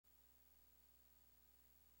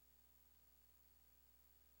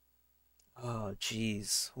Oh,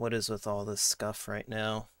 geez. What is with all this scuff right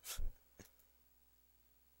now?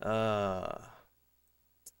 Uh,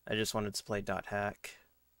 I just wanted to play Dot Hack,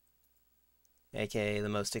 aka the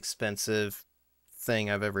most expensive thing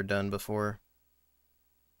I've ever done before.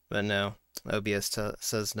 But no, OBS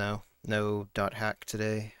says no. No Dot Hack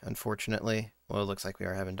today, unfortunately. Well, it looks like we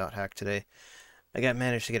are having Dot Hack today. I got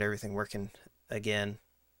managed to get everything working again,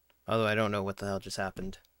 although I don't know what the hell just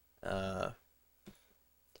happened. Uh,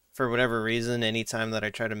 for whatever reason, anytime that I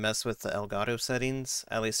try to mess with the Elgato settings,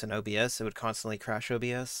 at least in OBS, it would constantly crash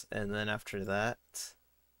OBS, and then after that,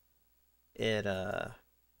 it and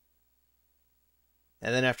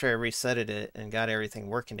then after I resetted it and got everything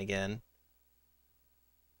working again,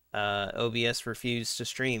 OBS refused to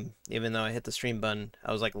stream, even though I hit the stream button.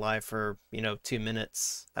 I was like live for, 2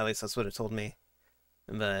 minutes. At least that's what it told me.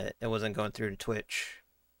 But it wasn't going through to Twitch.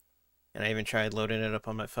 And I even tried loading it up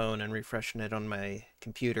on my phone and refreshing it on my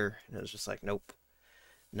computer, and it was just like, nope,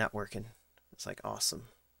 not working. It's like, awesome.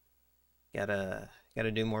 Gotta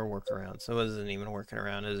do more workarounds. So it wasn't even working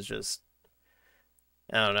around. It was just,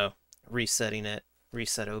 I don't know, resetting it,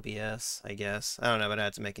 reset OBS, I guess. I don't know, but I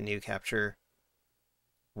had to make a new capture,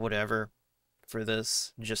 whatever, for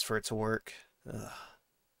this, just for it to work. Ugh.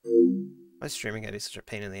 My streaming ID is such a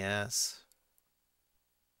pain in the ass.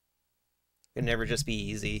 It could never just be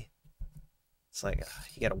easy. It's like,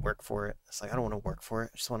 you gotta work for it. It's like, I don't want to work for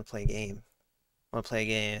it. I just want to play a game. I want to play a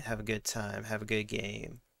game, have a good time, have a good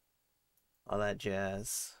game. All that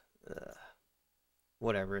jazz.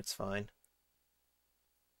 Whatever, it's fine.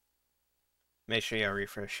 Make sure y'all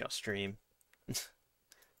refresh y'all stream. Let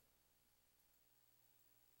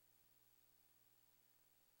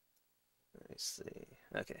me see.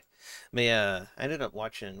 Okay. But yeah, I ended up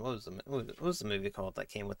watching, what was the movie called that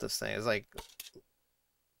came with this thing? It was like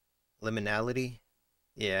Liminality.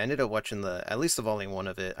 Yeah, I ended up watching at least the volume one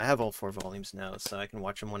of it. I have all 4 volumes now, so I can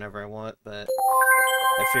watch them whenever I want, but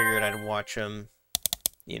I figured I'd watch them,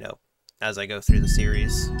 you know, as I go through the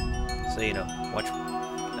series. So, watch,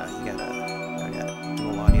 I got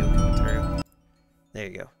dual audio coming through. There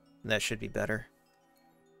you go. That should be better.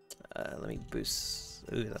 Let me boost.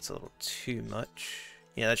 Ooh, that's a little too much.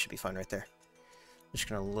 Yeah, that should be fine right there. I'm just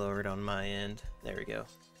gonna lower it on my end. There we go.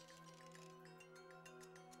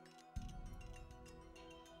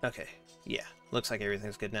 Okay, yeah, looks like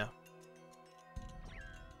everything's good now.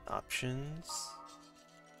 Options.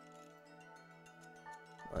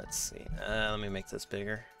 Let's see. Let me make this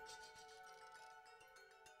bigger.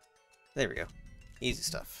 There we go. Easy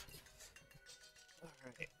stuff.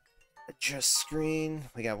 Alright. Adjust screen.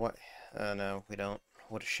 We got what? Oh no, we don't.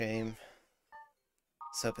 What a shame. I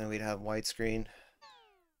was hoping we'd have widescreen.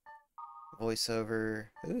 Voiceover.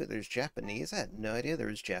 Ooh, there's Japanese. I had no idea there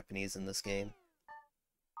was Japanese in this game.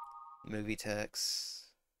 Movie text.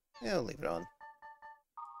 Yeah, I'll leave it on.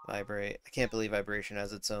 Vibrate. I can't believe vibration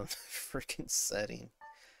has its own freaking setting.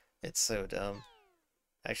 It's so dumb.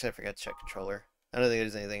 Actually, I forgot to check controller. I don't think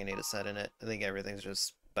there's anything I need to set in it. I think everything's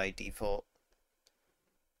just by default.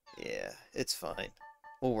 Yeah, it's fine.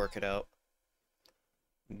 We'll work it out.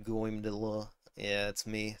 Goimdala. Yeah, it's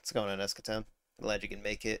me. It's going on Escatem. Glad you can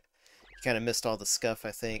make it. You kind of missed all the scuff,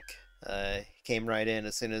 I think. Came right in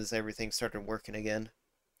as soon as everything started working again.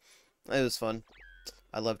 It was fun.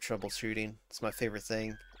 I love troubleshooting. It's my favorite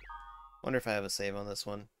thing. Wonder if I have a save on this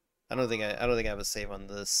one. I don't think I have a save on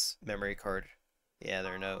this memory card. Yeah,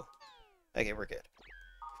 there are no. Okay, we're good.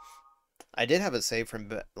 I did have a save from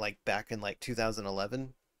back in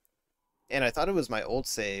 2011, and I thought it was my old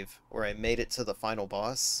save where I made it to the final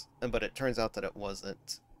boss, but it turns out that it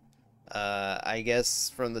wasn't. I guess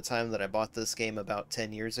from the time that I bought this game about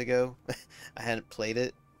 10 years ago, I hadn't played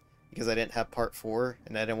it because I didn't have part 4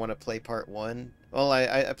 and I didn't want to play part 1. Well,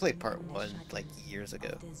 I played part 1 like years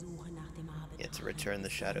ago. Yeah, to return the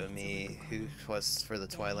Shadow Me, who was for the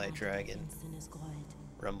Twilight Dragon.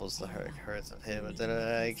 Rumbles the hearts of him.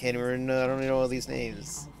 I can't even know, I don't know all these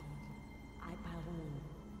names.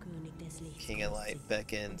 King of Light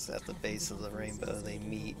beckons at the base of the rainbow. They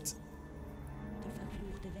meet.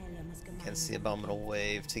 Against the abominable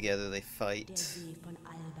wave. Together they fight.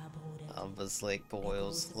 Alba's lake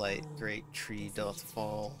boils. Light great tree doth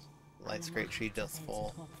fall. Light's great tree doth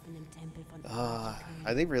fall.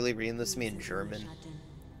 Are they really reading this to me in German?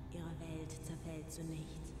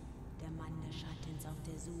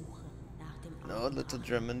 No, little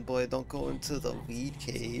German boy, don't go into the weed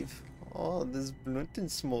cave. Oh, this blunt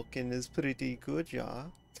and smoking is pretty good, yeah.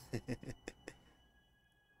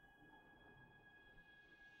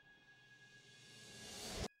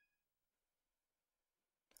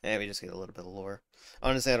 Yeah, we just get a little bit of lore.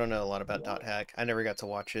 Honestly, I don't know a lot about Dot Hack. I never got to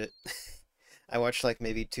watch it. I watched like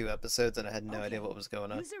maybe 2 episodes and I had no idea Okay, what was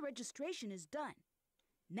going on. user registration is done.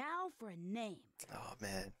 Now for a name. Oh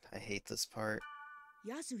man, I hate this part.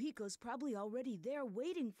 Yasuhiko's probably already there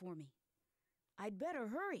waiting for me. I'd better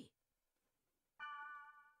hurry.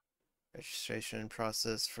 Registration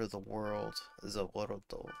process for the world is a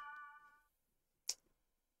Woroto.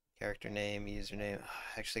 Character name, username.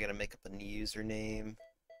 I actually gotta make up a new username.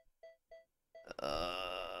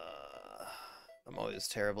 I'm always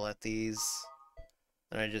terrible at these.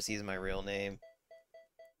 And I just use my real name.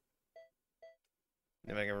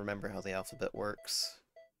 If I can remember how the alphabet works.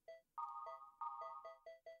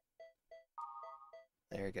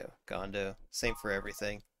 There you go. Gondo. Same for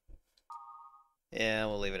everything. Yeah,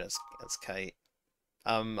 we'll leave it as Kite.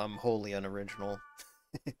 I'm wholly unoriginal.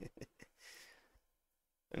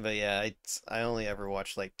 But yeah, I only ever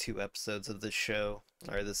watched like 2 episodes of this show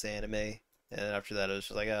or this anime, and after that it was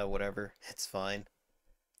just like, ah, whatever, it's fine.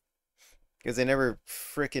 Because they never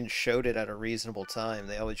frickin' showed it at a reasonable time.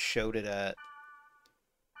 They always showed it at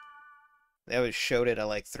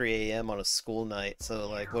like 3 a.m. on a school night. So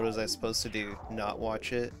like, what was I supposed to do? Not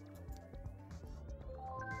watch it?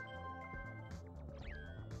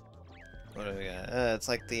 What do we got? It's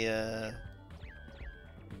like the I'll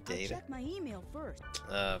data. check my email first.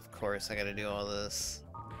 Of course, I gotta do all this.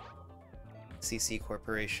 CC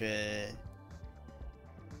Corporation.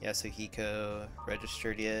 Yasuhiko.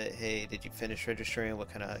 Registered yet? Hey, did you finish registering? What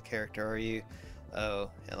kind of character are you? Oh,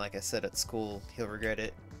 and like I said at school, he'll regret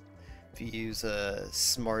it. If you use a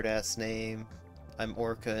smart-ass name, I'm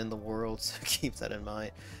Orca in the world, so keep that in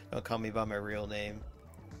mind. Don't call me by my real name.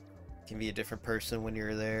 You can be a different person when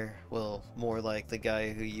you're there. Well, more like the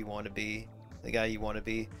guy who you want to be. The guy you want to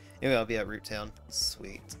be. Anyway, I'll be at Root Town.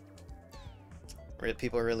 Sweet.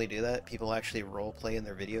 People really do that? People actually roleplay in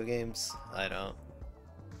their video games? I don't.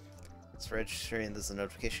 It's registering. This is a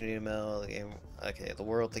notification email. The game. Okay, the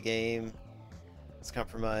world, the game. It's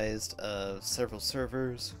compromised of several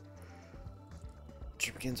servers.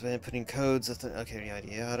 It begins by inputting codes. Okay, yada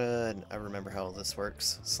yada. And I remember how this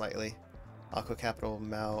works slightly. Aqua Capital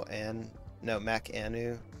Mac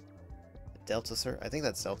Anu. Delta, sir? I think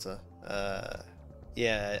that's Delta.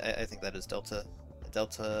 Yeah, I think that is Delta.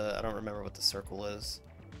 Delta, I don't remember what the circle is.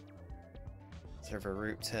 Server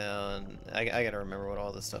Root Town. I gotta remember what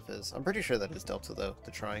all this stuff is. I'm pretty sure that is Delta, though.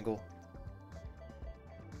 The triangle.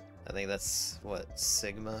 I think that's, what,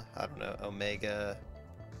 Sigma? I don't know. Omega.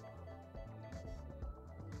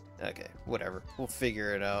 Okay, whatever. We'll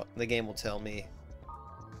figure it out. The game will tell me.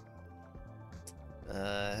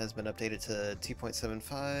 Has been updated to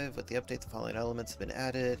 2.75. With the update, the following elements have been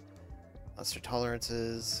added. Monster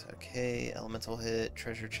tolerances. Okay, elemental hit,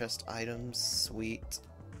 treasure chest items. Sweet.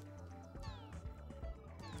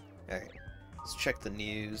 Alright, let's check the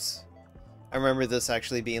news. I remember this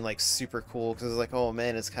actually being like super cool because it's like, oh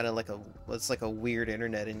man, it's kind of like a weird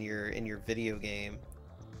internet in your video game.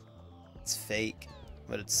 It's fake,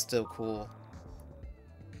 but it's still cool.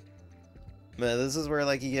 Man, this is where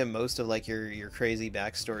like you get most of like your crazy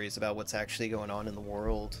backstories about what's actually going on in the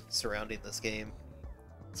world surrounding this game.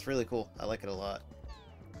 It's really cool. I like it a lot.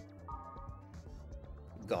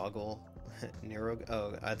 Goggle. Neuro.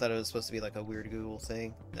 Oh, I thought it was supposed to be like a weird Google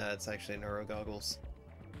thing. It's actually Neuro Goggles.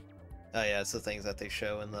 Oh yeah, it's the things that they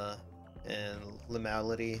show in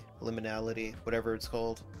liminality, whatever it's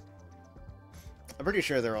called. I'm pretty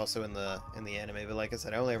sure they're also in the anime, but like I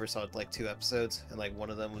said, I only ever saw like 2 episodes, and like one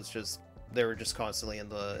of them was just they were just constantly in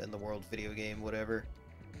the world video game, whatever.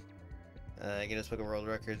 Guinness Book of World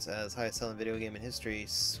Records as highest selling video game in history.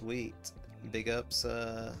 Sweet. Big ups,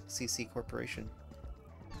 CC Corporation.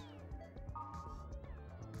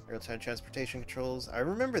 Real-time transportation controls. I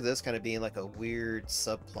remember this kind of being like a weird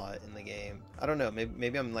subplot in the game. I don't know,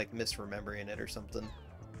 maybe I'm like misremembering it or something.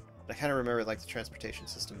 But I kind of remember like the transportation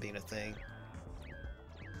system being a thing.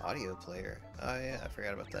 Audio player. Oh yeah, I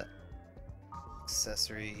forgot about that.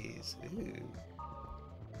 Accessories. Ooh.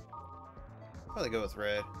 Probably go with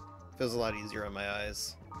red. Feels a lot easier on my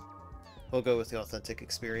eyes. We'll go with the authentic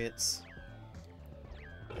experience.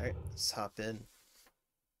 Alright, let's hop in.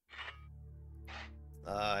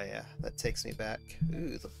 Ah, yeah, that takes me back.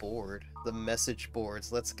 Ooh, the board. The message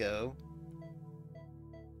boards. Let's go.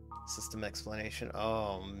 System explanation.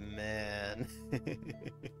 Oh, man.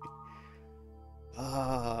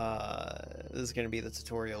 This is going to be the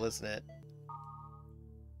tutorial, isn't it?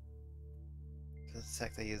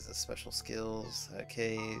 Attack that uses special skills.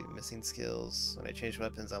 Okay, missing skills. When I changed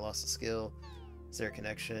weapons, I lost a skill. Is there a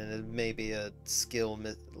connection? It may be a skill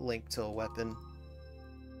linked to a weapon.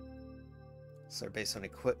 So they're based on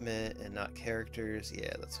equipment and not characters.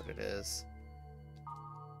 Yeah, that's what it is.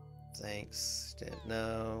 Thanks. Didn't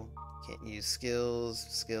know. Can't use skills.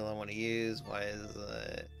 Skill I want to use. Why is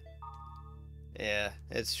that? Yeah,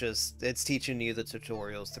 it's teaching you the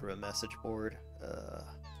tutorials through a message board.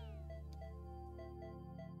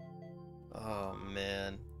 Oh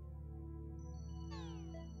man.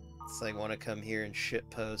 It's like want to come here and shit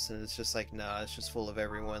post, and it's just like, nah, it's just full of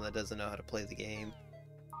everyone that doesn't know how to play the game.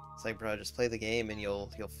 It's like, bro, just play the game and you'll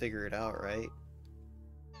figure it out, right?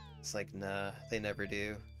 It's like, nah, they never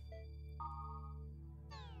do.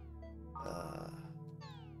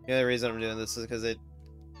 The only reason I'm doing this is because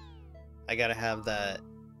I gotta have that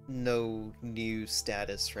no new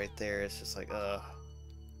status right there. It's just like,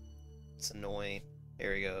 it's annoying.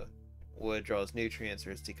 Here we go. Wood draws nutrients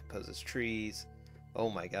or it decomposes trees. Oh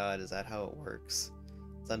my god, is that how it works?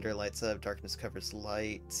 Thunder lights up, darkness covers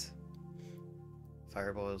light.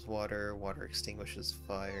 Fire boils water, water extinguishes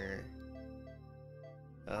fire.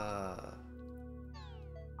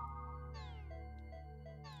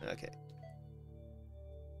 Okay.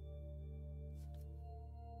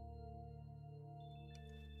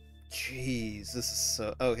 Jeez, this is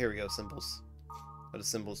so... Oh, here we go, symbols. What do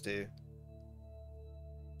symbols do?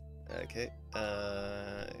 Okay,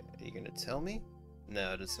 are you gonna tell me?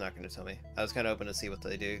 No, it's not gonna tell me. I was kind of hoping to see what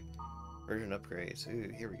they do. Version upgrades. Ooh,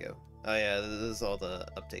 here we go. Oh yeah, this is all the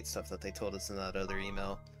update stuff that they told us in that other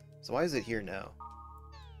email. So why is it here now?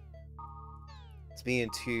 It's being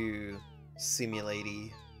too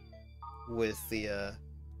simulaty with the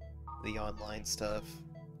online stuff.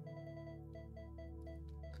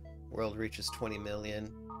 World reaches 20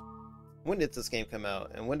 million. When did this game come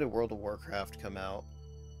out? And when did World of Warcraft come out?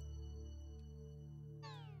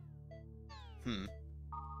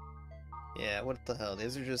 Yeah, what the hell?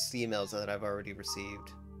 These are just emails that I've already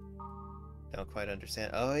received. Don't quite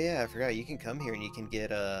understand. Oh yeah, I forgot. You can come here and you can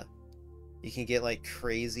get like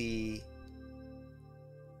crazy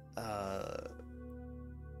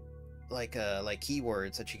like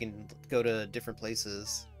keywords that you can go to different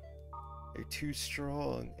places. You're too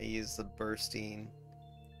strong. I use the bursting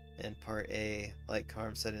in part A. Like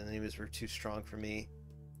Carm said, the enemies were too strong for me.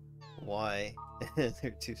 Why?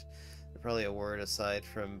 They're probably a word aside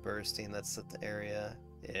from bursting that set the area.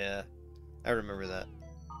 Yeah, I remember that.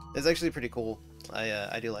 It's actually pretty cool.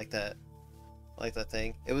 I do like that. I like that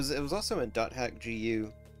thing. It was also in .hack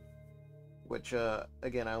GU, which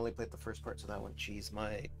again I only played the first parts of that one. Jeez,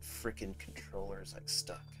 my freaking controller is like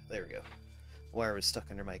stuck. There we go. Wire was stuck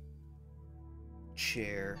under my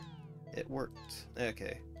chair. It worked.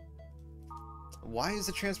 Okay. Why is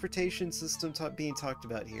the transportation system being talked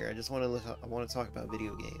about here? I want to talk about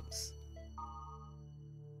video games.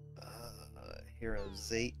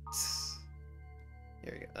 Heroes 8.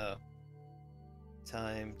 Here we go. Oh.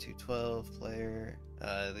 Time 212 player.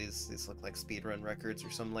 These look like speedrun records or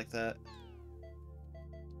something like that.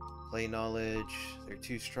 Play knowledge. They're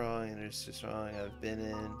too strong. They're too strong. I've been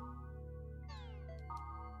in.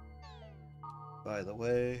 By the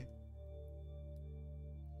way.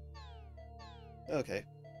 Okay.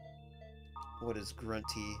 What is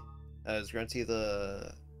Grunty? Is Grunty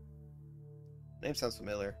the... Name sounds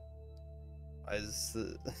familiar.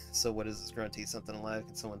 So what is this Grunty? Something alive?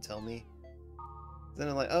 Can someone tell me? Then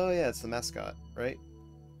I'm like, oh yeah, it's the mascot, right?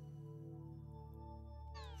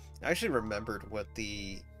 I actually remembered what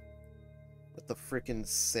the frickin'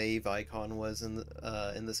 save icon was in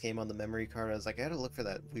this game on the memory card. I was like, I gotta look for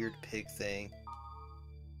that weird pig thing.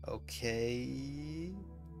 Okay,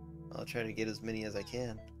 I'll try to get as many as I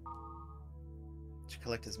can. To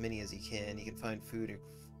collect as many as you can. You can find food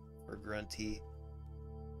for Grunty.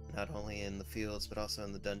 Not only in the fields, but also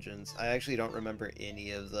in the dungeons. I actually don't remember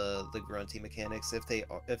any of the Grunty mechanics, if they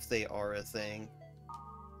are a thing.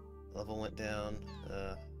 Level went down.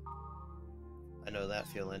 I know that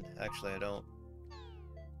feeling. Actually, I don't.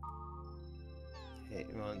 Hey,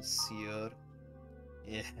 Monsieur.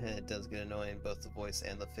 Yeah, it does get annoying, both the voice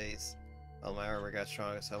and the face. Well, my armor got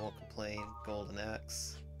stronger, so I won't complain. Golden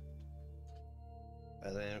Axe. By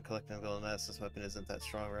the way, I'm collecting a Golden Axe. This weapon isn't that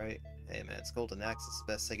strong, right? Hey man, it's Golden Axe. It's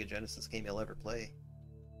the best Sega Genesis game you'll ever play.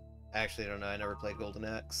 Actually, I don't know. I never played Golden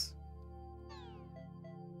Axe.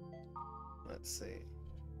 Let's see.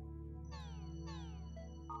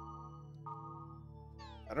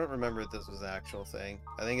 I don't remember if this was the actual thing.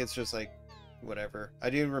 I think it's just like, whatever. I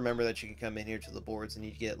do remember that you can come in here to the boards and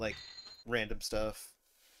you get like random stuff.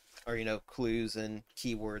 Or, you know, clues and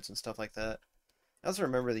keywords and stuff like that. I also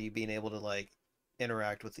remember that you being able to like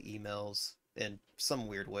interact with the emails in some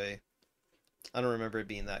weird way. I don't remember it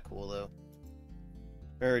being that cool though.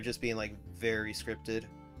 Or just being like very scripted.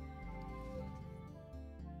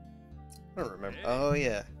 I don't remember. Hey, oh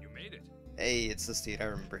yeah. You made it. Hey, it's this dude. I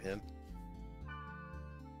remember him.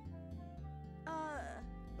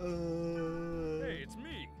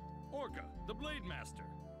 the Blade Master.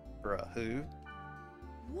 Bruh, who?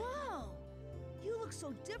 Whoa! You look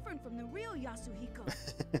so different from the real Yasuhiko.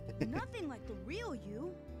 Nothing like the real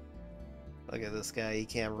you. Look at this guy, he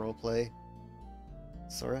can't roleplay.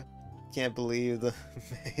 Sora? Can't believe the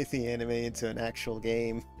made the anime into an actual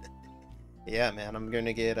game. Yeah, man, I'm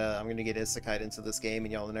gonna get isekai into this game,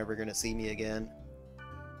 and y'all are never gonna see me again.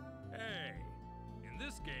 Hey, in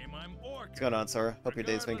this game I'm Orca. What's going on, Sora? Hope your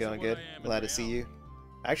day's been going good. Glad to see you.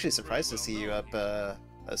 Actually surprised to see you up,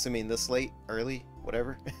 assuming this late, early,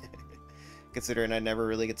 whatever. Considering I never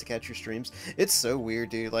really get to catch your streams. It's so weird,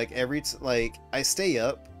 dude. Like, I stay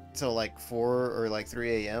up till like 4 or like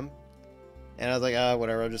 3 a.m. And I was like,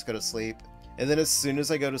 whatever, I'll just go to sleep. And then as soon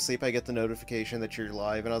as I go to sleep, I get the notification that you're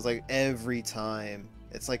live. And I was like, every time.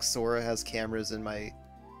 It's like Sora has cameras in my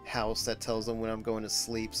house that tells him when I'm going to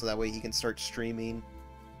sleep, so that way he can start streaming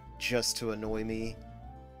just to annoy me.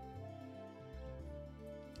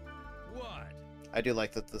 What? I do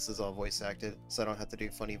like that this is all voice acted, so I don't have to do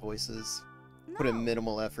funny voices. No, Put in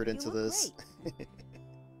minimal effort you into look this. great.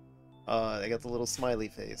 I got the little smiley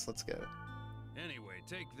face. Let's go. Anyway,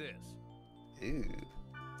 take this. Ooh.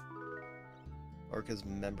 Orca's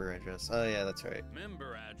member address. Oh yeah, that's right.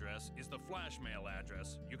 Member address is the flash mail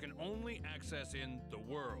address you can only access in the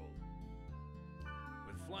world.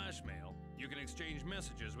 With flash mail, you can exchange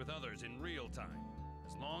messages with others in real time,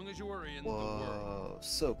 as long as you are in the world. Whoa,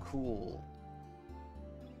 so cool.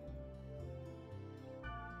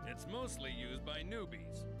 It's mostly used by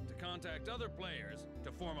newbies to contact other players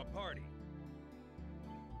to form a party.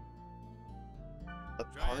 A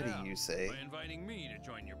Try it party, out you say? by inviting me to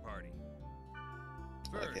join your party.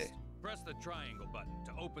 First, Okay. press the triangle button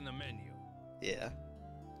to open the menu. Yeah.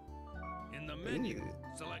 In the menu,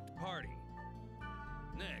 Ooh. select Party.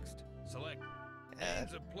 Next, select Add.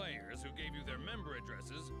 names of players who gave you their member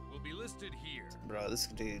addresses will be listed here. Bro, this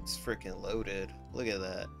dude's freaking loaded. Look at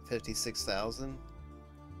that. 56,000?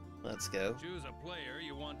 Let's go. Choose a player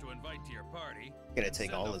you want to invite to your party. Gonna and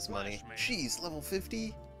take send all a his money. flash mail. Jeez, level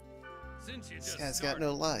 50? Since you This just guy's got started,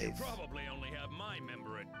 no life. You probably only have my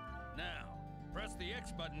member ad. Now, press the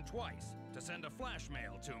X button twice to send a flash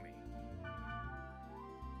mail to me.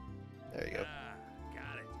 There you go. Ah,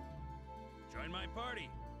 got it. Join my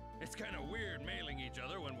party. It's kind of weird mailing each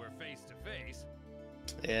other when we're face to face.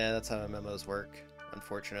 Yeah, that's how MMOs work,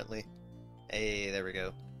 unfortunately. Hey, there we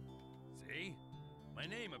go. See? My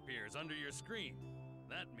name appears under your screen.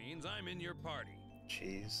 That means I'm in your party.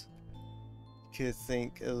 Jeez. Could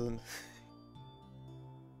think of...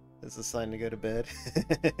 Is a sign to go to bed?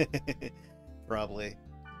 Probably.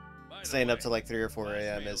 By the Staying up way, till like 3 or 4 flash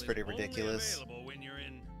a.m. mail is pretty only ridiculous. available when you're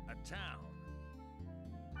in a town.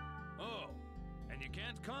 Oh, and you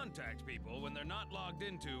can't contact people when they're not logged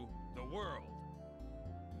into the world.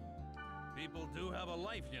 People do have a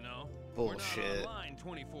life, you know. Bullshit. We're not online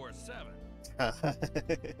 24/7.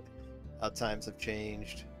 How times have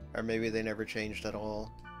changed. Or maybe they never changed at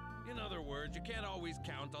all. In other words, you can't always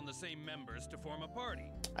count on the same members to form a party.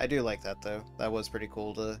 I do like that though. That was pretty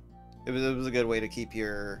cool to... It was a good way to keep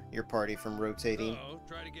your party from rotating. So,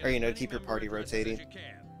 try to get Or, you as know, many keep your member party addresses rotating. as you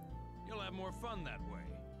can. You'll have more fun that way.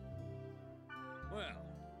 Well,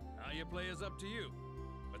 how you play is up to you.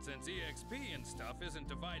 But since EXP and stuff isn't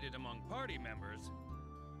divided among party members,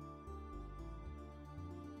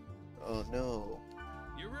 Oh no.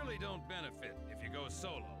 you really don't benefit if you go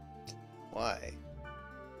solo. Why?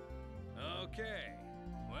 Okay.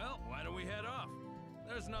 Well, why don't we head off?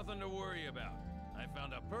 There's nothing to worry about. I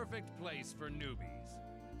found a perfect place for newbies.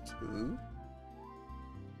 Ooh?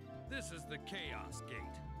 This is the Chaos Gate.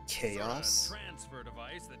 Chaos? Sort of a transfer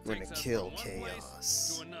device that We're takes gonna us kill from one Chaos.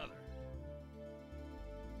 place to another.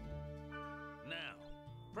 Now,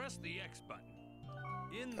 press the X button.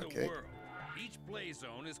 In the Okay. world, each play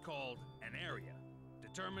zone is called an area,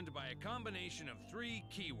 determined by a combination of 3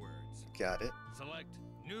 keywords. Got it. Select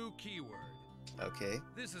New Keyword. Okay.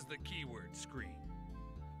 This is the keyword screen.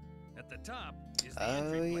 At the top is the Oh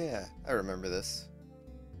entry place. yeah. I remember this.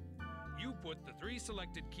 You put the 3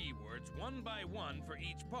 selected keywords one by one for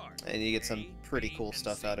each part. And you get some A, pretty B, cool and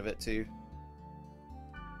stuff C. out of it too.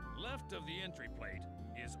 Left of the entry plate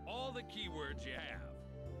is all the keywords you have.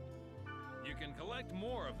 You can collect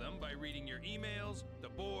more of them by reading your emails, the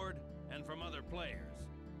board, and from other players.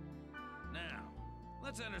 Now,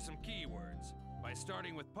 let's enter some keywords by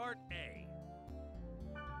starting with part A.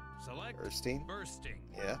 Select Bursting? bursting.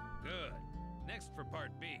 Yeah. Good. Next for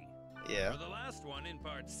part B. Yeah. For the last one in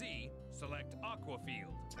part C, select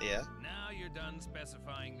Aquafield. Yeah. Now you're done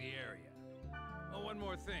specifying the area. Oh, one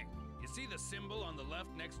more thing. You see the symbol on the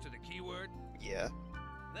left next to the keyword? Yeah.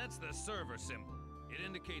 That's the server symbol. It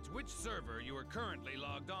indicates which server you are currently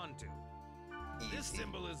logged on to. This Easy.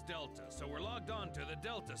 symbol is Delta, so we're logged on to the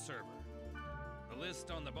Delta server. The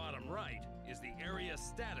list on the bottom right is the area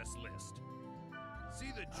status list.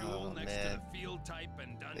 See the jewel Oh, next man. to the field type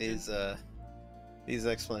and dungeon? These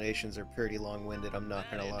explanations are pretty long-winded, I'm not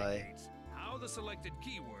That gonna lie. indicates how the selected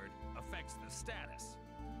keyword affects the status.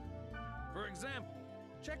 For example,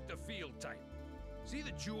 check the field type. See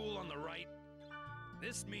the jewel on the right?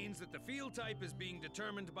 This means that the field type is being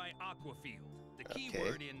determined by Aquafield, the Okay.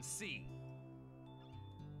 keyword in C.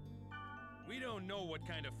 We don't know what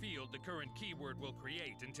kind of field the current keyword will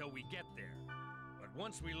create until we get there. But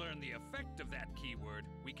once we learn the effect of that keyword,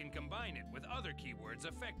 we can combine it with other keywords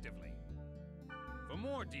effectively. For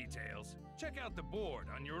more details, check out the board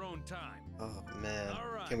on your own time. Oh man,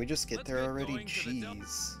 All right, can we just get let's there get already? going to the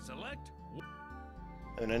Jeez. Select.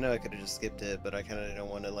 I mean, I know I could have just skipped it, but I kind of don't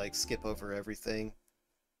want to like skip over everything,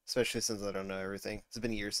 especially since I don't know everything. It's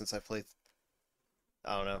been years since I played.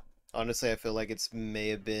 I don't know. Honestly, I feel like it's may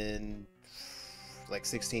have been like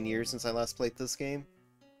 16 years since I last played this game,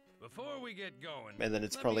 Before we get going, and then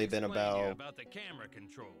it's let probably me been explain to you about about the camera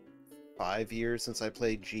control. 5 years since I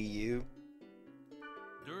played GU.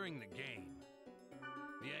 During the game,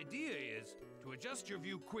 the idea is to adjust your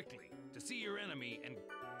view quickly to see your enemy, and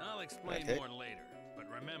I'll explain Okay. more later. But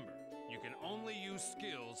remember, you can only use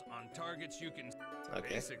skills on targets you can.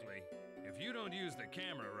 Okay. Basically, if you don't use the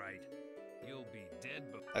camera right, you'll be dead.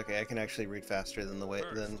 Okay, I can actually read faster than than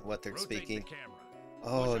what they're rotate speaking. The camera.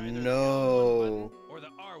 Oh Push either the no! L1 button or the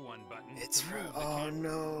R1 button. It's to move the oh camera.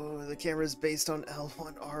 no! The camera's based on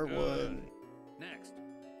L1 R1. Good. Next,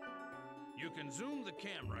 you can zoom the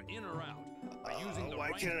camera in or out by using the Why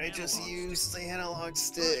right can't I just analog use stick. the analog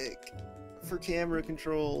stick for camera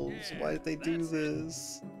controls? Yeah, Why did they do that's it.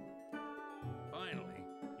 this? Finally,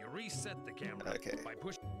 you reset the camera Okay. by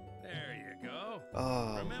pushing. There you go.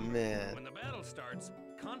 Oh Remember, man. when the battle starts,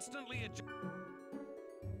 constantly adjust.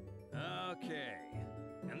 Okay,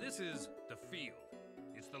 and this is the field.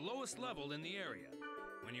 It's the lowest level in the area.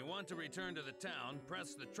 When you want to return to the town,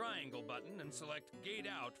 press the triangle button and select Gate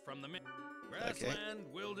Out from the menu. Grassland,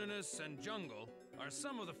 wilderness, and jungle are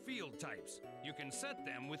some of the field types. You can set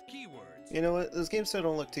them with keywords. You know what? Those games still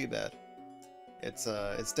don't look too bad. It's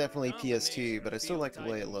definitely PS2, but I still like the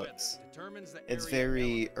way it looks. It's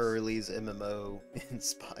very Early's MMO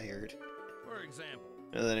inspired. For example,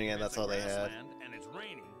 And then again, if that's it's a all they had. grassland and it's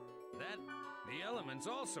raining, the elements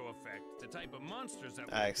also affect the type of monsters that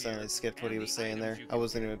will I accidentally appear skipped what and he the was saying items there. you I can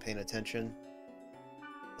wasn't pick. even paying attention.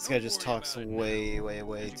 This Don't guy just worry talks about it way, now. way, As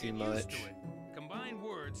way you too get used much. to it, combine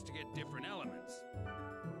words to get different elements.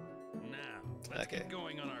 Now, let's Okay. get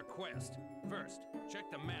going on our quest. First, check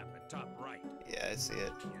the map at top right. Yeah, I see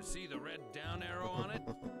it. You see the red down arrow on it?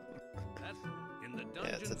 That's in the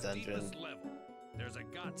Yeah, it's a dungeon's dungeon. deepest level. There's a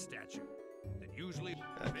god statue that usually,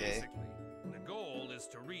 Okay. basically, the goal is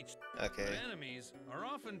to reach. Okay, But enemies are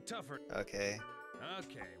often tougher. okay.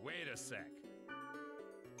 Okay, wait a sec.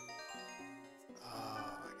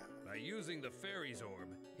 Oh my god. By using the fairy's orb,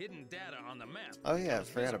 hidden data on the map. Oh yeah, I becomes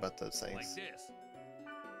forgot visible, about those like things. this.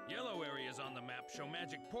 Yellow areas on the map show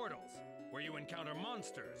magic portals, where you encounter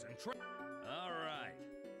monsters and All right.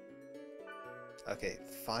 Okay,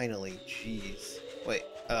 finally, jeez. Wait,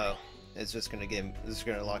 oh, it's just gonna give, this is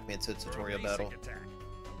gonna lock me into a For a tutorial basic battle. attack,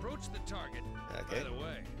 approach the target. Okay. By the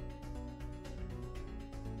way,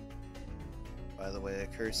 By the way, a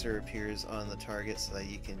cursor appears on the target so that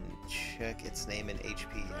you can check its name and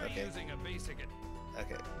HP. try Okay, using a basic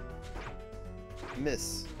okay.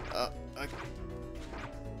 Miss. Okay.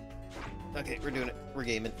 Okay, we're doing it. We're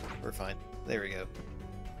gaming. We're fine. There we go.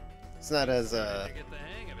 It's not as, to get the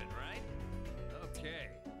hang of it, right? Okay.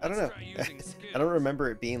 I don't let's know. try using I skills. don't remember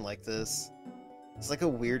it being like this. It's like a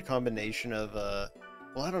weird combination of, well,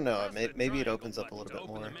 I don't know. Press the Maybe it triangle opens up a button little to bit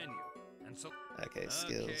open more. the menu, and so Okay, Okay,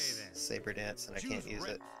 skills. then. Saber dance, and I can't choose use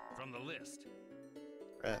ref it. from the list.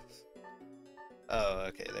 Ref. Oh,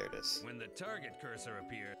 okay, there it is. When the target cursor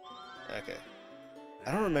appears. Okay.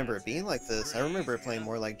 I don't remember it being like this. I remember it Pretty playing easy,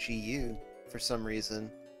 more like GU for some reason.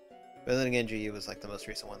 But then again, GU was like the most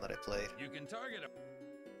recent one that I played. You can target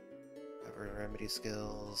a. Cover remedy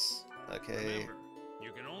skills. Okay. Remember,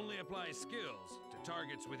 you can only apply skills to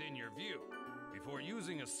targets within your view. Before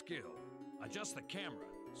using a skill, adjust the camera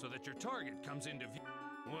so that your target comes into view.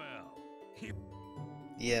 Well,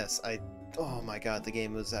 Yes, oh my god, the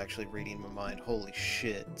game was actually reading my mind. Holy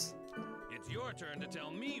shit. it's your turn to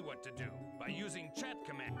tell me what to do by using chat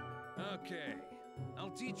command. Okay,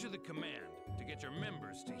 I'll teach you the command to get your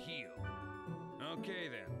members to heal. Okay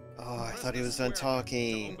then. Oh, I Press thought he the was done square button to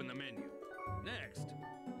talking. open the menu. Next,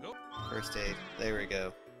 go. First aid. There we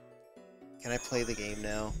go. Can I play the game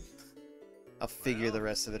now? I'll figure Well, the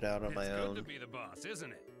rest of it out on my It's own. good to be the boss,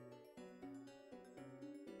 isn't it?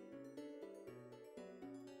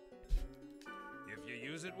 If you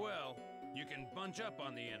use it well, you can bunch up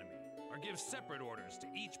on the enemy, or give separate orders to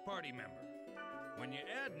each party member. When you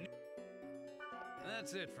add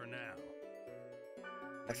that's it for now.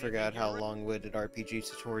 I forgot how long-winded RPG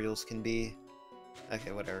tutorials can be.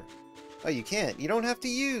 Okay, whatever. Oh, you can't. You don't have to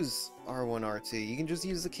use R1, R2. You can just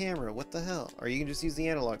use the camera. What the hell? Or you can just use the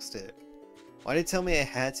analog stick. Why did it tell me I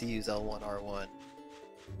had to use L1, R1?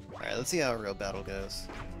 Alright, let's see how a real battle goes.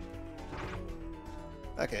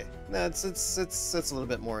 Okay, no, it's a little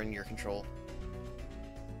bit more in your control.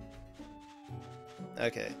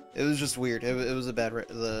 Okay, it was just weird. It was a bad.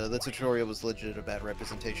 The tutorial was legit a bad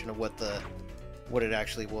representation of what it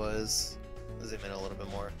actually was. Zoom in a little bit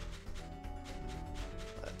more.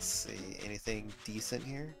 Let's see, anything decent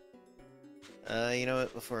here? You know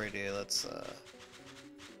what? Before I do, let's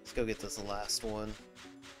go get this last one.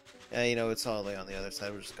 Yeah, you know, it's all the way on the other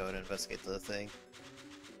side. We'll just go ahead and investigate the thing.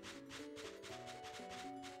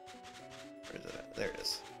 Where is it at? There it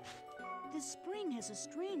is. This spring has a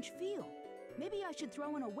strange feel. Maybe I should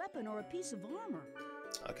throw in a weapon or a piece of armor.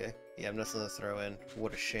 Okay. Yeah, I have nothing to throw in.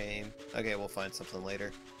 What a shame. Okay, we'll find something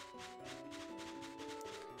later.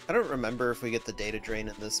 I don't remember if we get the data drain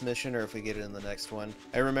in this mission or if we get it in the next one.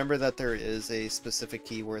 I remember that there is a specific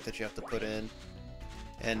keyword that you have to put in.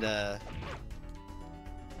 And,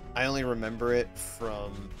 I only remember it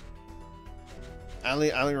from... I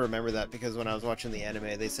only remember that because when I was watching the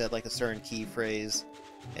anime, they said, like, a certain key phrase,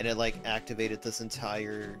 and it, like, activated this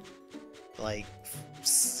entire, like,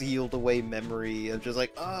 sealed away memory of just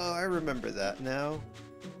like, oh, I remember that now.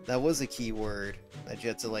 That was a keyword that you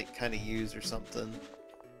had to, like, kind of use or something.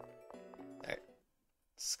 Alright.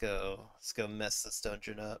 Let's go mess this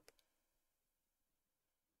dungeon up.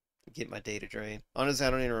 Get my data drain. Honestly, I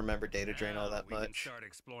don't even remember data drain all that We can much. start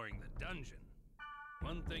exploring the dungeon.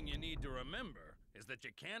 One thing you need to remember is that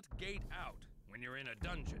you can't gate out when you're in a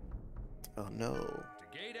dungeon. Oh no.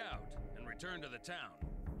 To gate out and return to the town,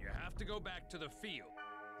 you have to go back to the field.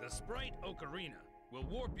 The sprite Ocarina will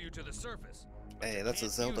warp you to the surface. but Hey, you that's a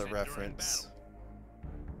can't Zelda use it during reference.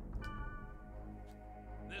 battle.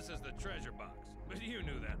 This is the treasure box, but you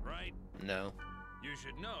knew that, right? No. You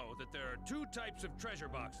should know that there are two types of treasure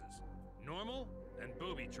boxes, normal and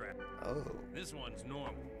booby trap. Oh. This one's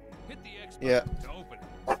normal. Hit the X Yeah. button to open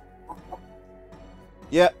it.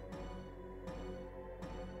 Yeah.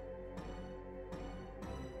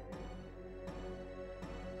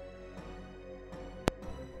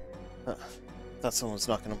 Thought someone was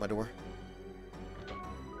knocking on my door.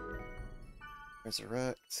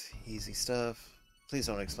 Resurrect. Easy stuff. Please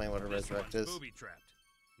don't explain what a This resurrect one's is. booby trapped.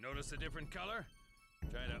 Notice a different color?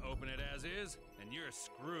 Try to open it as is, and you're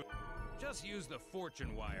screwed. Just use the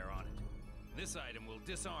fortune wire on it. This item will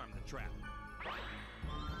disarm the trap.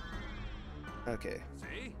 Okay.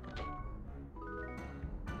 See?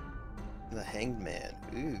 The Hanged Man.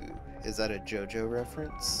 Ooh. Is that a JoJo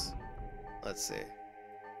reference? Let's see.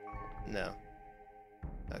 No.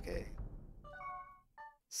 Okay.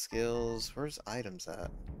 Skills. Where's items at?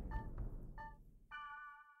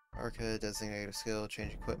 Arca, designated skill,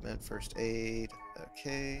 change equipment, first aid.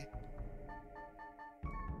 Okay.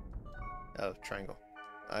 Oh, triangle.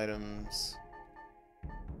 Items.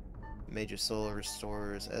 Major Soul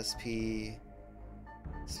restores SP.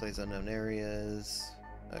 Displays unknown areas.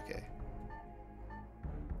 Okay.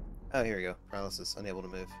 Oh, here we go. Paralysis, unable to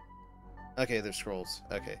move. Okay, there's scrolls.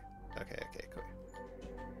 Okay. Okay, cool.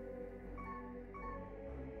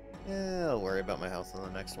 Yeah, I'll worry about my health on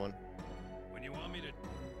the next one. When you want me to...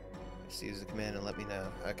 Just use the command and let me know.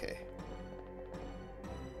 Okay.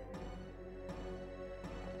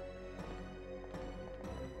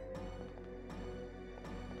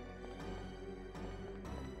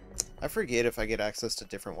 I forget if I get access to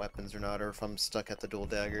different weapons or not, or if I'm stuck at the dual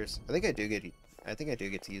daggers. I think I do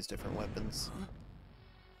get to use different weapons.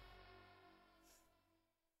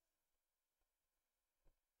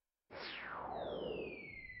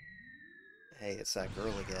 Hey, it's that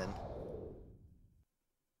girl again.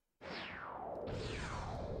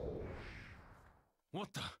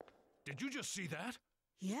 What the? Did you just see that?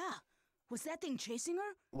 Yeah. Was that thing chasing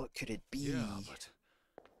her? What could it be? Yeah, but...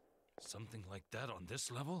 something like that on this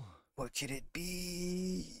level? What could it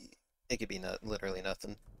be? It could be literally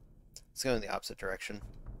nothing. Let's go in the opposite direction.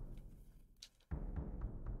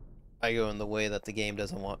 I go in the way that the game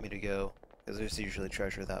doesn't want me to go, because there's usually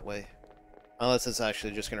treasure that way. Unless it's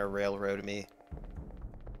actually just gonna railroad me.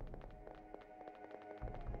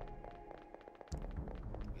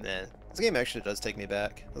 Nah, this game actually does take me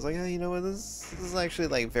back. I was like, oh, you know what, this is actually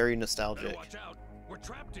like very Better nostalgic. watch out. We're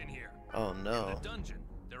trapped in here. Oh In no. the dungeon,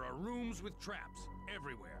 there are rooms with traps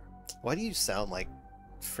everywhere. Why do you sound like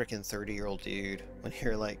frickin' 30-year-old dude when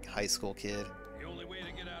you're like high school kid? The only way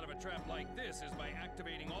to get out of a trap like this is by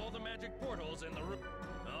activating all the magic portals in the room.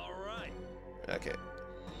 Alright. Okay.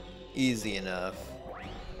 Easy enough.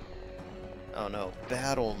 Oh no,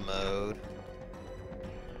 battle mode.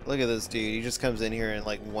 Look at this dude, he just comes in here and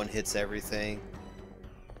like one hits everything.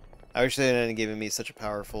 I wish they hadn't given me such a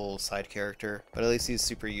powerful side character, but at least he's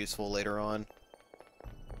super useful later on.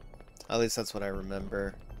 At least that's what I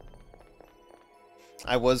remember.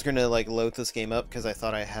 I was gonna like load this game up because I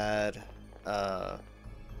thought I had a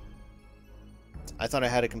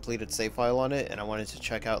completed save file on it, and I wanted to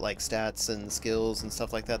check out like stats and skills and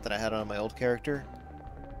stuff like that that I had on my old character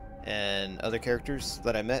and other characters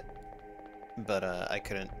that I met, but I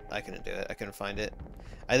couldn't do it. I couldn't find it.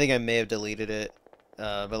 I think I may have deleted it,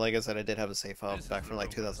 but like I said, I did have a save file back from like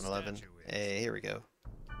 2011. Hey, here we go.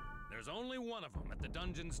 There's only one of them at the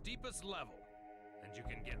dungeon's deepest level, and you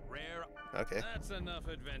can get rare. Okay. That's enough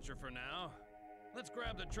adventure for now. Let's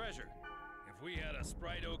grab the treasure. If we had a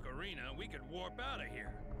Sprite Oak arena, we could warp out of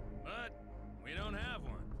here. But we don't have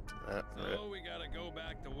one. So we gotta go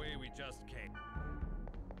back the way we just came.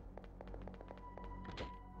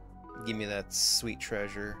 Give me that sweet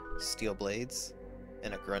treasure. Steel blades.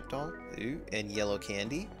 And a grunt doll. Ooh, and yellow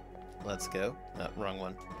candy. Let's go. Wrong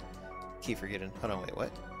one. Keep forgetting. Hold on, wait, what?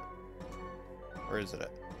 Where is it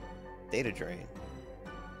at? Data drain.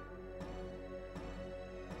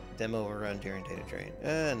 Demo will run during data drain.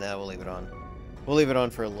 Nah, we'll leave it on. We'll leave it on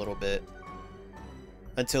for a little bit.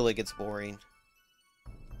 Until it gets boring.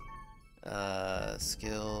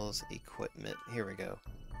 Skills, equipment. Here we go.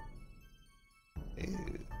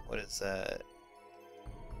 Ooh, what is that?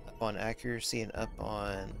 Up on accuracy and up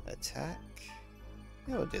on attack?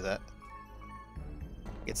 Yeah, we'll do that.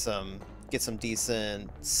 Get some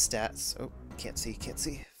decent stats. Oh, can't see.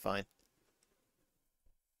 Fine.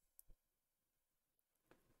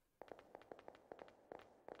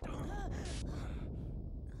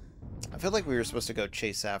 I feel like we were supposed to go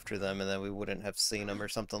chase after them and then we wouldn't have seen them or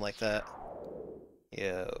something like that.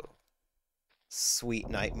 Yo. Sweet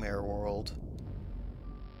nightmare world.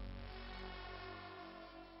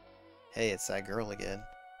 Hey, it's that girl again.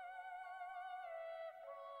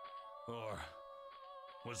 Or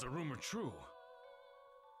was the rumor true?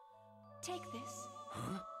 Take this.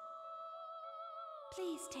 Huh?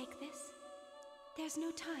 Please take this. There's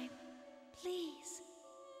no time. Please.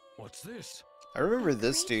 What's this? I remember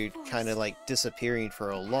this dude kind of like disappearing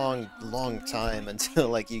for a long time until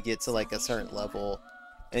like you get to like a certain level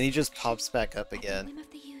and he just pops back up again. Whim of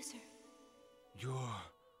the user. You're...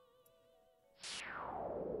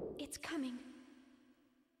 It's coming.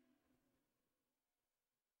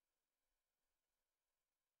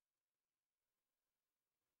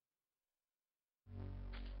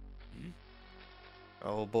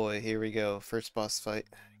 Oh boy, here we go. First boss fight.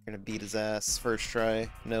 Gonna beat his ass. First try.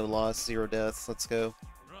 No loss, 0 deaths. Let's go.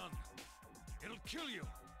 Run. It'll kill you.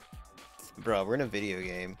 Bro, we're in a video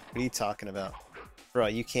game. What are you talking about? Bro,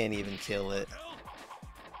 you can't even kill it. Hell?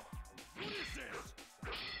 What is this?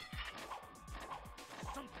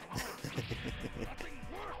 Something works. Nothing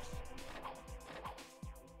works.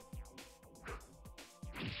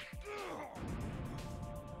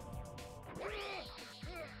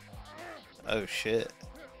 Oh shit.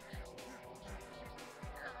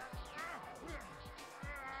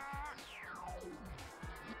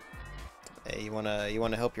 Hey, you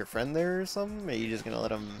wanna help your friend there or something? Or are you just gonna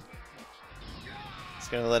let him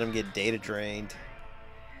get data drained?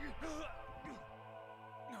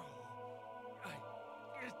 No.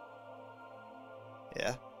 It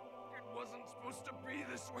Yeah? it wasn't supposed to be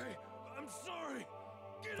this way. I'm sorry.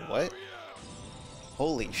 Get What? out of here.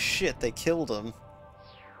 Holy shit, they killed him.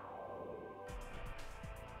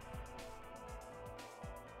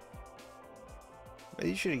 But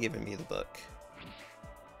you should have given me the book.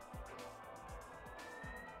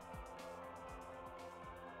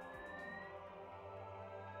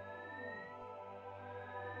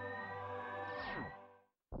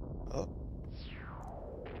 Oh.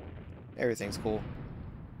 Everything's cool.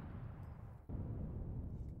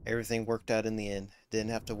 Everything worked out in the end. Didn't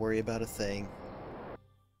have to worry about a thing.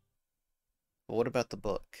 But what about the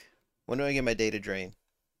book? When do I get my data drain?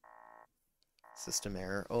 System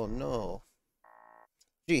error. Oh no.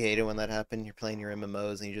 Do you hate it when that happens? You're playing your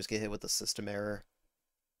MMOs and you just get hit with a system error.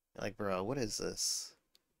 You're like, bro, what is this?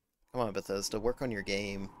 Come on, Bethesda, work on your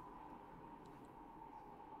game.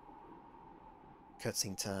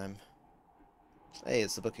 Cutscene time. Hey,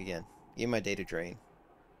 it's the book again. Give me my data drain.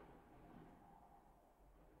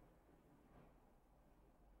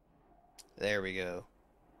 There we go.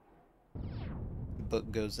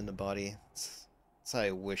 book goes in the body. That's how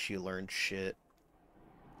I wish you learned shit.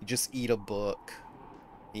 You just eat a book,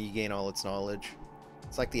 and you gain all its knowledge.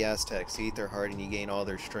 It's like the Aztecs. You eat their heart, and you gain all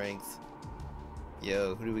their strength.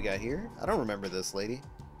 Yo, who do we got here? I don't remember this lady.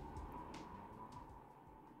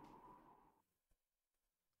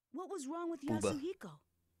 What was wrong with Booba. Yasuhiko?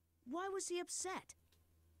 Why was he upset?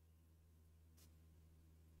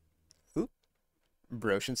 Who?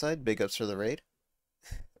 Broshenside, big ups for the raid.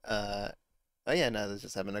 Oh yeah, no, this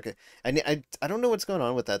just happened. Okay, I don't know what's going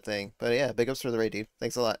on with that thing, but yeah, big ups for the raid, dude.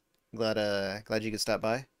 Thanks a lot. Glad you could stop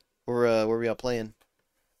by. Where were y'all playing?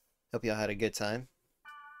 Hope y'all had a good time.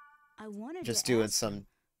 I wanted Just to doing ask some him,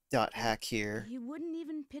 dot hack here. He wouldn't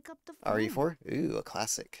even pick up the phone. RE4? Ooh, a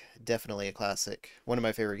classic. Definitely a classic. One of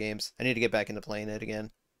my favorite games. I need to get back into playing it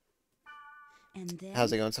again. And then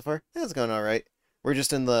How's it going so far? Yeah, it's going alright. We're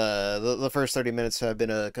just in the first 30 minutes have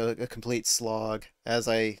been a complete slog as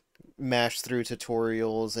I mash through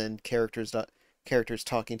tutorials and characters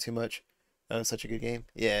talking too much. Oh, it's such a good game.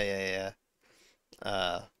 Yeah.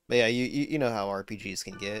 But yeah, you know how RPGs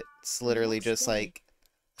can get. It's literally next just day, like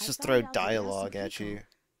I just found throw out that dialogue at Yasuhiko you.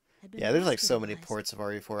 had been Yeah, there's like so many hospitalized. ports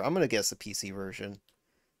of RE4. I'm gonna guess the PC version.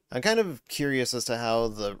 I'm kind of curious as to how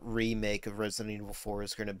the remake of Resident Evil 4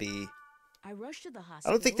 is gonna be. I rushed to the hospital.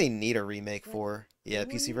 I don't think they need a remake but for. they Yeah,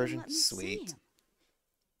 wouldn't PC even version? let me see Sweet. him.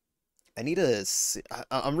 I need to see,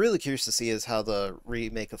 I'm really curious to see is how the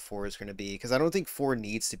remake of 4 is going to be, because I don't think 4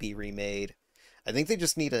 needs to be remade. I think they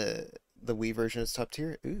just need the Wii version is top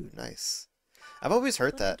tier. Ooh, nice. I've always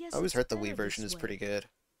heard But I that. guess I always it's heard the better Wii version this is pretty way. good.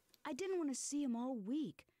 I didn't want to see him all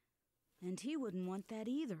week, and he wouldn't want that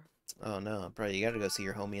either. Oh no, bro, you gotta go see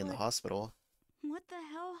your homie in the But- hospital. What the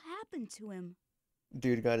hell happened to him?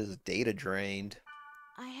 Dude got his data drained.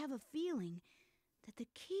 I have a feeling that the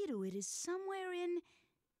key to it is somewhere in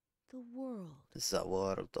the world.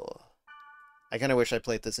 Zawardo. I kind of wish I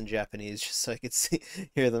played this in Japanese just so I could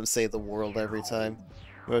hear them say the world every time.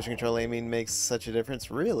 Motion control aiming makes such a difference?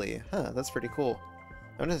 Really? Huh, that's pretty cool.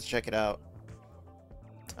 I'm gonna have to check it out.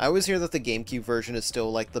 I always hear that the GameCube version is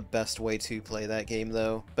still like the best way to play that game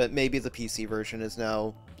though, but maybe the PC version is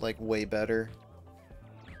now like way better.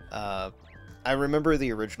 I remember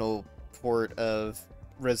the original port of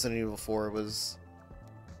Resident Evil 4 was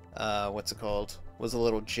what's it called? Was a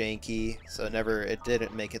little janky, so it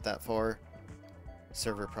didn't make it that far.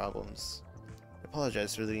 Server problems. I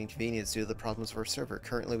apologize for the inconvenience due to the problems of our server.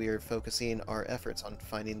 Currently we are focusing our efforts on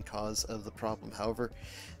finding the cause of the problem. However,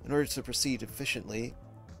 in order to proceed efficiently,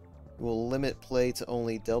 we will limit play to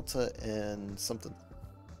only Delta and something.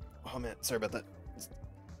 Oh man, sorry about that.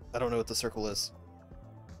 I don't know what the circle is.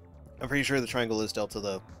 I'm pretty sure the triangle is Delta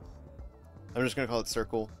though. I'm just gonna call it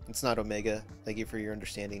circle. It's not Omega. Thank you for your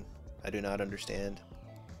understanding. I do not understand.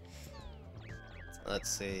 Let's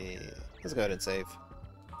see. Let's go ahead and save.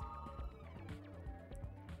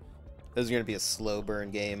 This is going to be a slow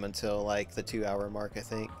burn game until like the 2-hour mark, I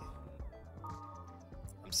think.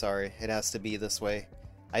 I'm sorry. It has to be this way.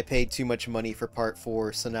 I paid too much money for part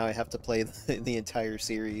 4, so now I have to play the entire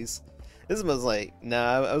series. This was like,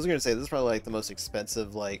 nah, I was going to say this is probably like the most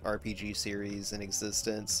expensive like RPG series in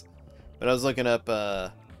existence. But I was looking up,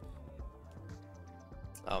 oh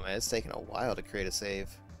man, it's taking a while to create a save.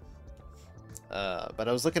 But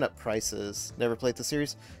I was looking up prices. Never played the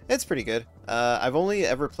series. It's pretty good. I've only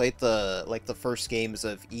ever played the first games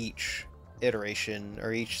of each iteration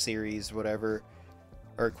or each series, whatever,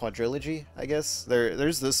 or quadrilogy, I guess.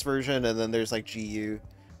 There's this version, and then there's like GU.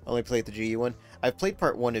 Only played the GU one. I've played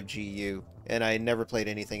part 1 of GU, and I never played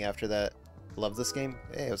anything after that. Love this game.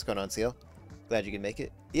 Hey, what's going on, CL? Glad you can make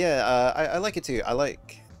it. Yeah, I like it too.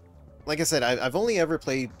 Like I said, I've only ever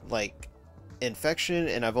played like Infection,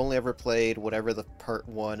 and I've only ever played whatever the part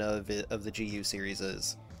 1 of the GU series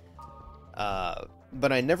is.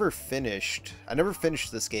 But I never finished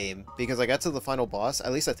this game because I got to the final boss.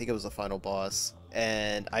 At least I think it was the final boss,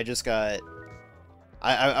 and I just got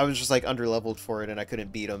I was just like underleveled for it, and I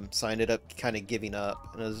couldn't beat him, so I ended up kind of giving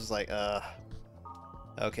up, and I was just like,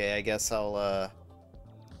 okay, I guess I'll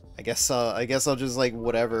just like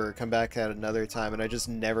whatever, come back at another time, and I just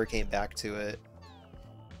never came back to it.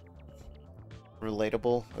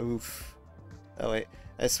 Relatable. Oof. Oh wait,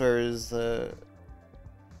 I swear I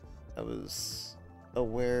was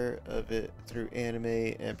aware of it through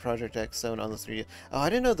anime and Project X Zone on the 3D. Oh, I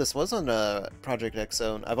didn't know this was on Project X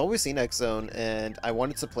Zone. I've always seen X Zone, and I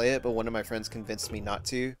wanted to play it, but one of my friends convinced me not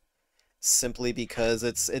to, simply because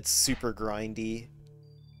it's super grindy.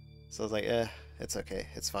 So I was like, it's okay,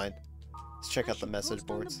 it's fine. Let's check out the message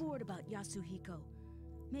boards. On the board about Yasuhiko.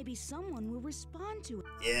 Maybe someone will respond to it.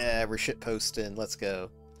 Yeah, we're shit posting. Let's go.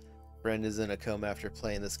 Brendan's in a coma after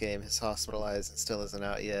playing this game. He's hospitalized and still isn't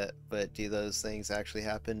out yet. But do those things actually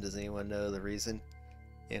happen? Does anyone know the reason?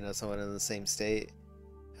 You know, someone in the same state?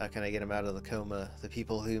 How can I get him out of the coma? The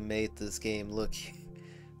people who made this game look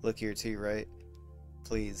here too, right?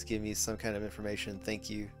 Please give me some kind of information. Thank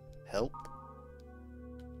you. Help?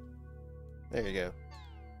 There you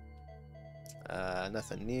go.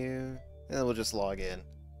 Nothing new. And we'll just log in.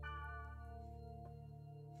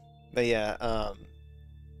 But yeah,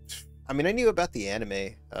 I mean, I knew about the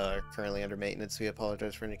anime, currently under maintenance. We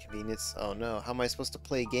apologize for any inconvenience. Oh no, how am I supposed to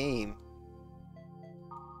play a game?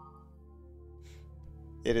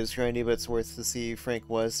 It is grindy, but it's worth to see Frank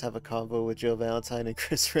West have a combo with Jill Valentine and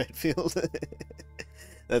Chris Redfield.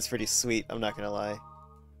 That's pretty sweet, I'm not gonna lie.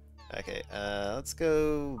 Okay, let's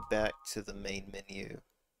go back to the main menu.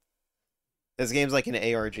 This game's like an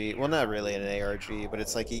ARG. Well, not really an ARG, but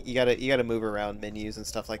it's like you gotta move around menus and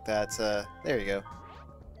stuff like that. There you go.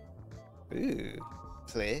 Ooh,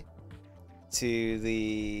 play to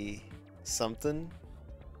the something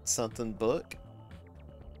book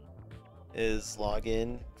is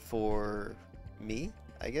login for me,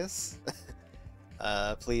 I guess.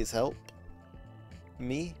 Please help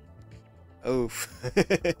me. Oh,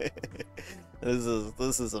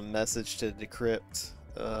 this is a message to decrypt.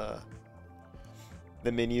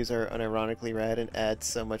 The menus are unironically rad and add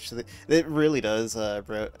so much to the. It really does,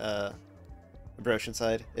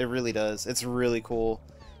 Broshenside. It really does. It's really cool.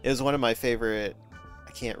 It was one of my favorite.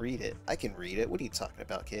 I can't read it. I can read it. What are you talking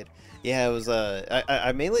about, kid? Yeah, it was.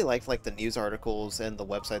 I mainly liked like the news articles and the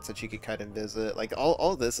websites that you could kind of visit. Like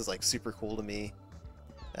all of this is like super cool to me.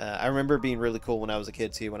 I remember it being really cool when I was a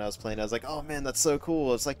kid too. When I was playing, I was like, "Oh man, that's so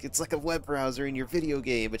cool! It's like a web browser in your video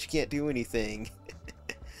game, but you can't do anything."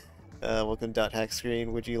 Welcome hack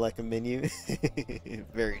screen. Would you like a menu?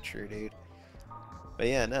 Very true, dude. But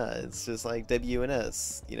yeah, no, it's just like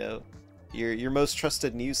WNS. You know, your most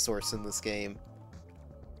trusted news source in this game.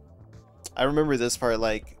 I remember this part,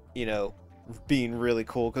 like, you know, being really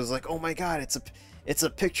cool because like, oh my god, it's a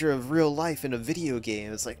picture of real life in a video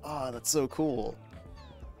game. It's like, oh, that's so cool.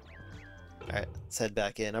 Alright, let's head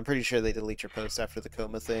back in. I'm pretty sure they delete your post after the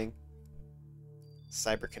coma thing.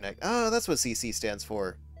 CyberConnect. Oh, that's what CC stands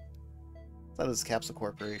for. I thought it was Capsule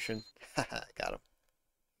Corporation. Haha, got him.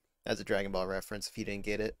 That's a Dragon Ball reference if you didn't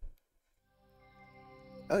get it.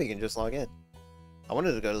 Oh, you can just log in. I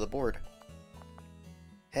wanted to go to the board.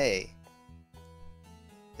 Hey.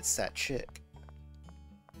 It's that chick.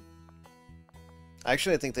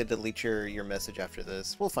 Actually, I think they delete your message after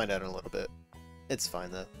this. We'll find out in a little bit. It's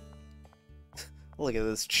fine, though. Look at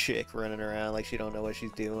this chick running around like she don't know what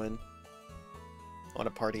she's doing. Want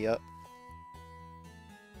to party up?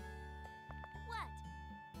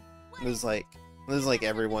 This is like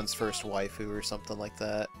everyone's first waifu or something like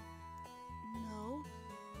that. No.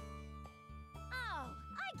 Oh,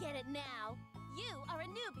 I get it now. You are a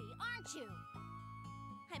newbie, aren't you?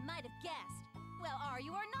 I might have guessed. Well, are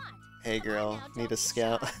you or not? Hey girl, need a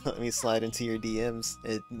scout? Let me slide into your DMs.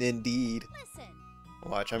 Indeed. Listen.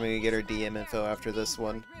 Watch, I'm gonna get her DM info after this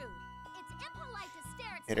one.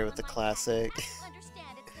 Hit her with the classic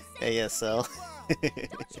ASL. Don't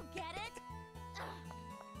you get it?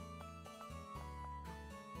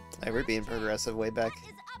 Hey, we're being progressive way back. What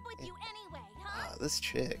is up with you anyway, huh? Ah, this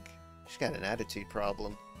chick. She's got an attitude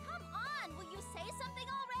problem. Come on, will you say something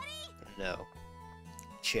already? No.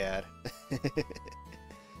 Chad.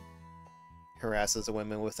 Harasses the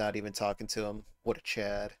women without even talking to them. What a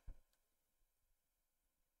Chad.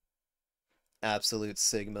 Absolute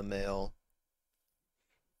Sigma male.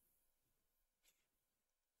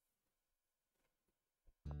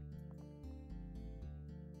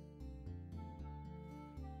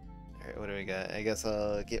 Alright, what do we got? I guess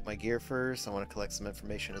I'll get my gear first. I want to collect some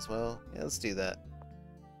information as well. Yeah, let's do that.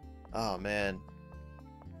 Oh man.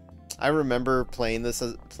 I remember playing this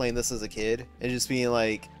as a kid and just being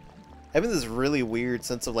like having this really weird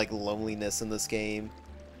sense of like loneliness in this game.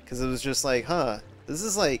 Cause it was just like, huh, this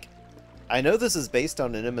is like, I know this is based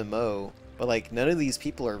on an MMO, but like none of these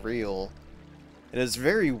people are real. And it's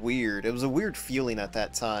very weird. It was a weird feeling at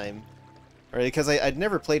that time. Right, because I'd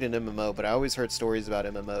never played an MMO, but I always heard stories about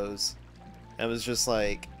MMOs. And I was just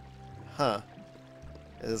like, huh.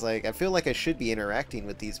 It was like, I feel like I should be interacting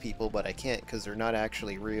with these people, but I can't because they're not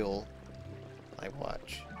actually real. Like,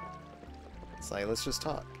 watch. It's like, let's just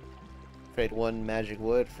talk. Trade 1 magic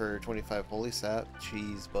wood for 25 holy sap.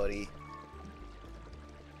 Jeez, buddy.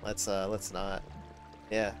 Let's not.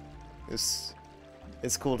 Yeah. It's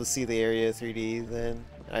cool to see the area 3D then.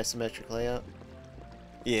 Isometric layout.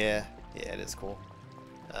 Yeah. Yeah, it is cool.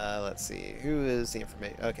 Let's see. Who is the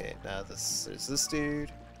information? Okay, now this is this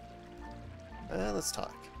dude. Let's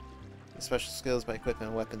talk. special skills by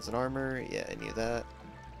equipment, weapons, and armor. Yeah, I knew that.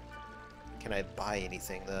 Can I buy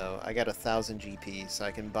anything, though? I got 1,000 GP, so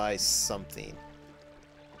I can buy something.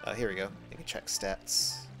 Here we go. I can check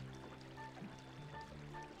stats.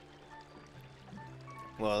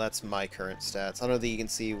 Well, that's my current stats. I don't know that you can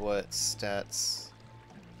see what stats...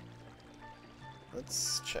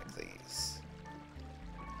 Let's check these.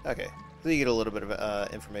 Okay, so you get a little bit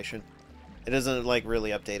of information. It doesn't, like, really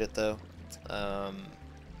update it, though.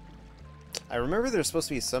 I remember there's supposed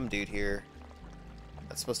to be some dude here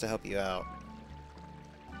that's supposed to help you out.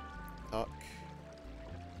 Talk.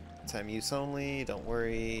 Time use only, don't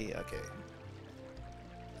worry. Okay.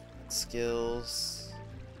 Skills.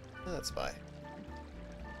 Oh, let's buy.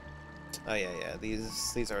 Oh yeah, yeah.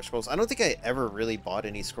 These are scrolls. I don't think I ever really bought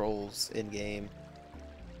any scrolls in game.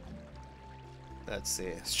 Let's see.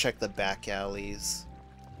 Let's check the back alleys.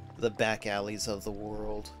 The back alleys of the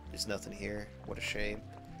world. There's nothing here. What a shame.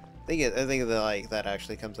 I think that like that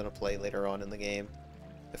actually comes into play later on in the game,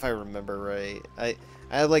 if I remember right. I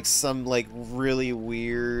had like some like really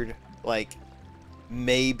weird like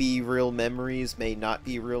maybe real memories, may not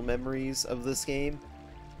be real memories of this game.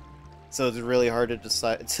 So it's really hard to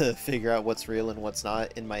decide to figure out what's real and what's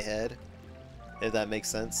not in my head. If that makes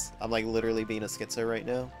sense. I'm like literally being a schizo right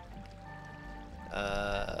now.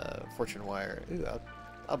 Fortune wire. Ooh,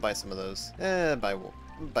 I'll buy some of those.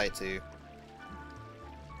 Buy two.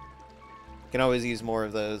 Can always use more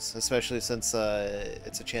of those, especially since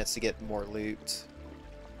it's a chance to get more loot.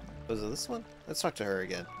 Was it this one? Let's talk to her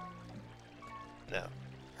again. No.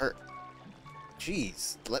 Her.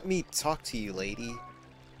 Jeez, let me talk to you, lady.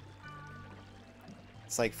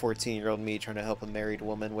 It's like 14-year-old me trying to help a married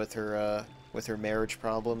woman with her marriage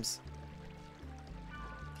problems.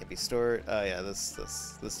 Can't be stored. Oh yeah,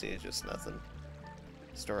 this dude is just nothing.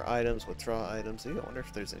 Store items, withdraw items. I wonder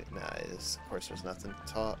if there's any. Nah, of course there's nothing.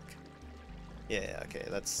 Talk. Yeah, okay,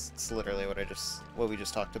 that's literally what we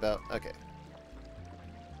just talked about. Okay.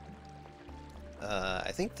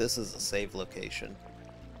 I think this is a save location.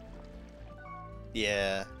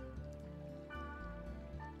 Yeah.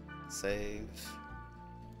 Save.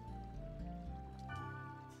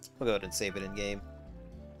 We'll go ahead and save it in game.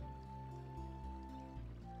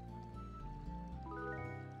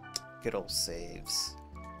 Good old saves.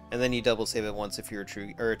 And then you double save it once if you're a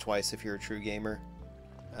true, or twice if you're a true gamer.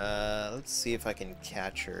 Let's see if I can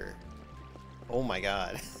catch her. Oh my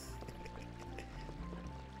god.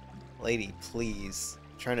 Lady, please.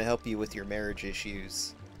 I'm trying to help you with your marriage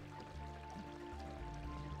issues.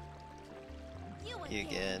 You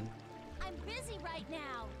again. I'm busy right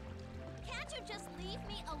now. Can't you just leave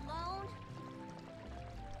me alone?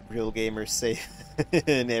 Real gamers save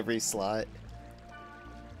in every slot.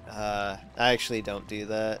 I actually don't do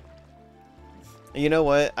that. You know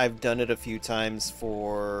what? I've done it a few times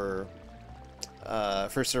for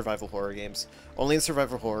survival horror games. Only in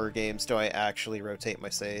survival horror games do I actually rotate my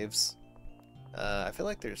saves. I feel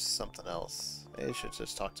like there's something else. I should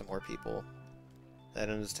just talk to more people. That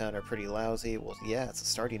in this town are pretty lousy. Well, yeah, it's a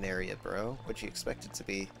starting area, bro. What'd you expect it to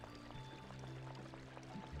be?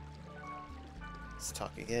 Let's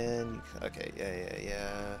talk again. Okay,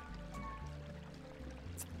 yeah.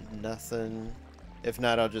 Nothing. If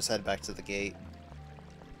not, I'll just head back to the gate.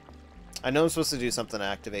 I know I'm supposed to do something to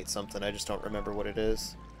activate something, I just don't remember what it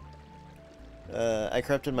is. I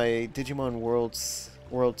corrupted my Digimon World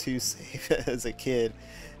 2 save as a kid,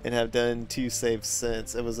 and have done 2 saves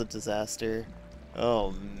since. It was a disaster.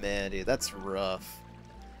 Oh man, dude, that's rough.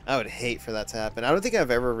 I would hate for that to happen. I don't think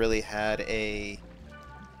I've ever really had a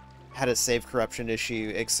save corruption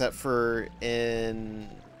issue, except for in...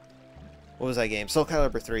 What was that game? Soul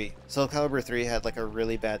Calibur 3. Soul Calibur 3 had like a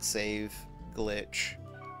really bad save glitch.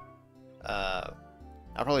 I'll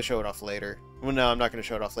probably show it off later. Well, no, I'm not going to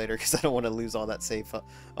show it off later because I don't want to lose all that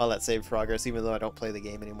save progress, even though I don't play the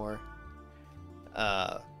game anymore.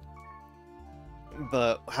 But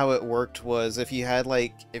how it worked was if you had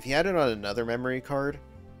it on another memory card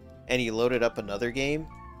and you loaded up another game,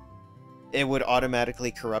 it would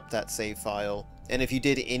automatically corrupt that save file. And if you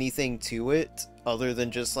did anything to it other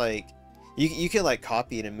than just like you can like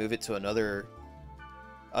copy it and move it to another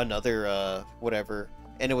whatever,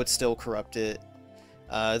 and it would still corrupt it.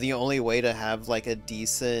 The only way to have like a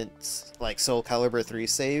decent like Soul Calibur 3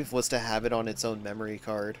 save was to have it on its own memory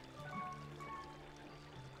card.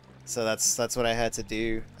 So that's what I had to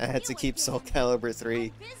do. I had to keep Soul Calibur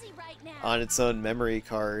 3 on its own memory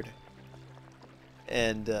card,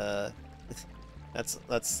 and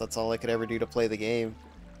that's all I could ever do to play the game.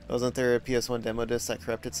 Wasn't there a PS1 demo disc that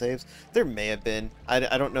corrupted saves? There may have been.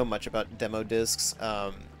 I don't know much about demo discs.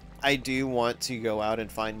 I do want to go out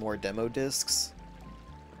and find more demo discs.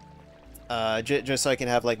 Just so I can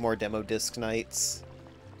have like more demo disc nights.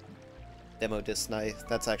 Demo disc night.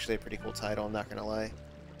 That's actually a pretty cool title. I'm not gonna lie.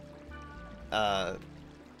 But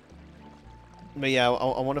yeah,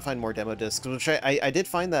 I want to find more demo discs, which I did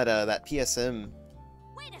find that that PSM.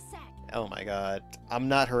 Wait a sec. Oh my god, I'm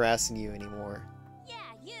not harassing you anymore. Yeah,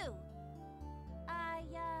 you. I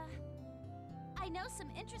know some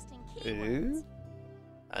interesting keywords. Ooh?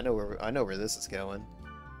 I know where this is going.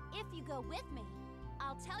 If you go with me,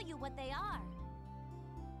 I'll tell you what they are.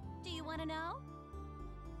 Do you want to know?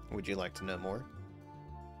 Would you like to know more?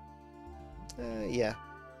 Yeah.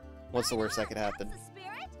 What's the worst that could happen? That's the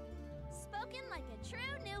spirit. Spoken like a true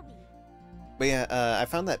newbie. But yeah, I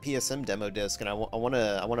found that PSM demo disc, and I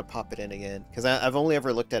wanna pop it in again because I've only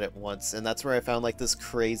ever looked at it once, and that's where I found like this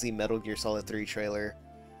crazy Metal Gear Solid 3 trailer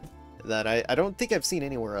that I don't think I've seen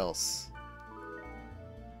anywhere else.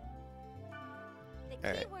 The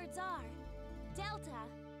All right. keywords are Delta,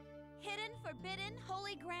 Hidden, Forbidden,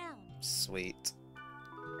 Holy Ground. Sweet.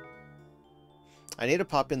 I need to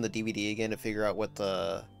pop in the DVD again to figure out what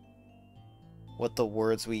the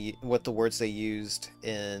words they used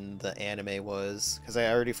in the anime was, because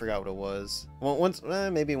I already forgot what it was. Well,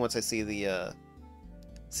 maybe once I see the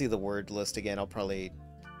word list again, I'll probably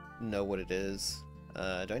know what it is.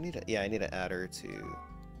 Do I need to? Yeah, I need to add her to.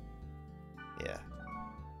 Yeah.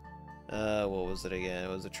 What was it again? It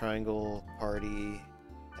was a triangle party.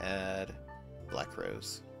 Add Black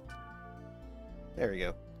Rose. There we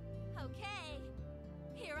go. Okay,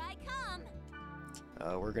 here I come.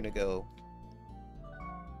 We're gonna go.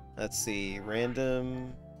 Let's see,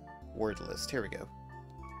 random word list. Here we go.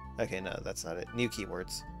 Okay, no, that's not it. New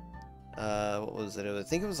keywords. What was it? I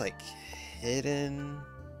think it was like hidden,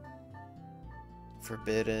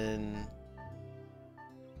 forbidden,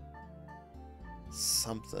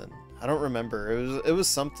 something. I don't remember. It was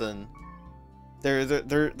something. There's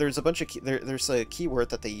a bunch of there's a keyword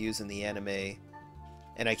that they use in the anime,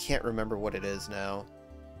 and I can't remember what it is now.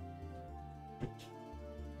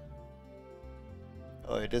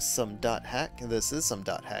 Oh, it is some dot hack. This is some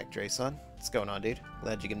dot hack, Drason. What's going on, dude?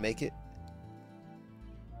 Glad you can make it.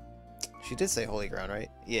 She did say holy ground, right?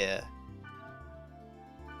 Yeah.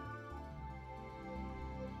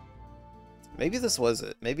 Maybe this was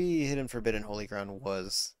it. Maybe Hidden, Forbidden, Holy Ground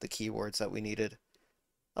was the keywords that we needed.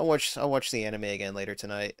 I'll watch the anime again later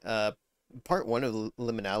tonight. Part 1 of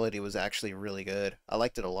Liminality was actually really good. I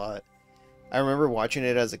liked it a lot. I remember watching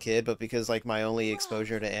it as a kid, but because like my only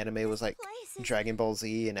exposure to anime was like Dragon Ball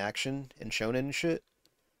Z and action and shonen shit,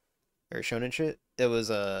 it was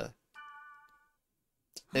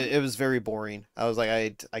it was very boring. I was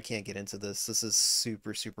like, I can't get into this. This is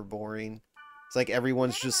super boring. It's like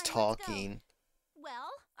everyone's Never just mind, let's go. talking.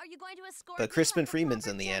 Well, are you going to escort But me Crispin like a Freeman's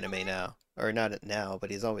proper in the anime gentleman? now, or not now,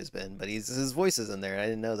 but he's always been. But his voice is in there. I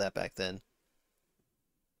didn't know that back then.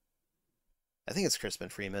 I think it's Crispin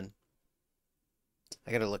Freeman.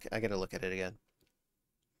 I gotta look at it again.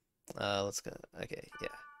 Let's go. Okay, yeah.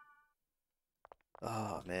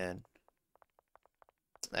 Oh man.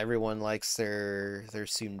 Everyone likes their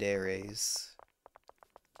tsunderes.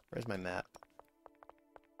 Where's my map?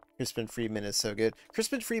 Crispin Freeman is so good.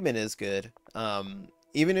 Crispin Freeman is good.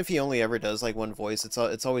 Even if he only ever does like one voice,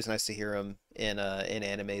 it's always nice to hear him in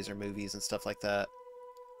animes or movies and stuff like that.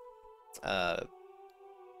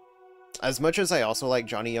 As much as I also like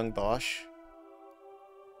Johnny Young Bosch,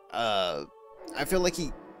 I feel like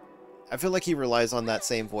he relies on that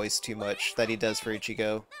same voice too much that he does for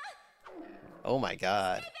Ichigo. Oh my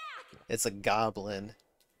god. It's a goblin.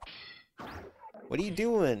 What are you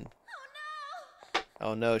doing?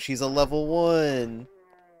 Oh no, she's a level 1.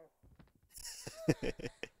 So that's it.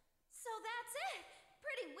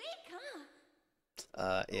 Pretty weak,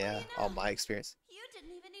 huh? Yeah, you all know, my experience. You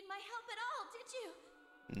didn't even need my help at all, did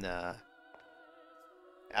you? Nah.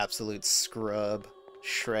 Absolute scrub.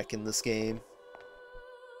 Shrek in this game.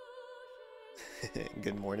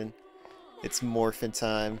 Good morning. It's morphin'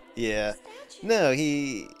 time. Yeah. Statue. No,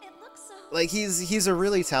 he... It looks so... Like, he's a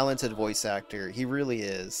really talented voice actor. He really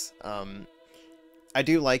is. I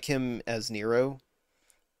do like him as Nero.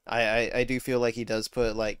 I do feel like he does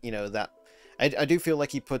put, like, you know, that... I do feel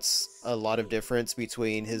like he puts a lot of difference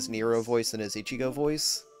between his Nero voice and his Ichigo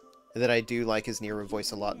voice. That I do like his Nero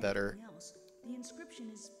voice a lot better. The inscription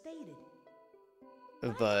is faded.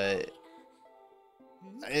 But...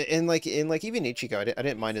 In like even Ichigo, I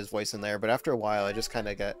didn't mind his voice in there, but after a while I just kind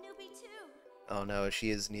of got... Newbie too. Oh no, she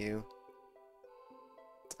is new.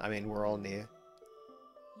 I mean, we're all new.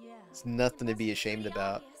 Yeah. It's nothing to be It wasn't ashamed pretty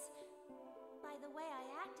about. obvious by the way I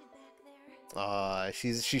acted back there.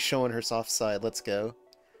 She's showing her soft side. Let's go.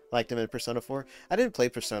 Liked him in Persona 4. I didn't play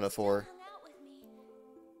Persona 4. Hung out with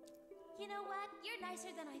me. You know what? You're nicer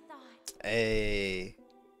than I thought. Hey.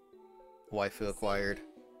 Waifu acquired.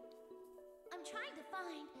 I'm trying to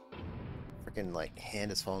find... Freaking, like,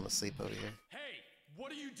 hand is falling asleep over here. Hey,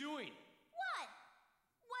 what are you doing? What?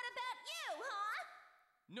 What about you, huh?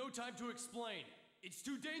 No time to explain. It's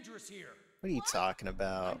too dangerous here. What are you talking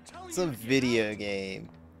about? I'm telling It's you a to get video out. game.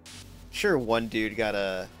 Sure, one dude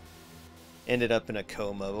ended up in a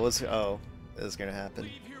coma, but what's... Oh, this is gonna happen.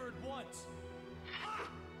 Leave here at once.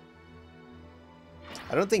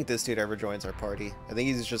 I don't think this dude ever joins our party. I think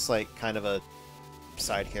he's just, like, kind of a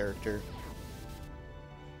side character.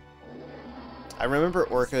 I remember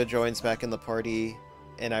Orca joins back in the party,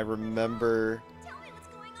 and I remember... Tell me what's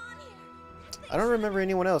going on here. I don't remember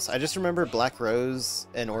anyone else. I just remember Black Rose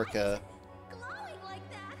and Orca. Glowing like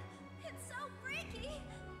that. It's so freaky.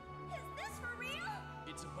 Is this for real?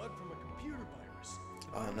 It's a bug from a computer virus.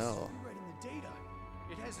 The Oh, virus no. is rewriting the data.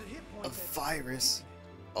 It has a hit point A that- virus?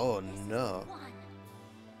 Oh, no. One.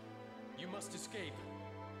 You must escape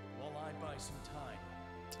while I buy some time.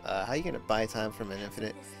 How you gonna buy time from an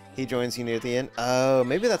infinite? He joins you near the end? Oh,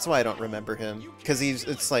 maybe that's why I don't remember him. Because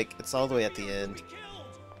it's like, it's all the way at the end.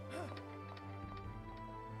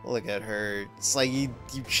 Look at her. It's like you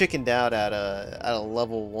chickened out at a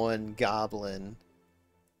level 1 goblin.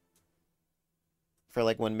 For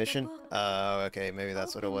like one mission? Oh, okay, maybe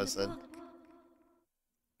that's what it was then.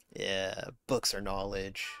 Yeah, books are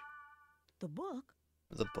knowledge. The book?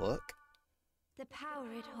 The book? The power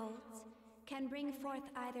it holds can bring forth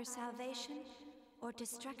either salvation or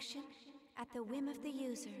destruction at the whim of the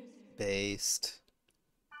user. Based.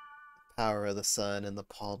 Power of the sun in the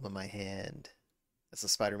palm of my hand. That's a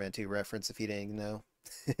Spider-Man 2 reference if you didn't know.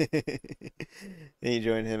 Then you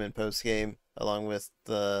join him in post-game along with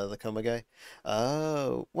the coma guy.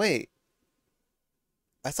 Oh, wait.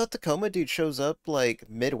 I thought the coma dude shows up like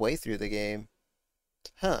midway through the game.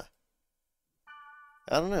 Huh.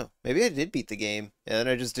 I don't know. Maybe I did beat the game, and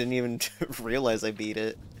I just didn't even realize I beat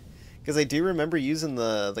it. Because I do remember using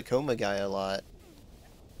the coma guy a lot.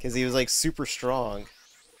 Because he was like super strong.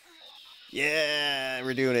 Yeah,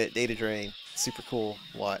 we're doing it. Data drain. Super cool.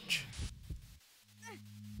 Watch.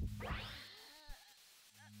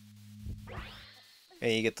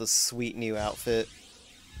 And you get the sweet new outfit.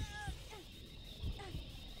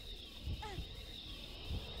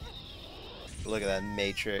 Look at that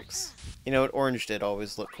Matrix. You know what? Orange did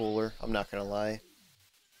always look cooler. I'm not gonna lie.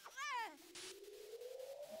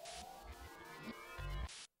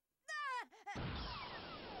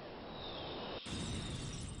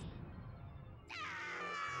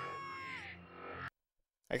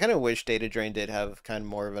 I kind of wish Data Drain did have kind of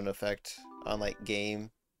more of an effect on like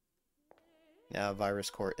game. Now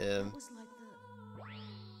Virus Core M. It was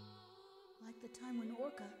like the time when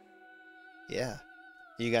Orca... Yeah.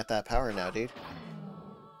 You got that power now, dude.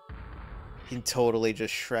 You can totally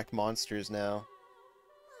just Shrek monsters now.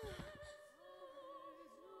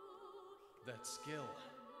 That skill.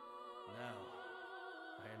 Now,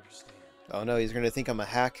 I understand. Oh no, he's gonna think I'm a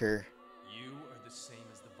hacker. You are the same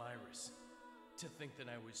as the virus. To think that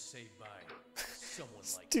I was saved by someone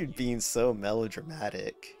This like dude you. being so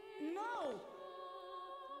melodramatic. No!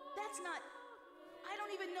 That's not... I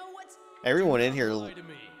don't even know what's... Everyone Do in not here, lie to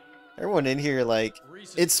me. everyone in here, like,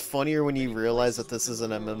 Recently, it's funnier when you many realize that places this is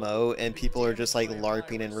within an the world MMO have and been people are just like damaged by a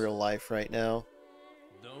LARPing in virus. real life right now.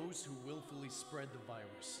 Those who willfully spread the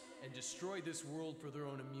virus and destroy this world for their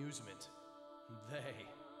own amusement,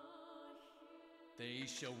 they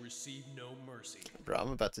shall receive no mercy. Bro, I'm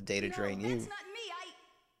about to data drain no, you. that's not me.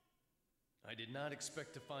 I did not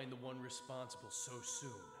expect to find the one responsible so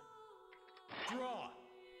soon.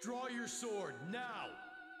 Draw your sword now.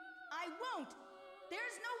 I won't!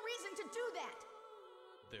 There's no reason to do that!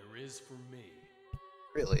 There is for me.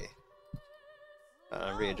 Really?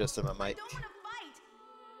 No, Readjusted my I mic. don't want to fight!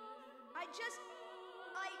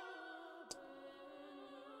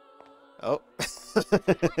 Oh.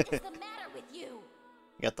 What is the matter with you?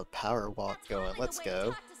 Got the power walk That's going. hardly Let's the way to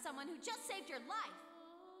go. talk to someone who just saved your life.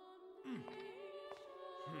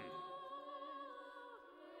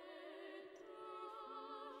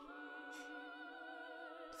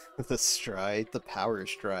 The stride, the power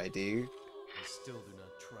stride, dude. I still do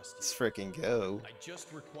not trust Let's you. freaking go. I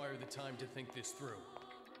just require the time to think this through.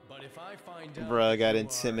 But if I find out Bruh, that got you are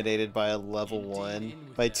intimidated by a level indeed 1. in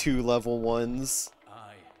with By them, 2 level 1s.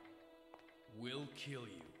 I will kill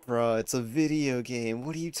you. Bruh, it's a video game.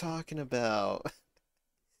 What are you talking about?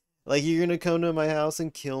 Like, you're gonna come to my house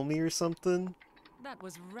and kill me or something? That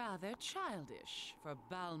was rather childish for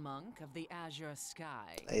Balmunk of the Azure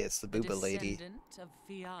Sky. Hey, it's the the Booba lady. descendant of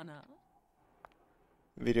Fianna.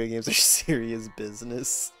 Video games are serious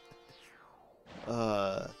business.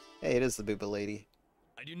 Hey, it is the Booba lady.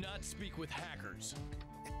 I do not speak with hackers.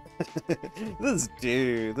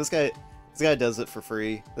 This guy does it for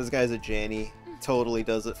free. This guy's a Janny. Totally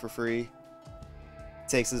does it for free.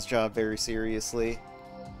 Takes his job very seriously.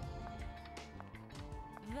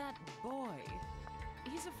 That boy.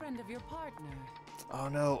 He's a friend of your partner. Oh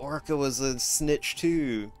no, Orca was a snitch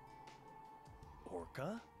too.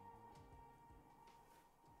 Orca?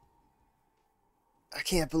 I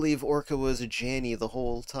can't believe Orca was a Janny the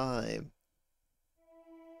whole time.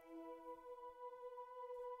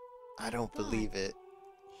 I don't believe it.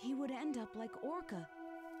 He would end up like Orca.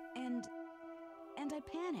 And I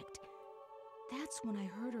panicked. That's when I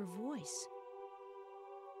heard her voice.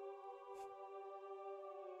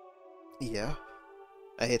 Yeah.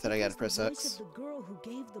 I hate that I gotta Because press the voice X. of the girl who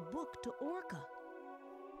gave the book to Orca.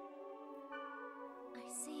 I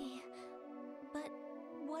see. But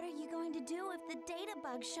what are you going to do if the data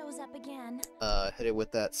bug shows up again? Hit it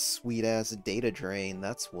with that sweet ass data drain,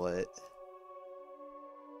 that's what.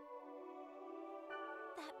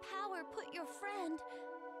 That power put your friend...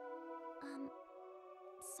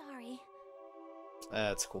 sorry.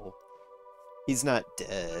 That's cool. He's not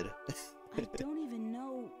dead. I don't even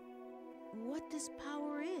know what this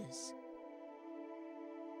power is.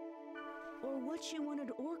 Or what she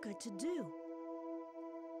wanted Orca to do.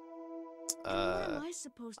 And what am I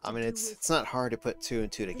supposed to I mean, do it's not hard to put two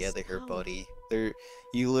and two this together here, power? buddy.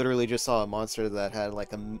 You literally just saw a monster that had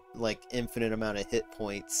like infinite amount of hit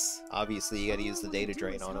points. Obviously, you gotta All use I the wanna data do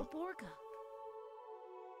drain is on him. help Orca.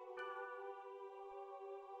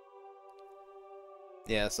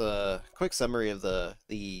 Yeah, so quick summary of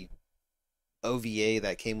the OVA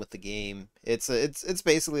that came with the game. It's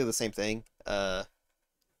basically the same thing. A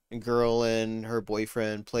girl and her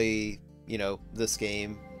boyfriend play, this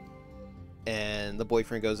game, and the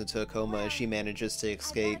boyfriend goes into a coma and she manages to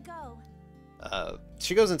escape. I gotta go.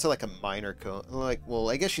 She goes into like a minor coma,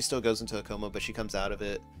 I guess she still goes into a coma, but she comes out of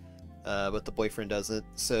it. But the boyfriend doesn't,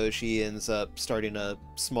 so she ends up starting a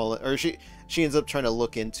small, or she ends up trying to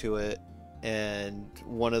look into it, and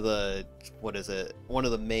one of the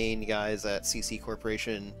main guys at CC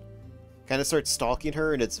Corporation kind of starts stalking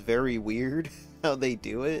her, and it's very weird how they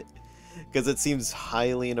do it, because it seems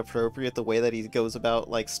highly inappropriate the way that he goes about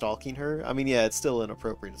stalking her. I mean, yeah, it's still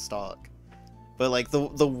inappropriate to stalk, but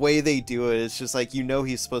the way they do it, it's just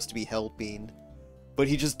he's supposed to be helping, but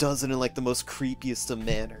he just does it in the most creepiest of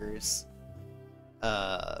manners.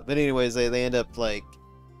 But anyways, they end up I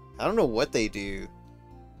don't know what they do.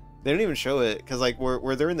 They don't even show it, because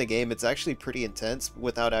where they're in the game, it's actually pretty intense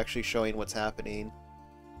without actually showing what's happening.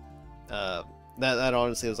 That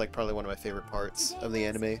honestly was probably one of my favorite parts of the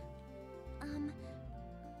anime.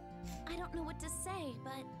 I don't know what to say,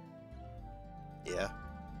 but Yeah.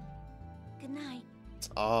 good night.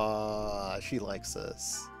 Ah, she likes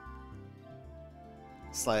us.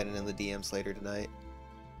 Sliding in the DMs later tonight.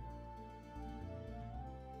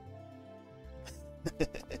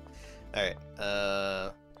 Alright,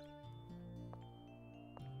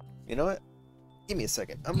 you know what? Give me a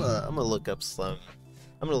second. I'm gonna look up I'm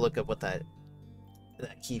gonna look up what that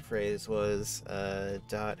key phrase was.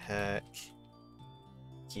 Dot hack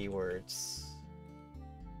keywords.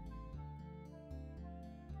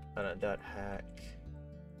 Dot hack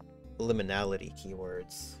liminality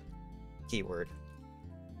keywords. Keyword.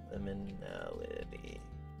 Liminality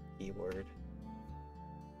keyword.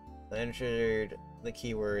 I entered the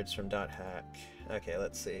keywords from dot hack. Okay,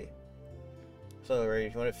 let's see. So, right,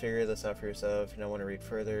 if you want to figure this out for yourself, you don't want to read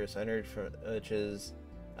further, so I entered from, which is,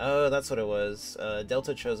 oh, that's what it was.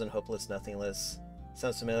 Delta chosen hopeless nothingless.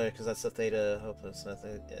 Sounds familiar because that's the theta hopeless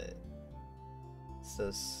nothing. It's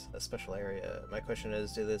this a special area. My question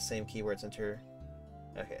is, do the same keywords enter?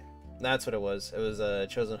 Okay, that's what it was. It was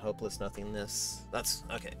chosen hopeless nothingness. That's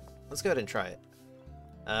okay. Let's go ahead and try it.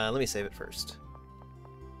 Let me save it first.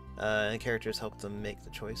 And characters help them make the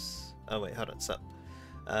choice. Oh wait, hold on, stop.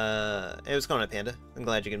 Hey, what's going on, Panda? I'm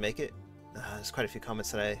glad you can make it. There's quite a few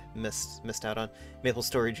comments that I missed out on. Maple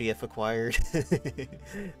Story GF acquired.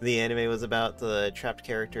 The anime was about the trapped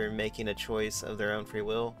character making a choice of their own free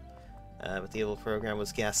will, but the evil program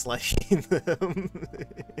was gaslighting them.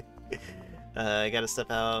 I gotta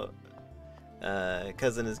step out.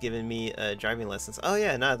 Cousin is giving me driving lessons. Oh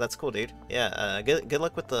yeah, no, that's cool, dude. Yeah, good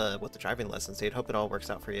luck with the driving lessons, dude. Hope it all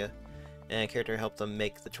works out for you. And character helped them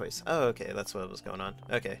make the choice. Oh, okay, that's what was going on.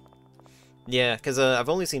 Okay. Yeah, because I've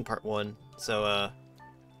only seen part 1, so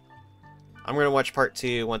I'm gonna watch part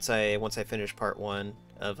 2 once I finish part 1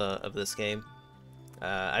 of this game.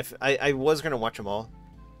 I was gonna watch them all.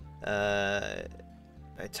 I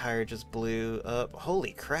My tire just blew up.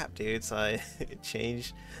 Holy crap, dude. So I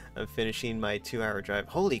changed. I'm finishing my 2-hour drive.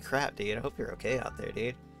 Holy crap, dude. I hope you're okay out there,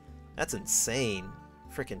 dude. That's insane.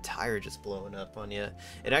 Freaking tire just blowing up on you.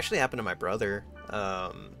 It actually happened to my brother,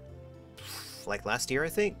 like last year, I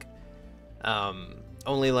think.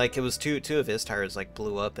 Only like it was two of his tires like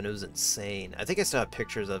blew up, and it was insane. I think I still have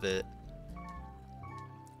pictures of it.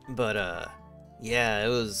 But yeah, it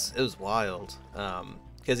was wild.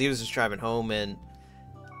 Because he was just driving home, and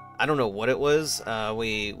I don't know what it was.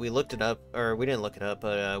 We looked it up, or we didn't look it up,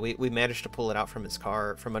 but we managed to pull it out from his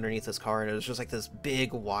car, from underneath his car, and it was just like this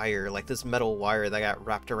big wire, like this metal wire that got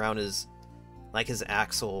wrapped around his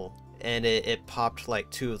axle, and it popped like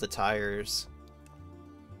 2 of the tires.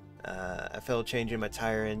 I fell changing my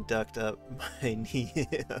tire and ducked up my knee.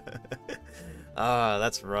 Ah,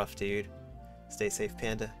 that's rough, dude. Stay safe,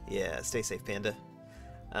 Panda. Yeah, stay safe, Panda.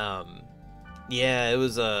 Yeah, it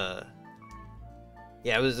was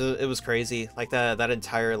yeah, it was crazy. Like that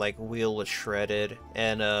entire like wheel was shredded,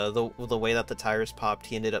 and the way that the tires popped,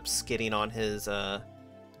 he ended up skidding on his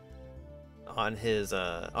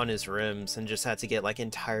rims, and just had to get like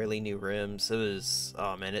entirely new rims. It was,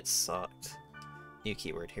 oh man, it sucked. New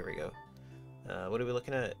keyword, here we go. What are we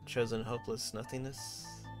looking at? Chosen hopeless nothingness?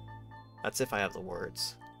 That's if I have the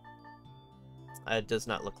words. It does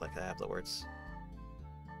not look like I have the words.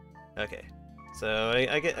 Okay, so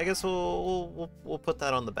I guess we'll put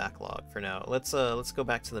that on the backlog for now. Let's go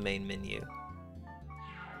back to the main menu.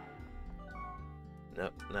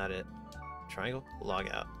 Nope, not it. Triangle? Log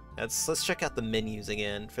out. Let's check out the menus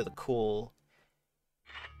again for the cool.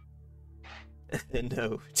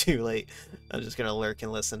 No, too late. I'm just gonna lurk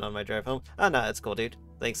and listen on my drive home. Oh no, it's cool, dude.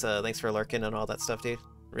 Thanks for lurking and all that stuff, dude.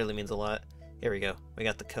 Really means a lot. Here we go. We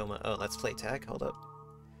got the coma. Oh, let's play tag. Hold up.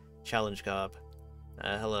 Challenge Gob.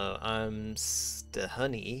 Hello, I'm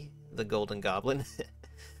Stehoney, the Golden Goblin.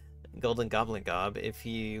 Golden Goblin Gob. If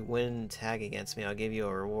you win tag against me, I'll give you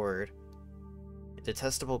a reward.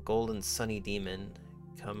 Detestable Golden Sunny Demon.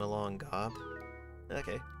 Come along, Gob.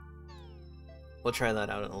 Okay. We'll try that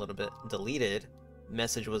out in a little bit. Deleted.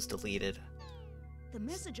 Message was deleted. The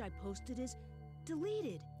message I posted is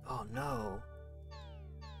deleted. Oh no.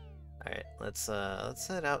 Alright, let's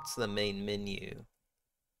head out to the main menu.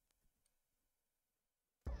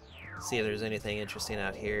 See if there's anything interesting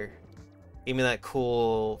out here. Give me that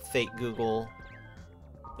cool fake Google.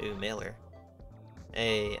 Ooh, mailer.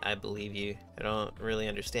 Hey, I believe you. I don't really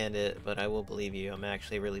understand it, but I will believe you. I'm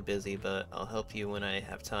actually really busy, but I'll help you when I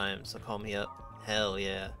have time, so call me up. Hell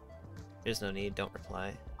yeah. There's no need, don't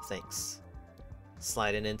reply. Thanks.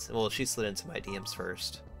 Sliding into, well, she slid into my DMs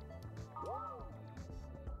first.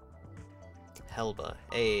 Helba.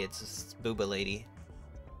 Hey, it's this booba lady.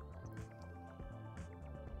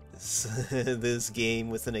 This game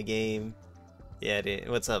within a game. Yeah, dude.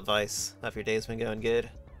 What's up, Vice? Hope your day's been going good.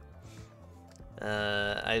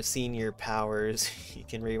 I've seen your powers. You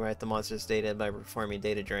can rewrite the monster's data by performing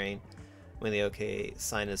data drain when the OK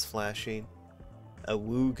sign is flashing.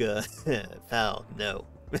 Awooga. Pal, no.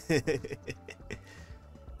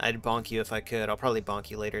 I'd bonk you if I could. I'll probably bonk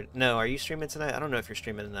you later. No, are you streaming tonight? I don't know if you're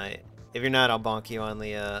streaming tonight. If you're not, I'll bonk you on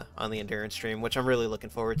the endurance stream, which I'm really looking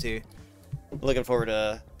forward to. Looking forward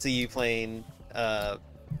to you playing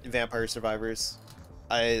Vampire Survivors.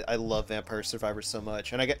 I love Vampire Survivors so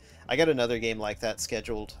much, and I got another game like that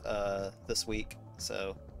scheduled this week,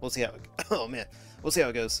 so we'll see how oh man, we'll see how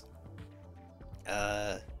it goes.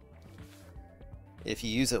 If you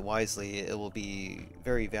use it wisely, it will be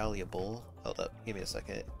very valuable. Hold up, give me a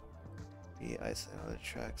second. The ice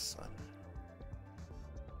tracks on.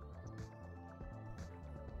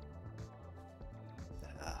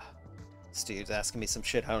 This dude's asking me some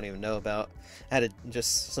shit I don't even know about.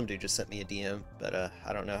 Some dude just sent me a DM, but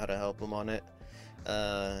I don't know how to help him on it.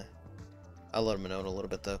 I'll let him know in a little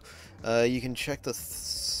bit though. You can check the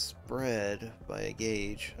spread by a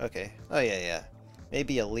gauge. Okay. Oh yeah.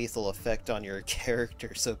 Maybe a lethal effect on your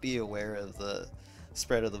character, so be aware of the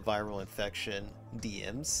spread of the viral infection.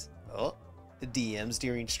 DMs. Oh, DMs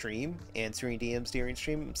during stream. Answering DMs during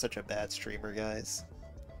stream. I'm such a bad streamer, guys.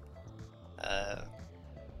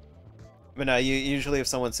 But no, usually if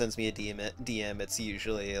someone sends me a DM, it's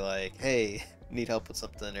usually like, hey, need help with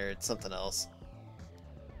something, or it's something else.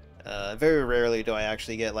 Very rarely do I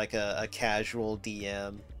actually get like a casual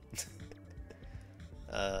DM.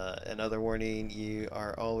 Another warning, you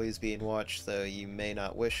are always being watched, though you may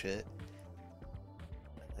not wish it.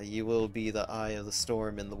 You will be the eye of the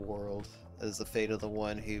storm in the world, as the fate of the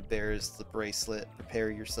one who bears the bracelet. Prepare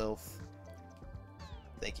yourself.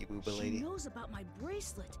 Thank you, Booba Lady. She knows about my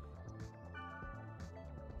bracelet.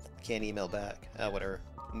 Can't email back. Whatever.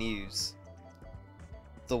 News.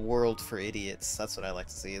 the world for idiots. That's what I like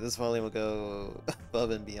to see. This volume will go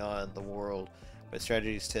above and beyond the world with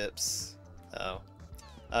strategies, tips. Oh.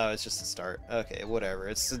 Oh, it's just a start. Okay, whatever.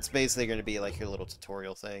 It's basically going to be like your little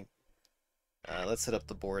tutorial thing. Let's hit up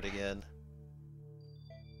the board again.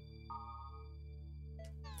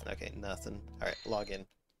 Okay, nothing. Alright, log in.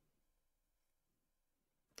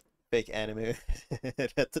 Fake anime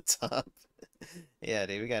at the top. Yeah,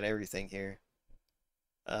 dude, we got everything here.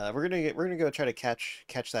 We're gonna go try to catch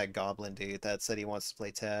that goblin dude that said he wants to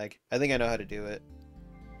play tag. I think I know how to do it.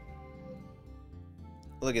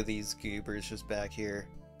 Look at these goobers just back here.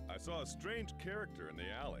 I saw a strange character in the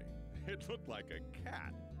alley. It looked like a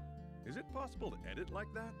cat. Is it possible to edit like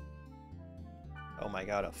that? Oh my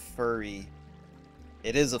god, a furry.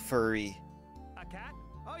 It is a furry. A cat?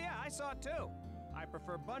 Oh yeah, I saw it too. I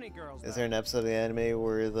prefer bunny girls. Is there an episode of the anime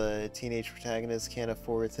where the teenage protagonist can't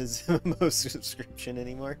afford his MMO subscription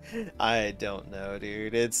anymore? I don't know,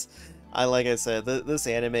 dude. Like I said, this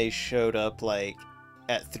anime showed up like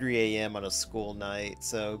at 3 a.m. on a school night,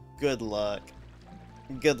 so good luck.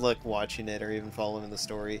 Good luck watching it or even following the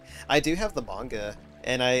story. I do have the manga,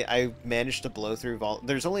 and I managed to blow through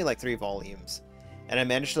there's only like 3 volumes, and I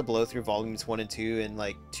managed to blow through volumes 1 and 2 in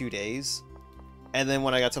like 2 days. And then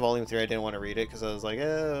when I got to volume 3, I didn't want to read it because I was like,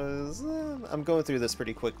 I'm going through this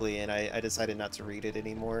pretty quickly, and I decided not to read it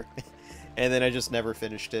anymore. And then I just never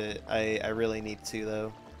finished it. I really need to,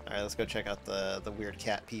 though. Alright, let's go check out the weird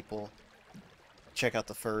cat people. Check out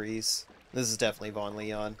the furries. This is definitely Vaughn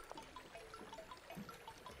Leon.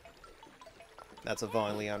 That's a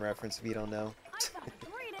Vaughn Leon reference if you don't know. I've got a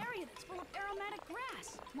great area that's full of aromatic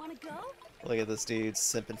grass. Wanna go? Look at this dude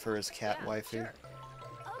simping for his cat waifu. Sure.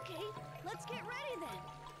 Okay, let's get ready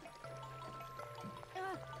then.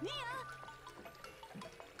 Mia!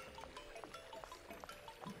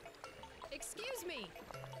 Excuse me.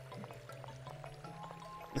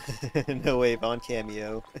 No way, Vaughn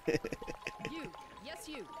cameo. You. Yes,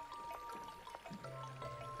 you.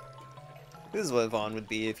 This is what Vaughn would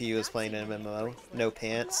be if he was playing an MMO. No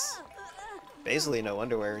pants. Basically no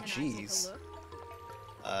underwear. Jeez.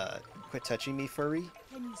 Quit touching me, furry.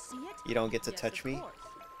 Can you see it? You don't get to Yes, touch of me. course.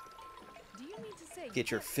 Do you mean to say you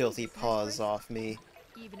Get your can't see filthy this nice paws place? off me.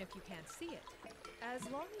 Even if you can't see it. As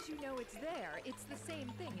long as you know it's there, it's the same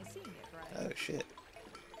thing as seeing it, right? Oh shit.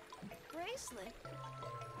 Bracelet?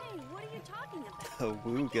 Hey, what are you talking about? Oh,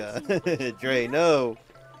 wooga. Dre, no!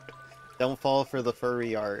 Don't fall for the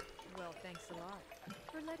furry art. Well, thanks a lot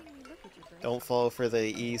for letting me look at your bracelet. Don't fall for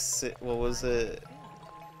the what was it?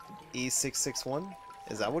 E661?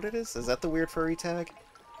 Is that what it is? Is that the weird furry tag?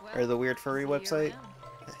 Or the weird furry website?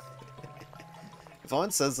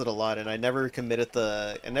 Vaughn says it a lot, and I never committed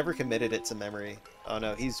it to memory. Oh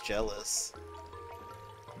no, he's jealous.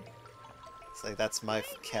 It's like, that's my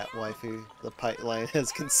cat waifu. The pipeline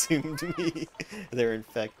has consumed me. They're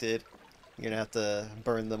infected. You're gonna have to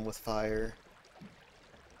burn them with fire.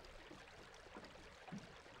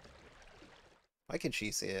 Why can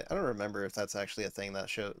she see it? I don't remember if that's actually a thing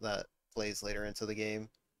that plays later into the game.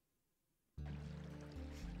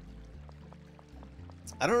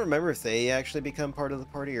 I don't remember if they actually become part of the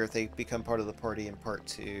party or if they become part of the party in part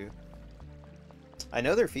 2. I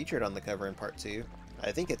know they're featured on the cover in part 2.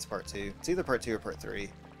 I think it's part 2. It's either part 2 or part 3.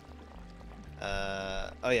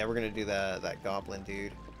 Oh yeah, we're gonna do that goblin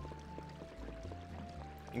dude.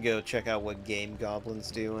 And go check out what Game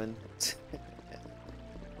Goblin's doing.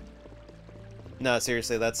 No,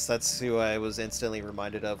 seriously, that's who I was instantly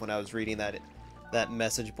reminded of when I was reading that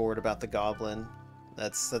message board about the goblin.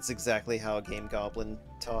 That's exactly how Game Goblin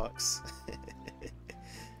talks.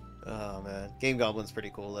 Oh man, Game Goblin's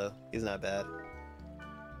pretty cool though. He's not bad.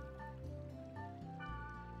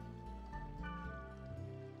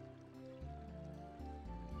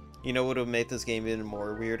 You know what would have made this game even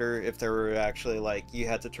more weirder if there were actually like you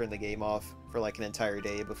had to turn the game off for like an entire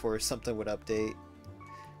day before something would update.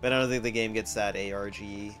 But I don't think the game gets that ARG.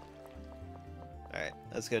 Alright,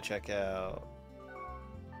 let's go check out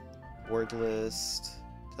word list,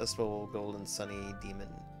 testable golden sunny demon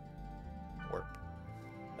warp.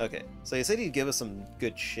 Okay, so he said he'd give us some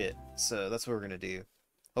good shit, so that's what we're gonna do.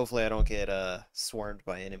 Hopefully I don't get swarmed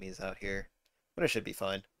by enemies out here, but I should be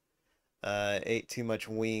fine. Ate too much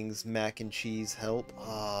wings, mac and cheese help.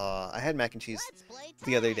 I had mac and cheese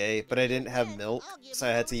the other day, but I didn't have milk, so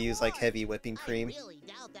I had to use like heavy whipping cream.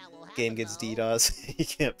 Game gets DDoS. You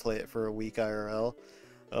can't play it for a week IRL.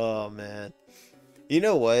 Oh man. You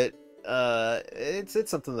know what? It's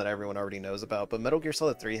something that everyone already knows about, but Metal Gear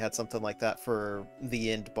Solid 3 had something like that for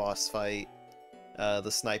the end boss fight.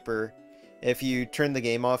 The sniper. If you turn the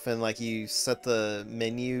game off and like you set the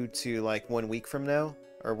menu to like 1 week from now,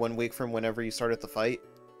 or 1 week from whenever you started the fight,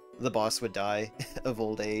 the boss would die of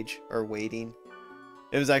old age or waiting.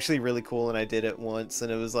 It was actually really cool, and I did it once,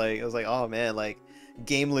 and it was like, I was like, oh man, like,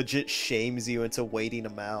 game legit shames you into waiting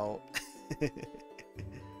them out.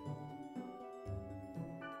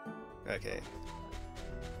 Okay.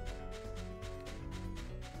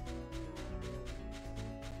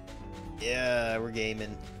 Yeah, we're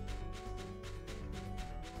gaming.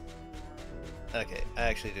 Okay, I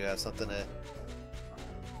actually do have something to...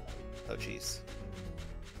 Oh, jeez.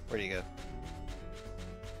 Where do you go?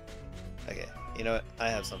 Okay, you know what? I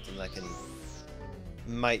have something that can...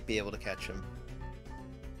 might be able to catch him.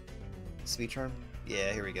 Speed Charm?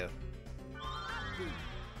 Yeah, here we go.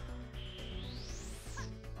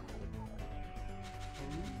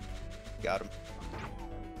 Got him.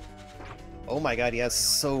 Oh my god, he has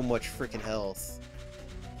so much freaking health.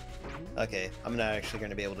 Okay, I'm not actually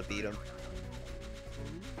going to be able to beat him.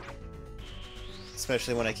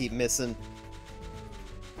 Especially when I keep missing.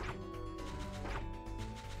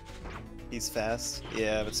 He's fast.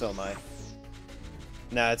 Yeah, but so am I.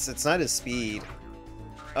 Nah, it's not his speed.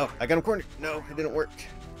 Oh, I got him cornered. No, it didn't work.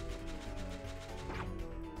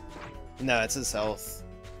 No, it's his health.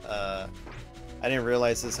 I didn't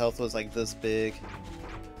realize his health was like this big.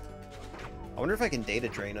 I wonder if I can data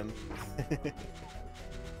drain him.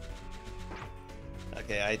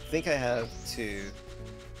 Okay, I think I have two.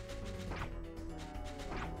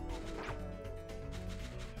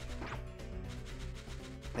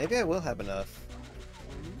 Maybe I will have enough.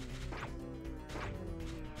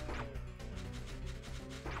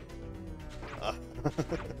 Ah.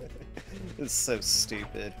 This is so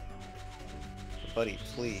stupid. Buddy,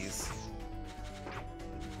 please.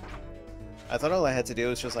 I thought all I had to do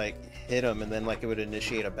was just like hit him and then like it would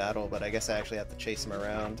initiate a battle, but I guess I actually have to chase him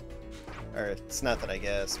around. Or it's not that I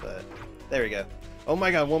guess, but there we go. Oh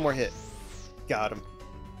my god, one more hit. Got him.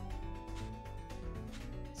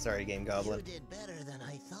 Sorry, Game Goblin. You did better than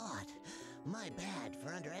I thought. My bad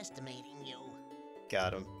for underestimating you.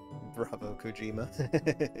 Got him. Bravo, Kojima.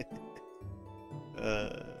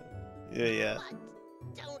 Yeah.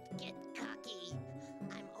 But don't get cocky.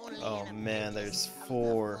 I'm only Oh an man, there's apprentice of the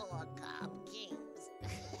 4. Four Gob Kings.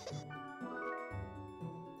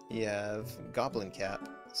 You have Goblin Cap.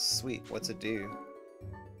 Sweet, what's it do?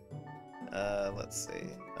 Let's see.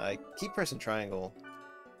 I keep pressing triangle.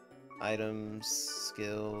 Items,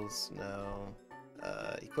 skills, no.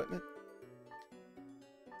 Equipment?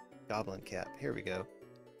 Goblin Cap, here we go.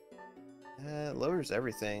 It lowers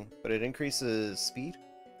everything, but it increases speed?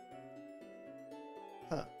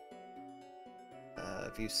 Huh.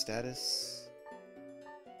 View status.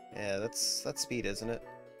 Yeah, that's speed, isn't it?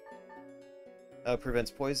 Prevents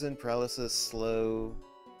poison, paralysis, slow,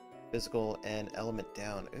 physical, and element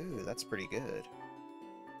down. Ooh, that's pretty good.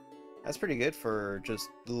 That's pretty good for just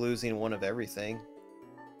losing one of everything.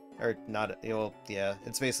 Or not, well, yeah,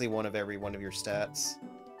 it's basically one of every one of your stats.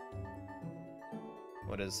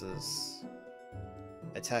 What is this?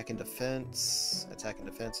 Attack and defense, attack and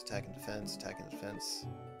defense, attack and defense, attack and defense.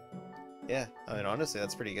 Yeah, I mean, honestly,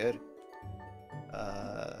 that's pretty good.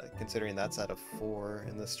 Considering that's at a 4,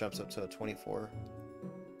 and this jumps up to a 24.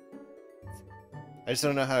 I just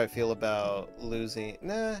don't know how I feel about losing...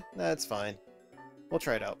 Nah, it's fine. We'll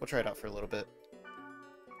try it out. We'll try it out for a little bit.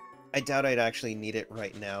 I doubt I'd actually need it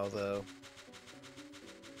right now, though.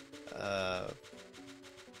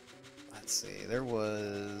 Let's see. There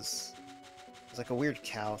was like a weird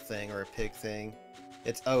cow thing or a pig thing.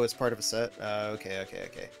 It's part of a set? Okay.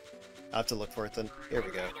 I'll have to look for it then. Here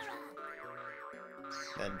we go.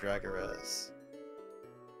 Mandragoras.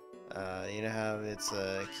 You know how it's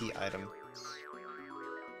a key item.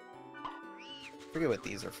 I forget what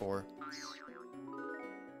these are for.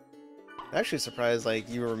 I'm actually surprised like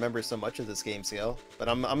you remember so much of this game, CL. But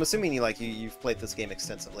I'm assuming you've played this game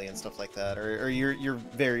extensively and stuff like that, or you're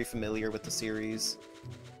very familiar with the series.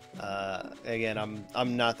 Again,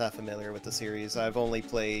 I'm not that familiar with the series. I've only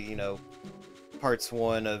played, you know, parts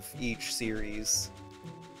 1 of each series.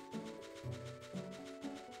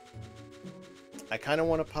 I kind of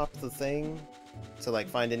want to pop the thing to like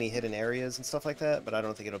find any hidden areas and stuff like that, but I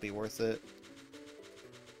don't think it'll be worth it.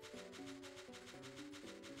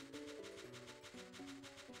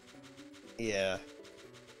 Yeah.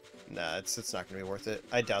 Nah, it's not gonna be worth it.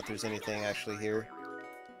 I doubt there's anything actually here.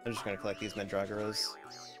 I'm just gonna collect these Mandragoras.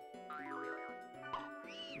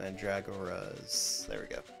 Mandragoras. There we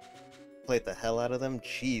go. Played the hell out of them.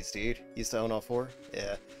 Jeez, dude. Used to own all 4?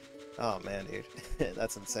 Yeah. Oh man, dude.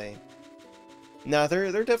 That's insane. Nah,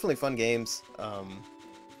 they're definitely fun games.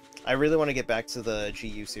 I really want to get back to the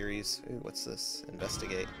GU series. Ooh, what's this?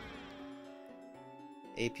 Investigate.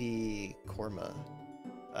 AP Korma.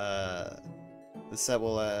 The set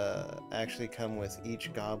will actually come with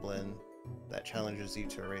each goblin that challenges you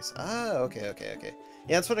to a race. Ah, okay. Yeah,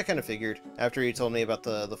 that's what I kind of figured. After you told me about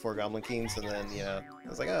the 4 Goblin Kings, and then, you know, I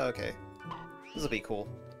was like, oh, okay. This will be cool.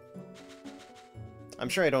 I'm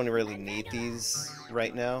sure I don't really need these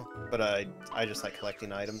right now, but I just like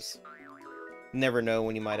collecting items. Never know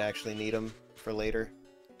when you might actually need them for later.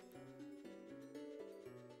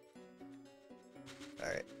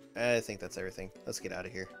 Alright, I think that's everything. Let's get out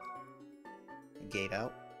of here. Gate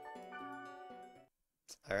out.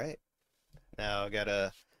 Alright. Now I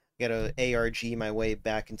gotta ARG my way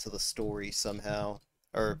back into the story somehow.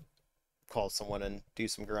 Or call someone and do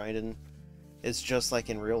some grinding. It's just like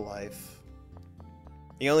in real life.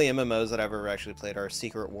 The only MMOs that I've ever actually played are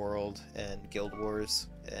Secret World and Guild Wars,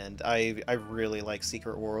 and I really like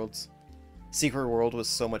Secret Worlds. Secret World was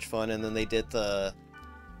so much fun, and then they did the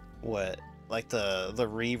the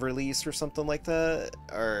re-release or something like that,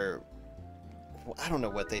 or I don't know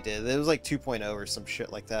what they did. It was like 2.0 or some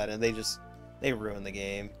shit like that, and they ruined the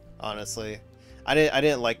game. Honestly, I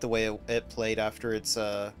didn't like the way it played after it's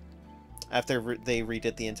after they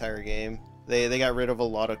redid the entire game. They got rid of a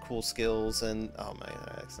lot of cool skills, and oh man,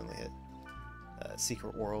 I accidentally hit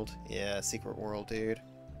Secret World. Yeah, Secret World, dude.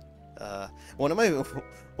 One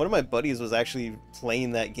of my buddies was actually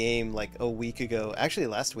playing that game like a week ago. Actually,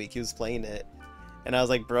 last week he was playing it, and I was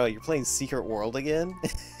like, "Bro, you're playing Secret World again?"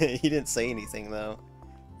 He didn't say anything though.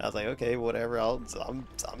 I was like, "Okay, whatever. I'm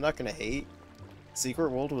not gonna hate." Secret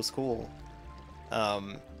World was cool.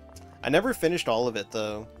 I never finished all of it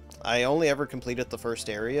though. I only ever completed the first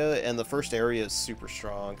area, and the first area is super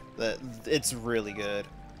strong. It's really good.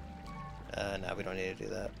 No, we don't need to do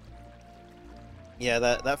that. Yeah,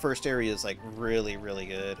 that first area is like really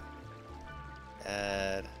good.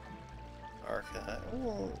 Add archive.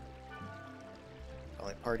 Oh,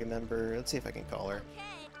 calling party member. Let's see if I can call her.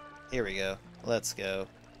 Here we go. Let's go.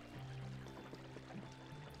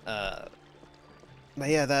 But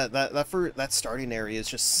yeah, that starting area is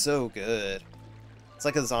just so good. It's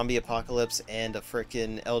like a zombie apocalypse and a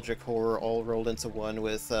frickin' Eldritch horror all rolled into one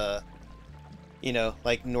with, you know,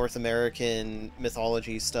 like North American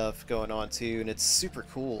mythology stuff going on too, and it's super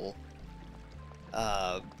cool.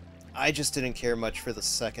 I just didn't care much for the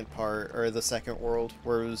second part, or the second world,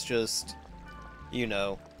 where it was just, you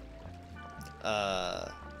know,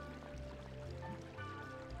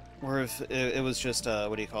 where it was just,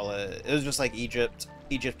 what do you call it? It was just like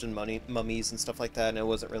Egyptian mummies and stuff like that, and it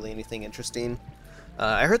wasn't really anything interesting.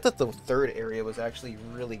 I heard that the third area was actually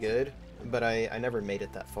really good, but I never made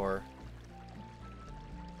it that far.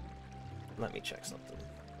 Let me check something.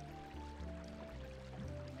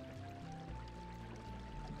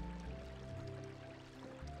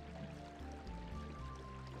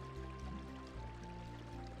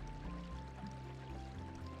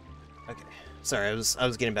 Okay, sorry, I was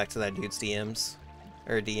getting back to that dude's DMs,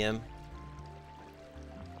 or DM,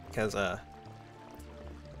 because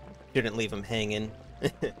didn't leave him hanging.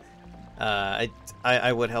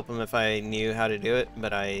 I would help him if I knew how to do it,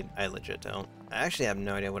 but I legit don't. I actually have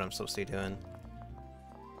no idea what I'm supposed to be doing.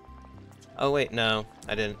 Oh wait, no,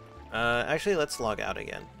 I didn't. Actually, let's log out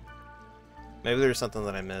again. Maybe there's something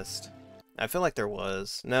that I missed. I feel like there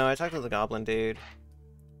was. No, I talked to the goblin dude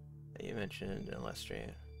that you mentioned in last stream.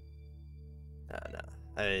 No,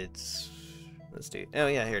 it's this dude. Oh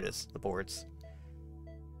yeah, here it is. The boards.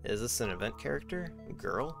 Is this an event character?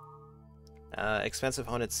 Girl? Expensive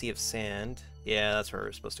haunted sea of sand. Yeah, that's where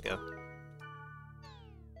we're supposed to go.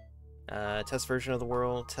 Test version of the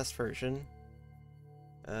world. Test version.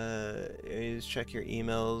 Check your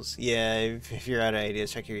emails. Yeah, if you're out of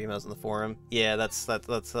ideas, check your emails in the forum. Yeah, that's what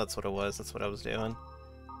it was. That's what I was doing.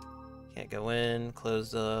 Can't go in.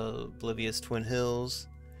 Close the Oblivious Twin Hills.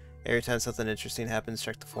 Every time something interesting happens,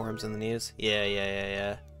 check the forums and the news.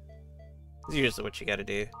 Yeah. It's usually what you gotta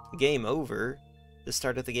do. Game over. Just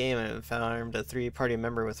started the game and found a 3-party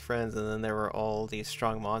member with friends, and then there were all these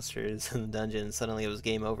strong monsters in the dungeon, and suddenly it was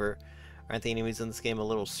game over. Aren't the enemies in this game a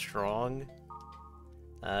little strong?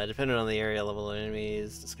 Depending on the area, level of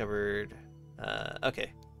enemies discovered.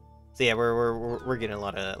 Okay. So yeah, we're getting a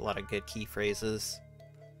lot of good key phrases.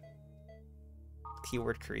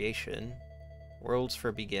 Keyword creation. Worlds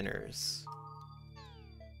for beginners.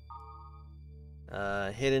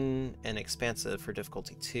 Hidden and expansive for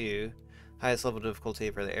difficulty 2. Highest level difficulty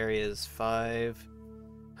for the area is 5.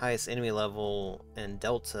 Highest enemy level in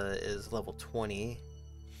Delta is level 20.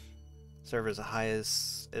 Server's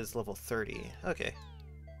highest is level 30. Okay.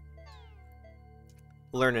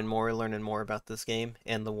 Learning more about this game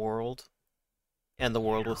and the world. And the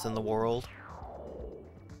world within the world.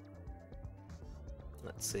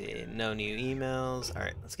 Let's see, no new emails.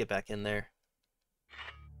 Alright, let's get back in there.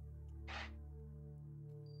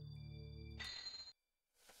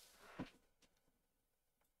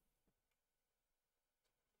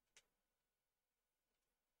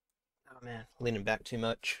 Oh man, leaning back too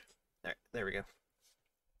much. Alright, there we go.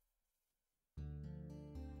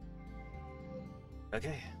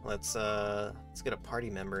 Okay, let's get a party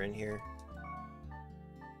member in here.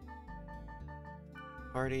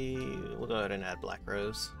 Party, we'll go ahead and add Black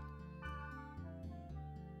Rose.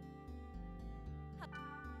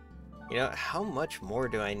 You know, how much more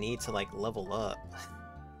do I need to like level up?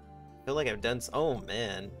 I feel like I've done oh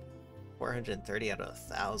man. 430 out of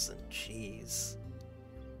 1,000, jeez.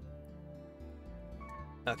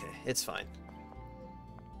 Okay, it's fine.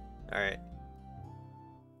 Alright.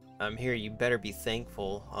 I'm here, you better be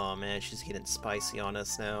thankful. Oh man, she's getting spicy on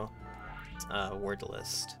us now. Word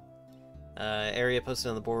list. Area posted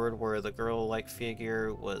on the board where the girl-like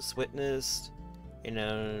figure was witnessed,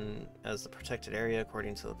 known as the protected area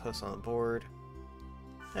according to the post on the board.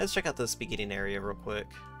 Let's check out this beginning area real quick.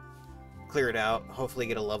 Clear it out, hopefully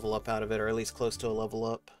get a level up out of it, or at least close to a level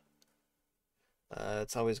up.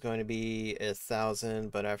 It's always going to be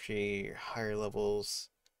 1,000, but after your higher levels,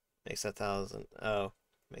 makes that 1,000. Oh,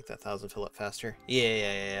 make that 1,000 fill up faster.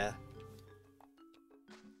 Yeah.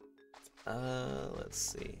 Let's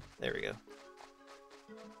see. There we go.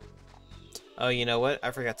 Oh, you know what?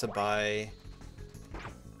 I forgot to buy...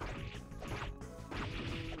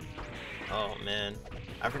 Oh, man.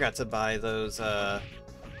 I forgot to buy those,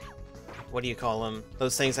 what do you call them?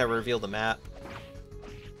 Those things that reveal the map.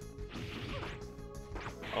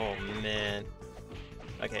 Oh, man.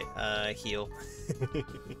 Okay, heal.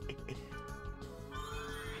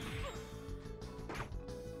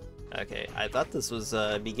 Okay, I thought this was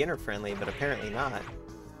beginner-friendly, but apparently not.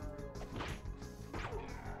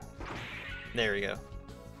 There we go.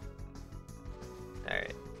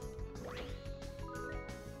 Alright.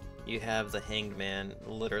 You have the Hanged Man,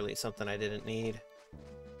 literally something I didn't need.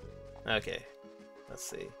 Okay, let's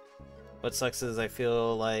see. What sucks is I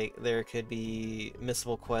feel like there could be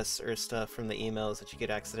missable quests or stuff from the emails that you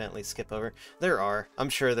could accidentally skip over. There are. I'm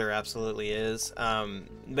sure there absolutely is.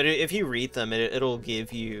 But if you read them, it'll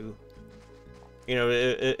give you... You know,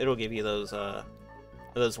 it'll give you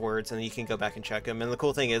those words, and you can go back and check them. And the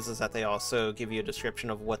cool thing is that they also give you a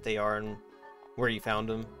description of what they are and where you found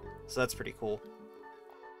them. So that's pretty cool.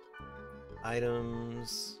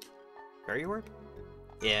 Items... Fairy Orb?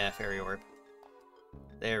 Yeah, Fairy Orb.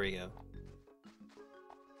 There we go.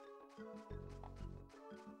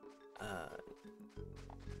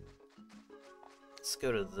 Let's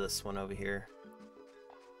go to this one over here.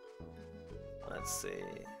 Let's see.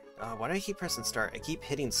 Why do I keep pressing start? I keep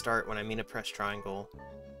hitting start when I mean to press triangle.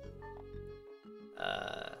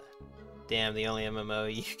 Damn, the only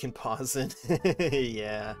MMO you can pause in.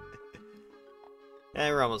 Yeah.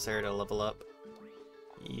 We're almost there to level up.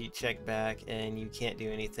 You check back and you can't do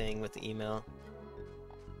anything with the email.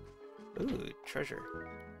 Ooh, treasure.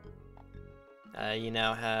 You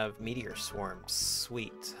now have Meteor Swarm.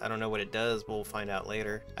 Sweet. I don't know what it does, but we'll find out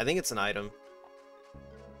later. I think it's an item.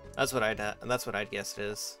 That's what I'd guess it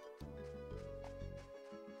is.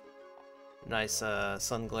 Nice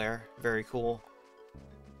sun glare. Very cool.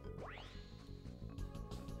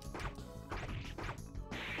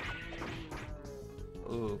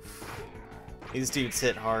 Oof. These dudes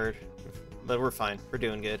hit hard, but we're fine. We're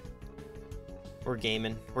doing good. We're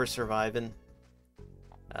gaming. We're surviving.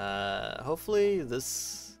 Hopefully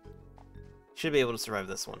this should be able to survive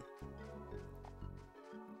this one.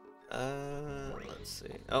 Let's see.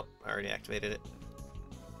 Oh, I already activated it.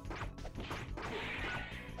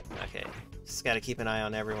 Okay. Just gotta keep an eye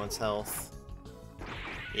on everyone's health.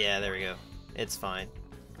 Yeah, there we go. It's fine.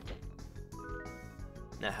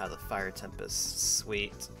 Now how the Fire Tempest.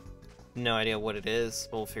 Sweet. No idea what it is,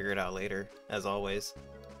 but we'll figure it out later, as always.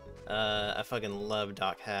 I fucking love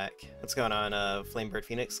Doc Hack. What's going on, Flamebird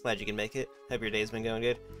Phoenix? Glad you can make it. Hope your day's been going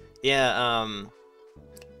good. Yeah,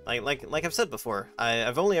 like I've said before,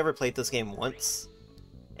 I've only ever played this game once,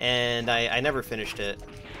 and I never finished it.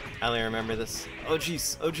 I only remember this. Oh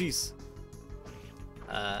jeez, oh jeez.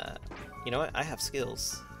 You know what? I have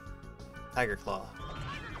skills. Tiger Claw.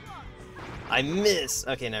 I miss.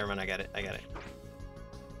 Okay, never mind. I got it.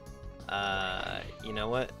 You know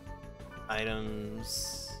what?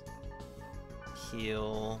 Items.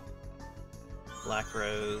 Heal. Black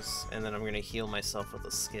Rose, and then I'm gonna heal myself with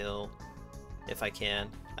a skill. If I can.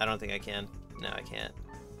 I don't think I can. No, I can't.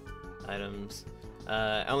 Items.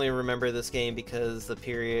 I only remember this game because the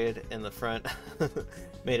period in the front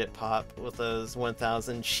made it pop with those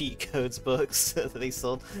 1,000 cheat codes books that they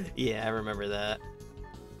sold. Yeah, I remember that.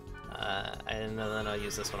 And then I'll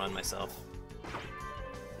use this one on myself.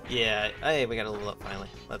 Yeah, hey, we got a level up finally.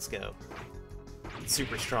 Let's go. It's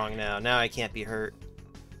super strong now. Now I can't be hurt.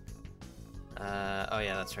 Oh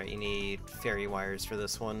yeah, that's right. You need fairy wires for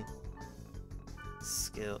this one.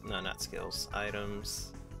 No, not skills.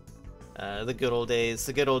 Items. The good old days.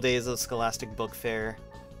 The good old days of Scholastic Book Fair.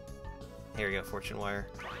 Here we go, Fortune Wire.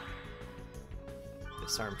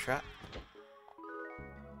 Disarm Trap.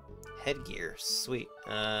 Headgear. Sweet.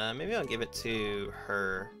 Maybe I'll give it to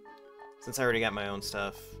her, since I already got my own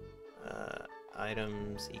stuff.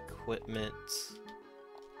 Items, equipment.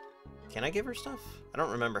 Can I give her stuff? I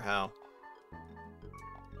don't remember how.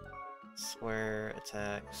 Swear,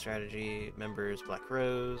 attack, strategy, members, Black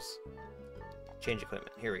Rose. Change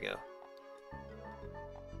equipment. Here we go.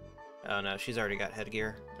 Oh no, she's already got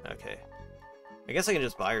headgear. Okay. I guess I can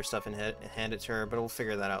just buy her stuff and hand it to her, but we'll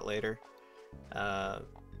figure that out later. I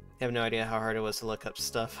have no idea how hard it was to look up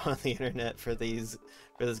stuff on the internet for this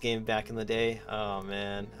game back in the day. Oh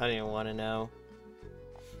man, I don't even want to know.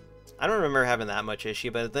 I don't remember having that much issue,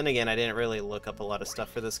 but then again, I didn't really look up a lot of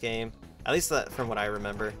stuff for this game. At least that from what I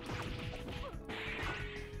remember.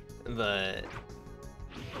 But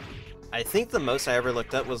I think the most I ever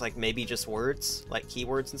looked up was like maybe just words, like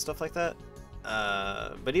keywords and stuff like that.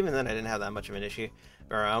 But even then I didn't have that much of an issue.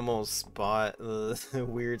 Or I almost bought the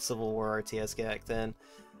weird Civil War RTS back then.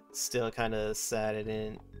 Still kind of sad it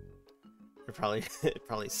didn't. It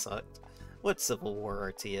probably sucked. What Civil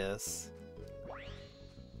War RTS?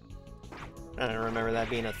 I don't remember that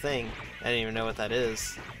being a thing. I didn't even know what that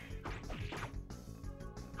is.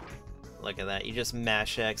 Look at that. You just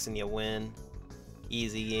mash X and you win.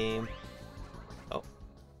 Easy game. Oh.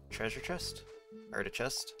 Treasure chest? Art of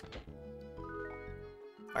chest?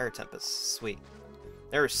 Fire Tempest. Sweet.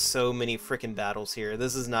 There are so many freaking battles here.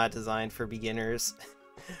 This is not designed for beginners.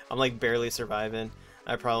 I'm like barely surviving.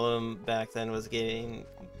 My problem back then was getting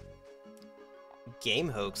game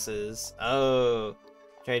hoaxes. Oh.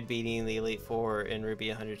 Tried beating the Elite Four in Ruby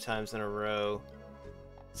 100 times in a row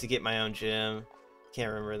to get my own gym.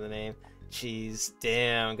 Can't remember the name. Jeez,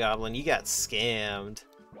 damn, Goblin, you got scammed.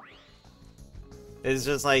 It's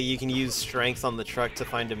just like you can use strength on the truck to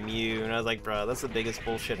find a Mew, and I was like, bro, that's the biggest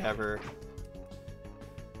bullshit ever.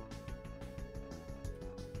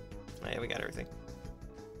 Oh, yeah, we got everything.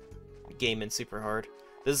 Gaming super hard.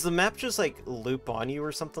 Does the map just like loop on you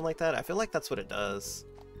or something like that? I feel like that's what it does.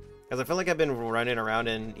 Because I feel like I've been running around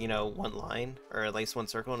in, you know, one line, or at least one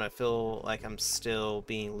circle, and I feel like I'm still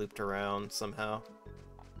being looped around somehow.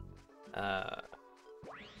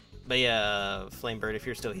 But yeah, Flamebird, if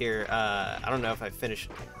you're still here, I don't know if I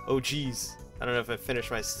finished. Oh jeez, I don't know if I finished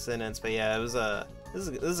my sentence, but yeah, it was this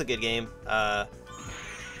is a good game.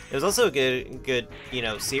 It was also a good you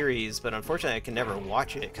know series, but unfortunately I can never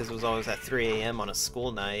watch it because it was always at 3 AM on a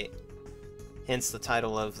school night. Hence the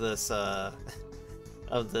title of this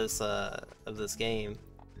of this game.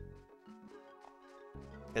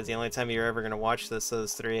 Because the only time you're ever gonna watch this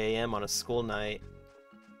is 3 AM on a school night.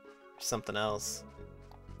 Or something else.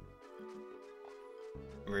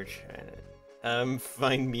 We're trying to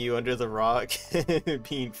find Mew under the rock,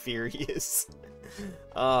 being furious.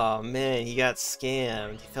 Oh man, he got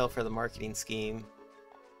scammed. He fell for the marketing scheme.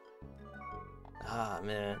 Ah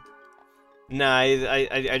man. Nah,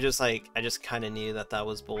 I just kind of knew that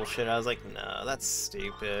was bullshit. I was like, no, that's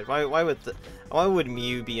stupid. Why would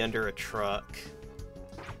Mew be under a truck?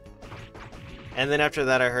 And then after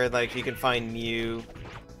that, I heard like you can find Mew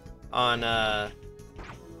on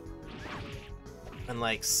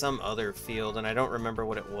like some other field, and I don't remember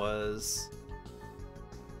what it was.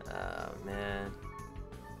 Oh man,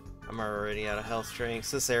 I'm already out of health drinks.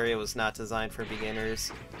 This area was not designed for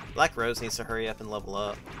beginners. Black Rose needs to hurry up and level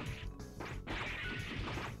up.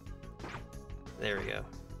 There we go.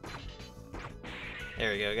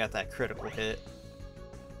 There we go, got that critical hit.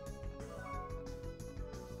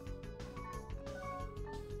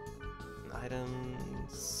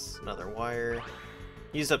 Items, another wire.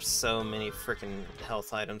 Used up so many freaking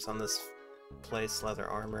health items on this place. Leather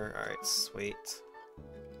armor, alright, sweet.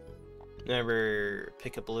 Remember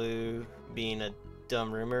Pikablue being a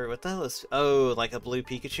dumb rumor? What the hell is... Oh, like a blue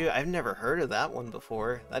Pikachu? I've never heard of that one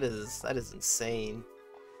before. That is insane.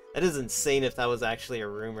 That is insane if that was actually a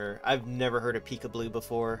rumor. I've never heard of Pikablue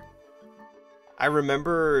before. I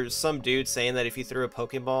remember some dude saying that if you threw a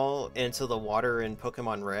Pokeball into the water in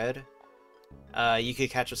Pokemon Red, you could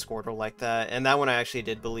catch a Squirtle like that. And that one I actually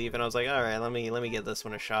did believe, and I was like, alright, let me give this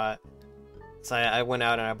one a shot. So I went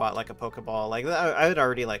out and I bought like a Pokeball. Like I had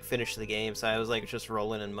already like finished the game, so I was like just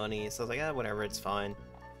rolling in money. So I was like, ah, whatever, it's fine.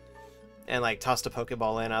 And like tossed a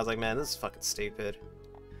Pokeball in. I was like, man, this is fucking stupid.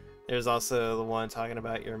 There's also the one talking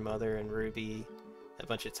about your mother and Ruby a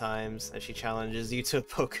bunch of times, and she challenges you to a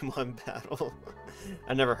Pokemon battle.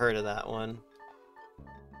 I never heard of that one.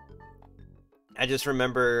 I just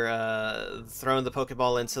remember throwing the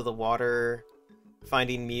Pokeball into the water,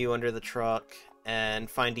 finding Mew under the truck, and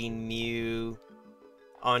finding Mew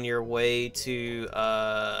on your way to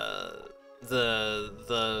the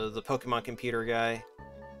Pokemon computer guy.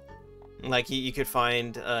 Like you could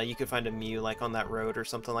find a Mew like on that road or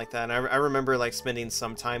something like that. And I remember like spending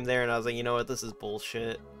some time there, and I was like, you know what, this is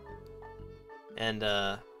bullshit, and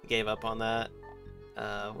gave up on that.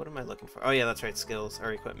 What am I looking for? Oh yeah, that's right, skills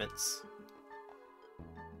or equipments.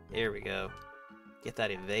 Here we go. Get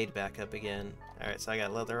that evade back up again. All right, so I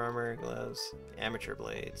got leather armor, gloves, amateur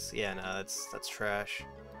blades. Yeah, no, that's trash.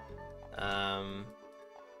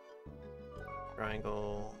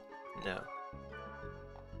 Triangle, no.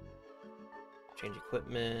 Change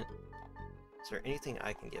equipment. Is there anything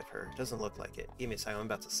I can give her? Doesn't look like it. Give me a second, I'm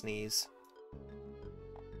about to sneeze.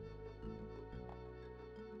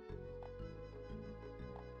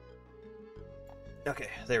 Okay,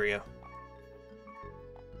 there we go.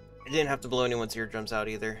 I didn't have to blow anyone's eardrums out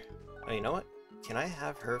either. Oh, you know what? Can I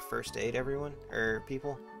have her first aid, everyone? Or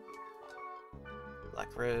people?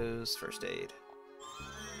 Black Rose, first aid.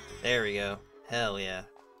 There we go. Hell yeah.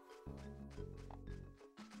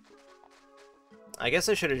 I guess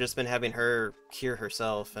I should have just been having her cure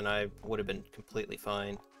herself, and I would have been completely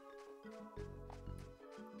fine.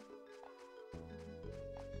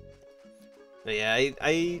 But yeah,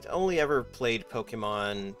 I only ever played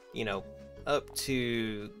Pokemon, you know, up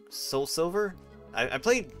to Soul Silver. I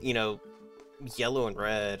played, you know, Yellow and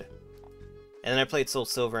Red, and then I played Soul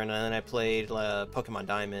Silver, and then I played Pokemon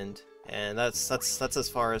Diamond, and that's as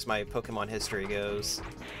far as my Pokemon history goes.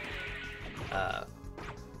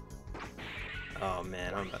 Oh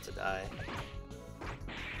man, I'm about to die.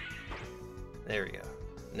 There we go.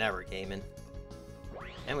 Now we're gaming,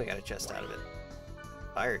 and we got a chest out of it.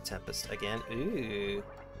 Fire Tempest again. Ooh.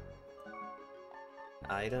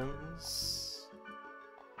 Items.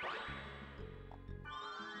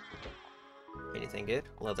 Anything good?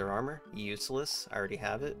 Leather armor? Useless. I already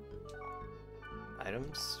have it.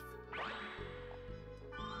 Items.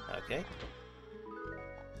 Okay.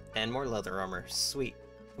 And more leather armor. Sweet.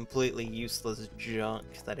 Completely useless junk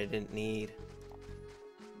that I didn't need.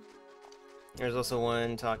 There's also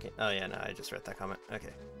one talking... Oh yeah, no, I just read that comment.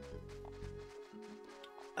 Okay.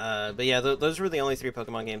 But yeah, those were the only 3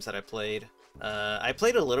 Pokemon games that I played. I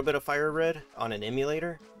played a little bit of Fire Red on an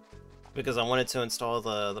emulator, because I wanted to install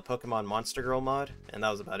the Pokemon Monster Girl mod, and that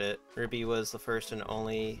was about it. Ruby was the first and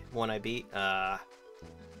only one I beat. I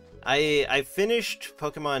finished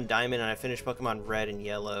Pokemon Diamond, and I finished Pokemon Red and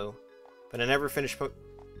Yellow, but I never finished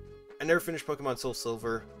Pokemon Soul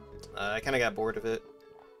Silver. I kind of got bored of it.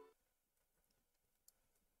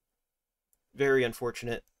 Very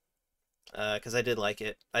unfortunate. Because I did like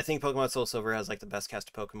it. I think Pokemon Soul Silver has like the best cast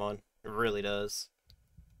of Pokemon. It really does.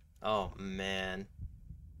 Oh man.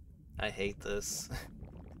 I hate this.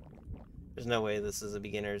 There's no way this is a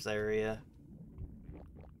beginner's area.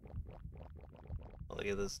 Look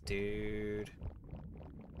at this dude.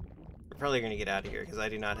 We're probably gonna get out of here because I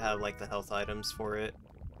do not have like the health items for it.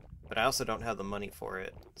 But I also don't have the money for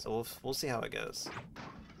it. So we'll see how it goes.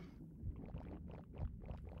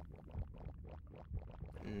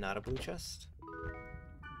 Not a blue chest.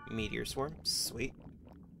 Meteor Swarm, sweet.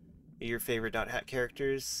 Your favorite .hat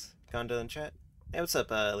characters? Gonda in chat. Hey, what's up,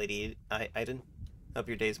 Lady Aiden? Hope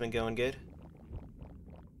your day's been going good.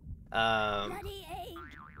 Bloody egg.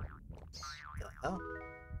 Oh,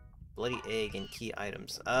 bloody egg and key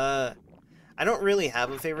items. I don't really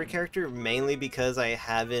have a favorite character, mainly because I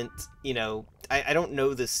haven't, you know, I don't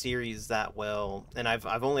know this series that well, and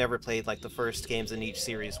I've only ever played like the first games in each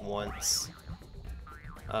series once.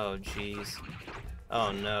 Oh jeez.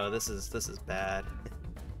 Oh no, this is bad.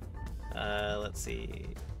 Let's see.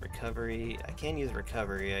 Recovery. I can't use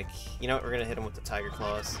recovery. You know what? We're gonna hit him with the Tiger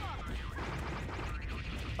Claws.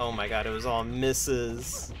 Oh my god, it was all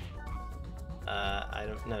misses.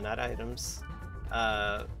 No, not items.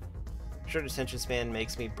 Short attention span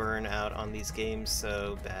makes me burn out on these games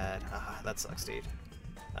so bad. Ah, that sucks, dude.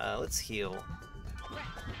 Let's heal.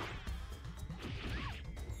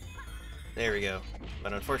 There we go.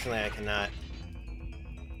 But unfortunately I cannot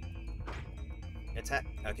attack.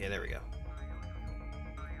 Okay, there we go.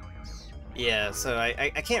 Yeah, so I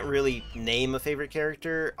can't really name a favorite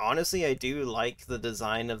character. Honestly, I do like the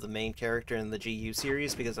design of the main character in the GU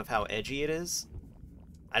series because of how edgy it is.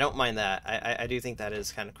 I don't mind that. I do think that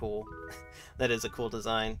is kind of cool. That is a cool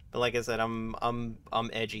design. But like I said, I'm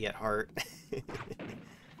edgy at heart.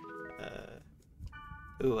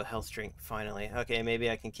 Ooh, a health drink, finally. Okay, maybe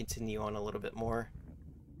I can continue on a little bit more.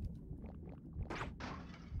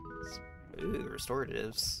 Ooh,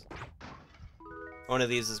 restoratives. One of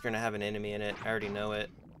these is going to have an enemy in it. I already know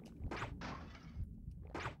it.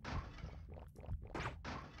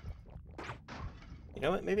 You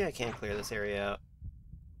know what? Maybe I can clear this area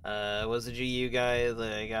out. Was the GU guy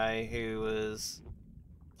the guy who was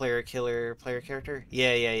player character?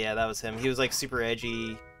 Yeah, that was him. He was like super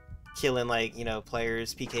edgy, killing like, you know,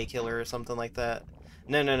 players, PK killer or something like that.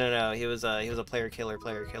 No. He was a player killer.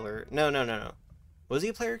 No. Was he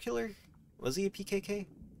a player killer? Was he a PKK?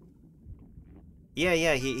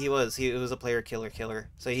 Yeah, he was. He was a player killer.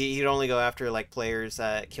 So he'd only go after like players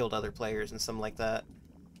that killed other players and something like that.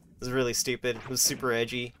 It was really stupid. It was super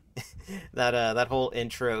edgy. That whole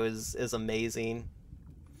intro is amazing.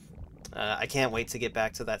 I can't wait to get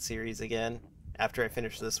back to that series again after I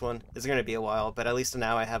finish this one. It's gonna be a while, but at least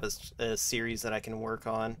now I have a series that I can work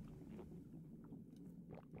on.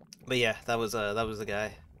 But yeah, that was the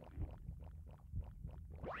guy.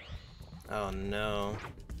 Oh no.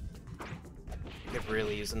 Could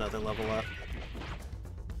really use another level up.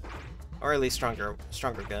 Or at least stronger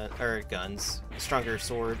guns. Stronger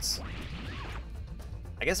swords.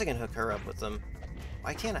 I guess I can hook her up with them.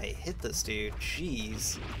 Why can't I hit this dude?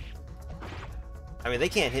 Jeez. I mean, they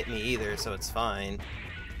can't hit me either, so it's fine.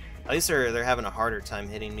 At least they're having a harder time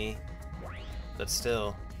hitting me. But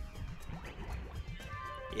still.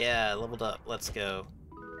 Yeah, leveled up. Let's go.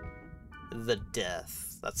 The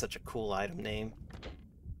Death. That's such a cool item name.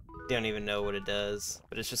 Don't even know what it does,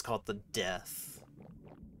 but it's just called the Death.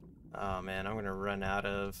 Oh man, I'm gonna run out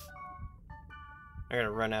of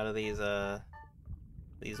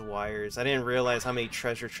these wires. I didn't realize how many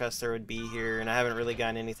treasure chests there would be here, and I haven't really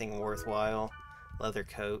gotten anything worthwhile. Leather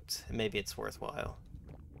coat. Maybe it's worthwhile.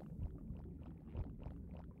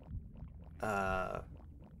 Let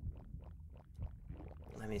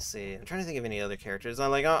me see. I'm trying to think of any other characters.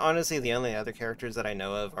 Like, honestly, the only other characters that I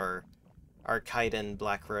know of are Kite and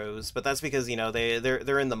Black Rose, but that's because, you know,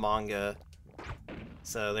 they're in the manga,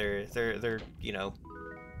 so they're you know,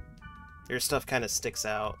 their stuff kind of sticks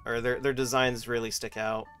out, or their designs really stick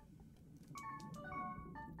out.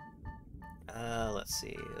 Let's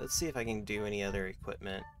see if I can do any other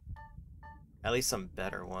equipment. At least some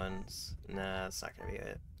better ones. Nah, that's not gonna be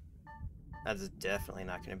it. That's definitely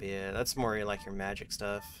not gonna be it. That's more like your magic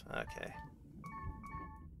stuff.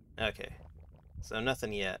 Okay. So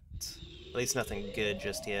nothing yet. At least nothing good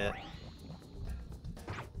just yet.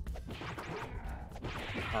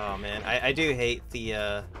 Oh man, I do hate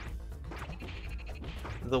the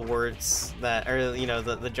words that, or you know,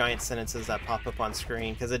 the giant sentences that pop up on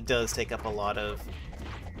screen, because it does take up a lot of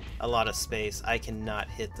space. I cannot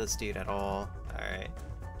hit this dude at all. All right.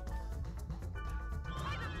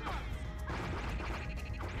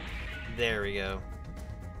 There we go.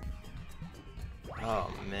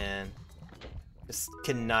 Oh man. Just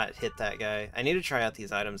cannot hit that guy. I need to try out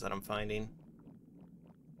these items that I'm finding.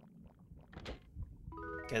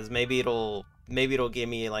 Because maybe it'll give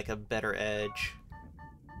me like a better edge.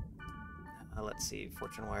 Let's see,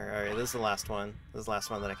 fortune wire. Alright, this is the last one. This is the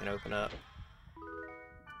last one that I can open up.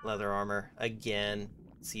 Leather armor. Again,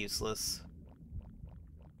 it's useless.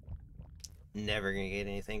 Never gonna get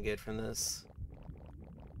anything good from this.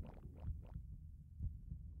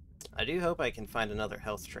 I do hope I can find another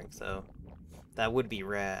health drink, though. That would be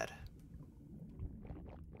rad.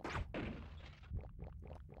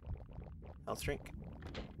 Health drink?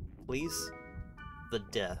 Please? The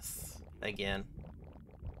Death. Again.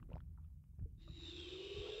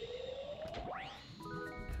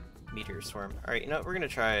 Meteor Swarm. Alright, you know what? We're gonna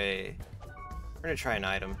try an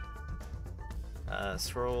item.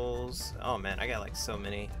 Scrolls. Oh man, I got like so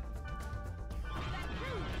many.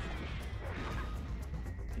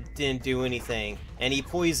 Didn't do anything. And he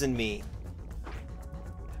poisoned me.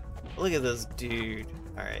 Look at this dude.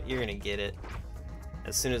 Alright, you're gonna get it.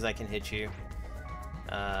 As soon as I can hit you.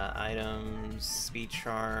 Items, speed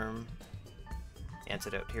charm,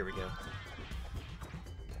 antidote. Here we go.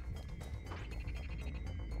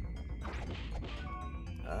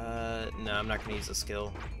 No, I'm not gonna use a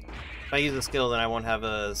skill. If I use a skill, then I won't have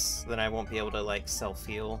then I won't be able to like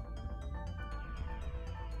self-heal.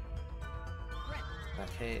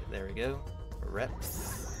 Okay, there we go.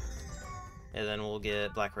 Reps. And then we'll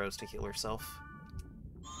get Black Rose to heal herself.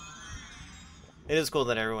 It is cool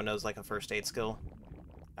that everyone knows like a first aid skill.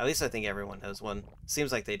 At least I think everyone knows one.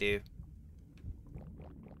 Seems like they do.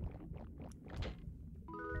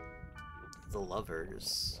 The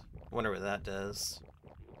Lovers. I wonder what that does.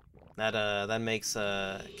 That makes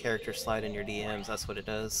a character slide in your DMs. That's what it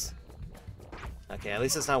does. Okay, at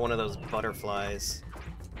least it's not one of those butterflies.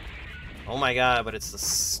 Oh my god, but it's the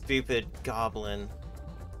stupid goblin.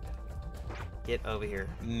 Get over here,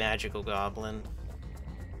 magical goblin.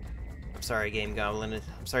 I'm sorry, Game Goblin.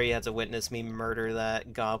 I'm sorry you had to witness me murder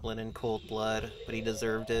that goblin in cold blood, but he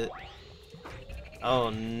deserved it.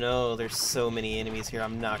 Oh no, there's so many enemies here.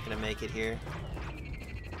 I'm not gonna make it here.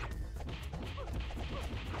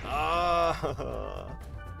 Oh.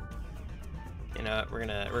 You know what? We're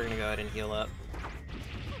gonna go ahead and heal up.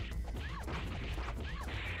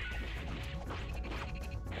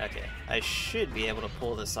 Okay, I should be able to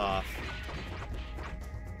pull this off.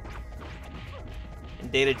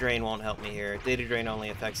 And Data Drain won't help me here. Data Drain only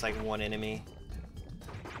affects like one enemy.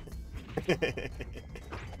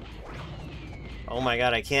 Oh my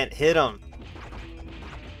god, I can't hit him!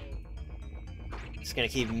 Just gonna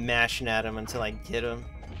keep mashing at him until I get him.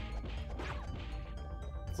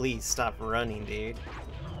 Please stop running, dude.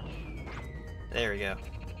 There we go.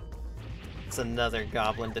 It's another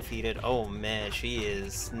goblin defeated. Oh man, she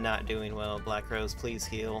is not doing well. Black Rose, please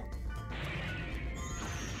heal.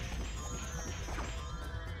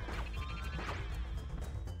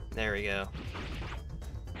 There we go.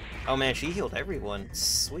 Oh man, she healed everyone.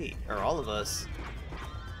 Sweet. Or all of us.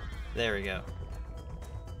 There we go.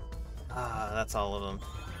 Ah, that's all of them.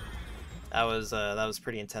 That was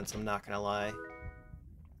pretty intense, I'm not gonna lie.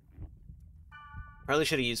 Probably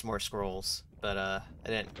should have used more scrolls, but I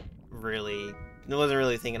wasn't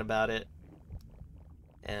really thinking about it.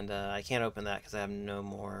 And I can't open that because I have no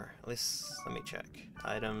more. At least, let me check.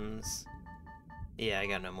 Items. Yeah, I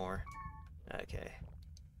got no more. Okay.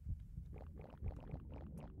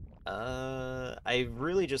 I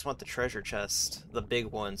really just want the treasure chest, the big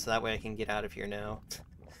one, so that way I can get out of here now.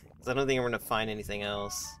 Because I don't think I'm going to find anything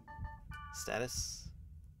else. Status?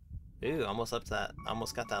 Ooh, almost up to that.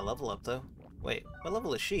 Almost got that level up, though. Wait, what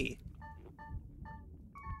level is she?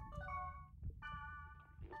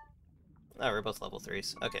 Oh, we're both level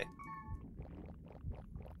 3s. Okay.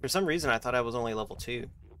 For some reason, I thought I was only level 2.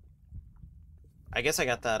 I guess I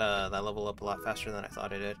got that that level up a lot faster than I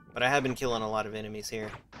thought I did. But I have been killing a lot of enemies here.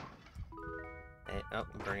 And, oh,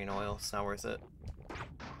 I'm burning oil. It's not worth it.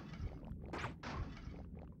 I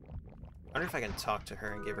wonder if I can talk to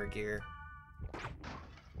her and give her gear.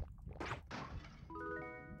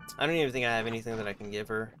 I don't even think I have anything that I can give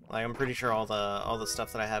her. Like, I'm pretty sure all the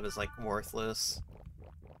stuff that I have is like worthless.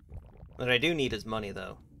 What I do need is money,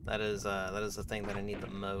 though. That is the thing that I need the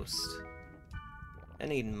most. I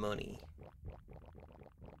need money.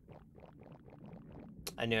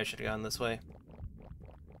 I knew I should have gone this way.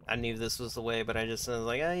 I knew this was the way, but I just was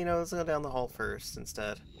like, you know, let's go down the hall first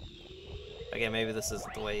instead. Okay, maybe this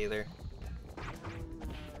isn't the way either.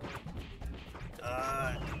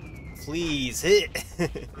 Please hit!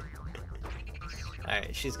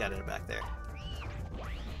 Alright, she's got it back there.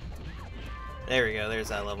 There we go, there's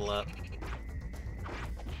that level up.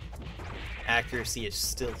 Accuracy is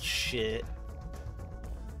still shit.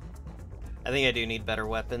 I think I do need better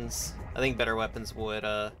weapons. I think better weapons would,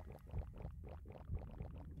 you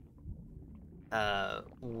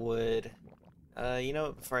know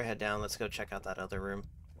what, before I head down, let's go check out that other room.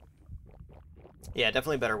 Yeah,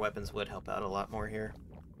 definitely better weapons would help out a lot more here.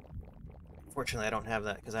 Fortunately, I don't have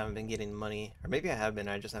that because I haven't been getting money. Or maybe I have been,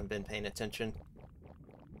 I just haven't been paying attention.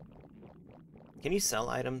 Can you sell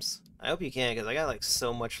items? I hope you can, because I got like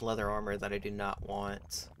so much leather armor that I do not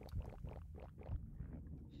want.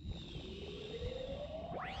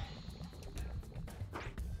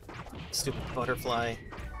 Stupid butterfly.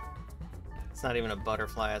 It's not even a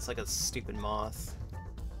butterfly, it's like a stupid moth.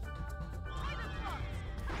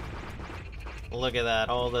 Look at that,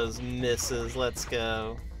 all those misses, let's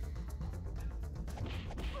go.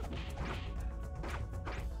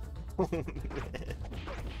 I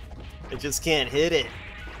just can't hit it.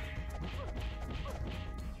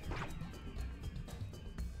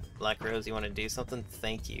 Black Rose, you want to do something?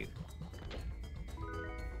 Thank you.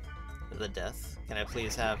 The death. Can I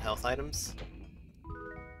please have health items?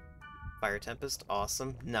 Fire Tempest,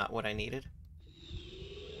 awesome. Not what I needed.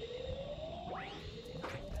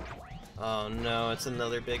 Oh no, it's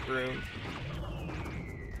another big room.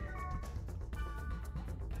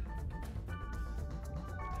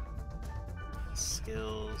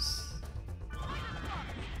 Skills.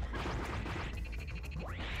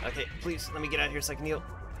 Okay, please, let me get out of here so I can heal.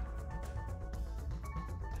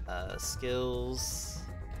 Skills.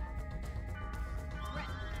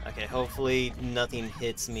 Okay, hopefully nothing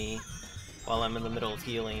hits me while I'm in the middle of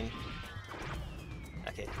healing.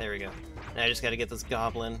 Okay, there we go. Now I just gotta get this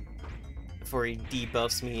goblin before he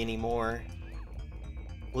debuffs me anymore.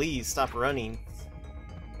 Please, stop running.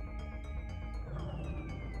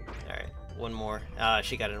 Alright, one more. Ah,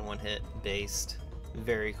 she got it in one hit. Based.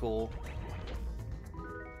 Very cool.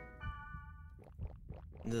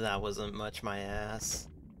 That wasn't much my ass.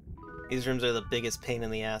 These rooms are the biggest pain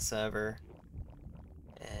in the ass ever.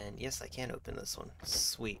 And yes, I can open this one.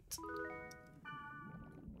 Sweet.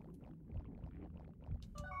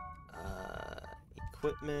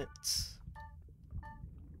 equipment.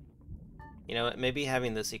 You know what, maybe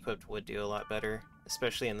having this equipped would do a lot better,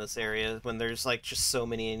 especially in this area when there's like just so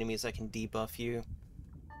many enemies that can debuff you.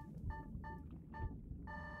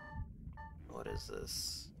 What is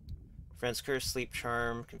this? Friend's Curse, Sleep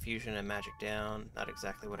Charm, Confusion, and Magic Down. Not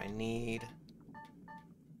exactly what I need.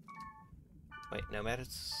 Wait, Nomad?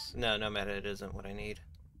 No, Nomad it isn't what I need.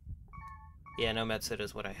 Yeah, Nomad Sit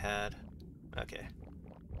is what I had. Okay.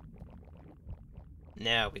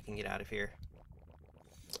 Now we can get out of here.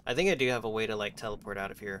 I think I do have a way to, like, teleport out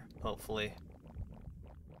of here, hopefully.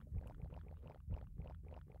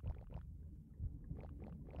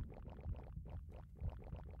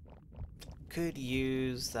 Could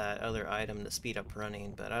use that other item to speed up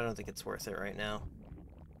running, but I don't think it's worth it right now.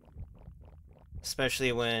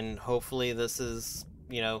 Especially when, hopefully, this is,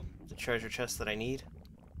 you know, the treasure chest that I need.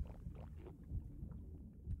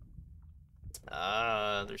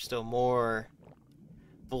 Ah, there's still more.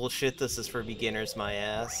 Bullshit, this is for beginners, my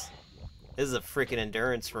ass. This is a freaking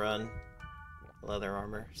endurance run. Leather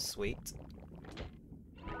armor, sweet.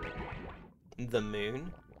 The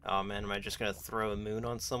moon? Oh man, am I just gonna throw a moon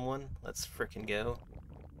on someone? Let's frickin' go.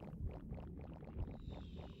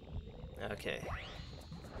 Okay.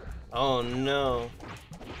 Oh no.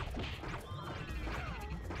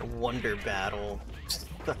 Wonder Battle.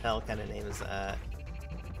 What the hell kind of name is that?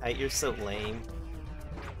 You're so lame.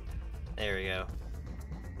 There we go.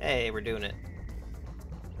 Hey, we're doing it.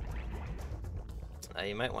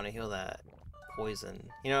 You might want to heal that poison.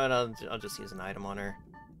 You know what, I'll just use an item on her.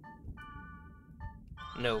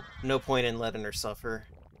 No point in letting her suffer.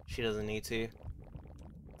 She doesn't need to.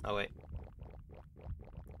 Oh wait.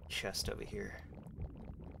 Chest over here.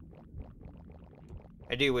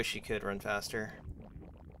 I do wish you could run faster.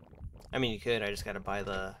 I mean, you could, I just gotta buy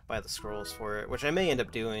the scrolls for it, which I may end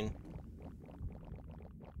up doing.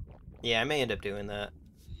 Yeah, I may end up doing that.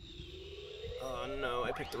 Oh no,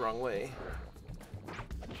 I picked the wrong way.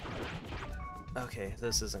 Okay,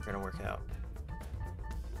 this isn't gonna work out.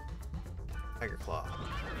 Tiger Claw.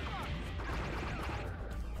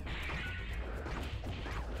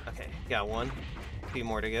 Okay, got one. A few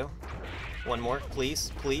more to go. One more,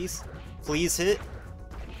 please, please. Please hit.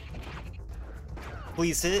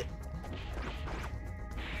 Please hit.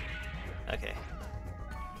 Okay.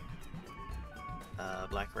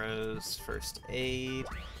 Black Rose, first aid.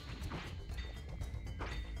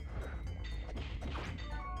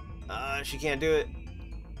 She can't do it.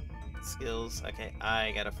 Skills. Okay,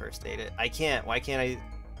 I gotta first aid it. I can't. Why can't I?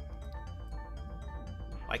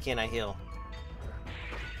 Why can't I heal?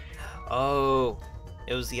 Oh,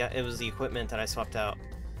 it was the equipment that I swapped out.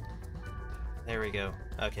 There we go.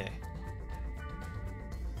 Okay.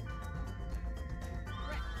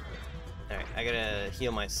 Alright, I gotta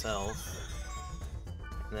heal myself.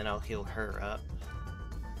 And then I'll heal her up.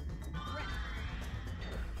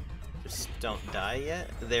 Just don't die yet.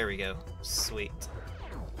 There we go. Sweet.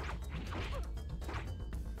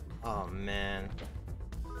 Oh man.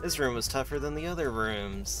 This room was tougher than the other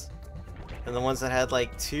rooms. And the ones that had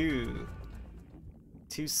like two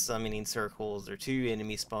summoning circles or two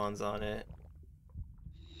enemy spawns on it.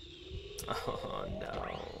 Oh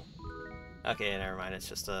no. Okay, never mind. It's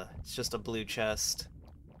just a blue chest,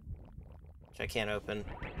 which I can't open.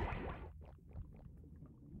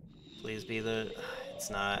 Please be the. It's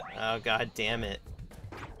not. Oh god damn it.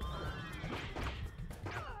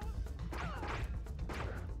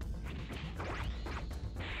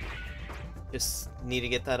 Just need to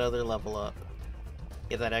get that other level up.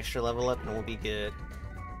 Get that extra level up, and we'll be good.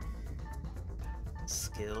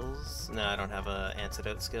 Skills? No, I don't have a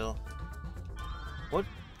antidote skill.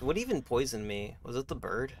 What even poisoned me? Was it the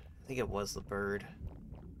bird? I think it was the bird.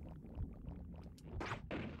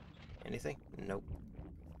 Anything? Nope.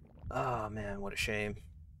 Oh man, what a shame.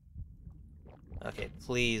 Okay,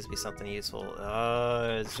 please be something useful.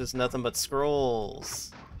 It's just nothing but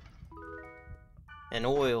scrolls. And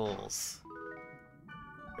oils.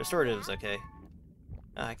 Restorative's okay.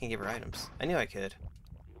 I can give her items. I knew I could.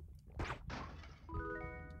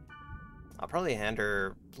 I'll probably hand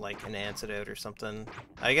her like an antidote or something.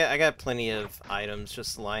 I got plenty of items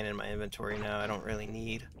just lying in my inventory now I don't really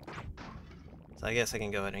need. So I guess I can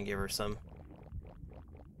go ahead and give her some.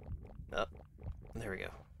 Oh, there we go.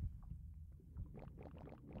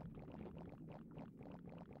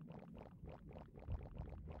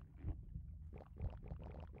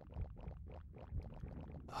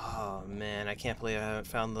 Oh man, I can't believe I haven't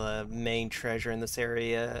found the main treasure in this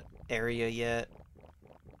area yet.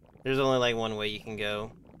 There's only like one way you can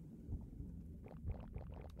go.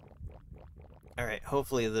 Alright,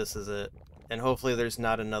 hopefully this is it. And hopefully there's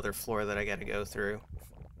not another floor that I gotta go through.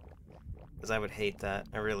 Because I would hate that.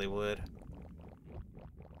 I really would.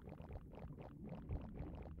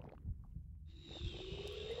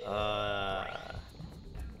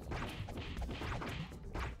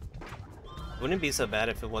 Wouldn't it be so bad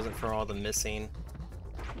if it wasn't for all the missing?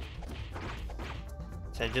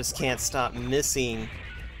 I just can't stop missing.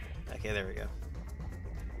 Okay, there we go.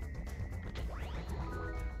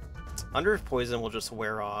 I wonder if poison will just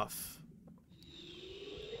wear off.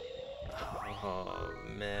 Oh,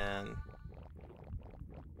 man.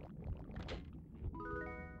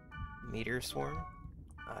 Meteor swarm?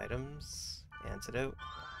 Items? Antidote?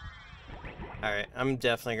 Alright, I'm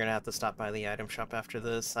definitely gonna have to stop by the item shop after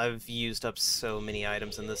this. I've used up so many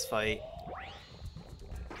items in this fight.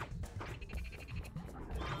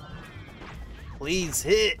 Please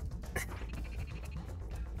hit!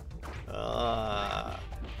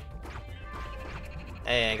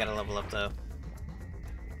 Hey, I gotta level up though.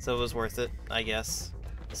 So it was worth it, I guess.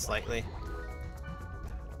 Slightly.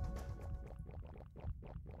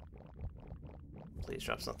 Please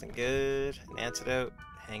drop something good. An antidote.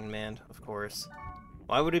 Hangman, of course.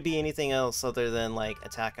 Why would it be anything else other than, like,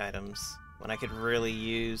 attack items? When I could really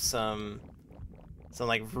use some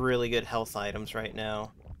like, really good health items right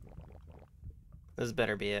now. This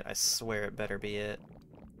better be it. I swear it better be it.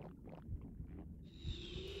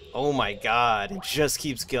 Oh my god, it just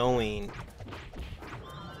keeps going.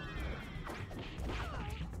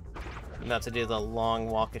 I'm about to do the long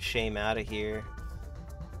walk of shame out of here.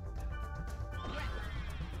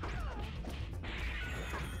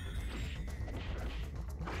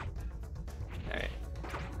 Alright.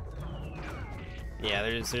 Yeah,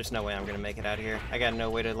 there's no way I'm gonna make it out of here. I got no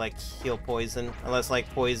way to, like, heal poison. Unless, like,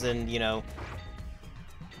 poison, you know...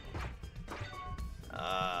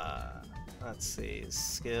 Let's see,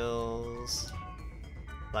 skills.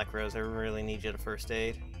 Black Rose, I really need you to first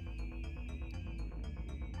aid.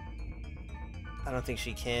 I don't think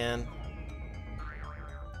she can.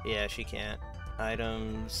 Yeah, she can't.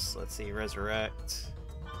 Items, let's see, resurrect.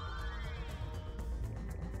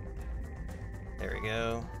 There we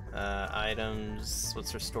go. Items,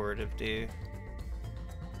 what's restorative do?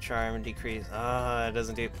 Charm and decrease. Ah, it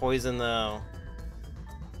doesn't do poison though.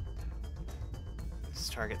 This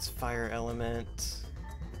targets fire element.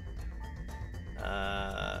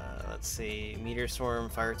 Let's see, meteor swarm,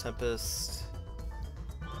 fire tempest.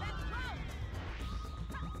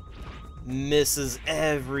 Misses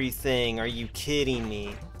everything. Are you kidding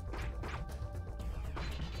me?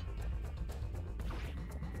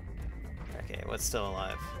 Okay, what's still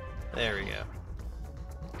alive? There we go.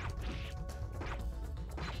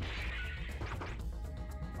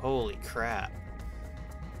 Holy crap.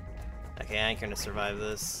 Okay, I ain't gonna survive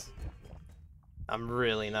this. I'm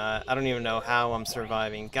really not. I don't even know how I'm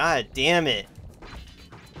surviving. God damn it!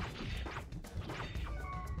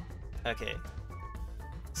 Okay.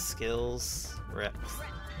 Skills, reps.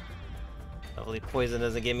 Hopefully poison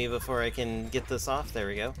doesn't get me before I can get this off. There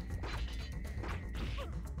we go.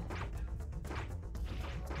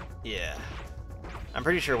 Yeah. I'm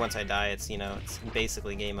pretty sure once I die, it's, you know, it's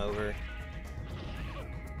basically game over.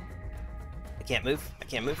 I can't move. I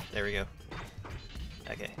can't move. There we go.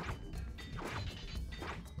 Okay.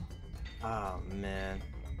 Oh, man.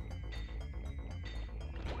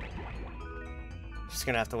 Just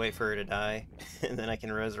gonna have to wait for her to die, and then I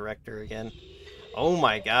can resurrect her again. Oh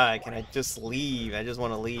my god, can I just leave? I just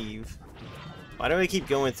want to leave. Why do I keep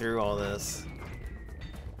going through all this?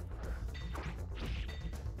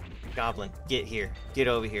 Goblin, get here. Get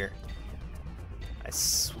over here. I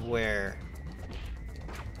swear.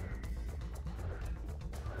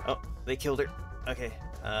 Oh, they killed her. Okay,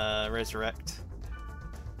 resurrect.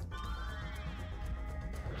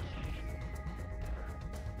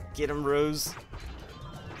 Get him, Rose.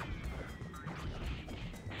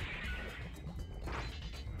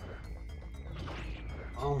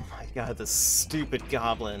 Oh my god, this stupid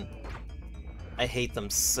goblin. I hate them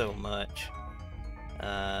so much.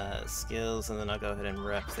 Skills, and then I'll go ahead and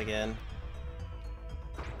reps again.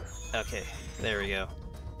 Okay, there we go.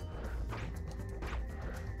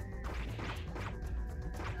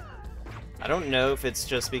 I don't know if it's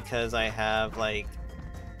just because I have, like,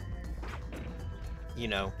 you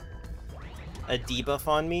know, a debuff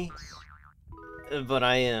on me, but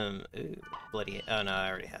I am... Ooh, bloody... Oh no, I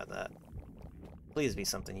already have that. Please be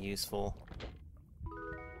something useful.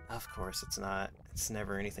 Of course it's not. It's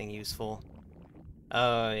never anything useful.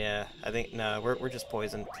 Oh yeah, I think... No, we're just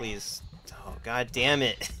poisoned. Please. Oh, god damn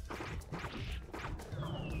it!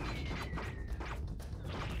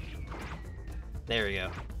 There we go.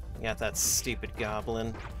 Got that stupid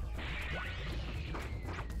goblin.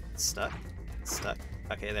 Stuck? Stuck.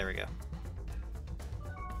 Okay, there we go.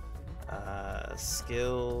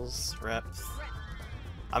 Skills, rep.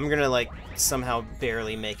 I'm gonna, like, somehow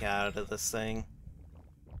barely make it out of this thing.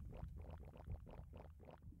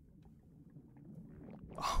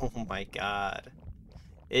 Oh my god.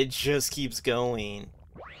 It just keeps going.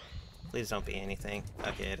 Please don't be anything.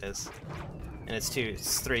 Okay, it is. And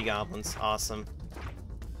it's 3 goblins. Awesome.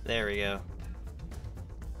 There we go.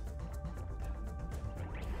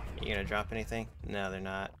 You gonna drop anything? No, they're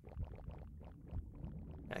not.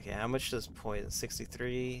 Okay, how much does poison?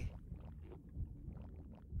 63?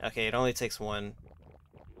 Okay, it only takes 1.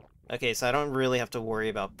 Okay, so I don't really have to worry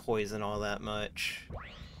about poison all that much.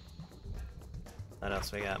 What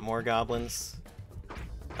else we got? More goblins.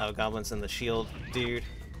 Oh, goblins in the shield, dude.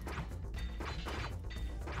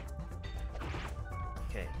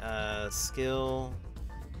 Okay, skill.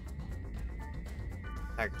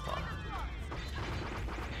 Tiger Claw.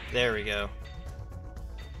 There we go.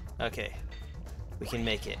 Okay. We can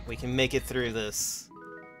make it. We can make it through this.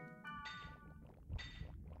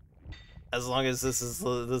 As long as this is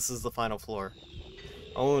the final floor.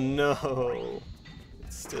 Oh no.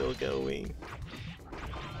 It's still going.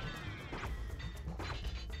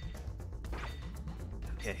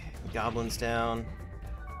 Okay, goblins down.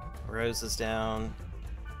 Rose is down.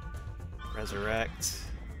 Resurrect.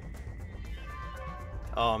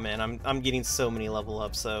 Oh man, I'm getting so many level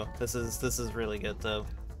ups, so this is really good though.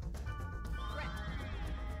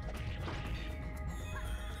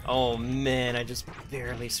 Oh man, I just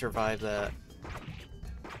barely survived that.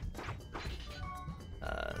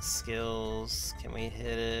 Skills, can we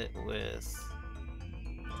hit it with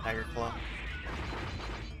Tiger Claw?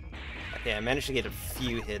 Okay, I managed to get a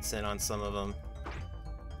few hits in on some of them.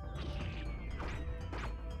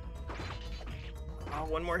 Oh,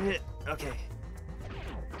 one more hit. Okay.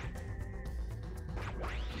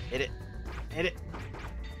 Hit it. Hit it.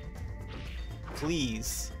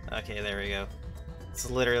 Please. Okay, there we go. It's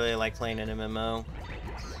literally like playing an MMO.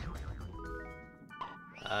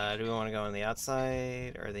 Do we want to go on the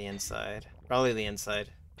outside or the inside? Probably the inside.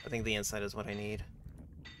 I think the inside is what I need.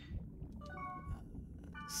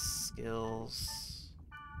 Skills.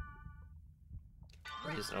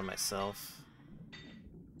 I'll use it on myself.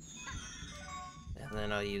 And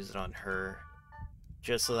then I'll use it on her.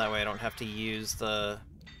 Just so that way I don't have to use the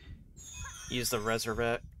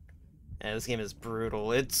resurrect. Yeah, this game is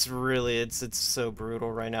brutal. It's really, it's so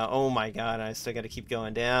brutal right now. Oh my god, I still gotta keep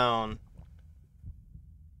going down.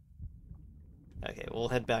 Okay, we'll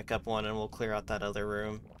head back up one and we'll clear out that other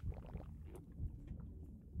room.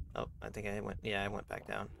 Oh, I think I went back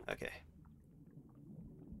down. Okay.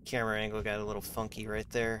 Camera angle got a little funky right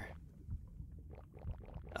there.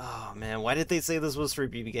 Oh man, why did they say this was for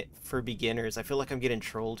beginners? I feel like I'm getting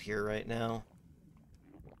trolled here right now.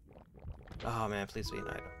 Oh man, please be an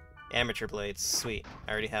item. Amateur blades, sweet.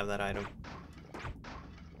 I already have that item.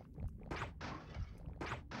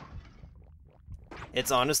 It's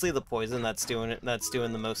honestly the poison that's doing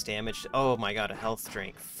the most damage. Oh my god, a health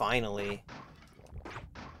drink, finally.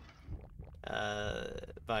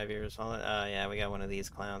 5 years. Yeah, we got one of these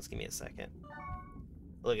clowns. Give me a second.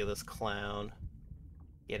 Look at this clown.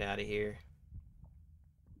 Get out of here.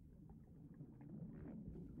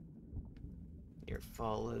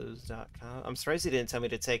 Yourfollows.com. I'm surprised he didn't tell me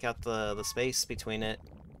to take out the space between it.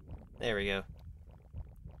 There we go.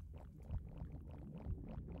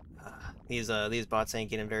 These bots ain't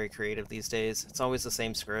getting very creative these days. It's always the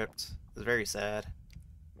same script. It's very sad.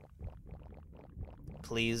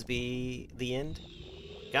 Please be the end?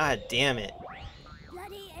 God damn it.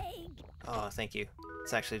 Bloody egg. Oh, thank you.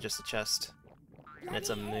 It's actually just a chest. And it's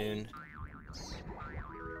a moon.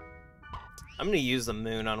 I'm gonna use the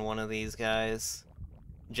moon on one of these guys.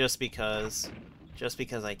 Just because. Just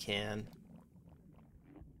because I can.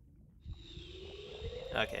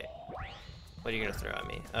 Okay. What are you gonna throw at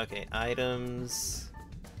me? Okay, items.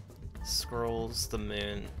 Scrolls, the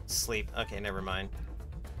moon, sleep. Okay, never mind.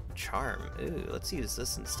 Charm. Ooh, let's use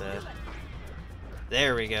this instead.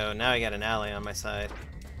 There we go. Now I got an ally on my side.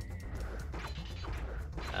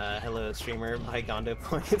 Hello, streamer. My Gondo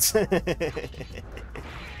points.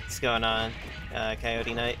 What's going on,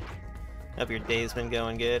 Coyote Knight? Hope your day's been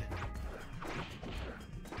going good.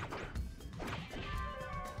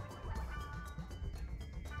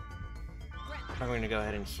 I'm gonna go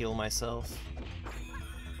ahead and heal myself.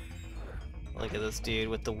 Look at this dude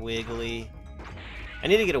with the wiggly. I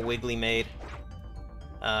need to get a wiggly made.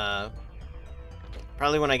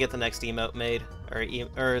 Probably when I get the next emote made,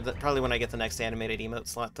 probably when I get the next animated emote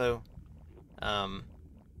slot though.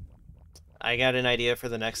 I got an idea for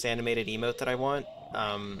the next animated emote that I want.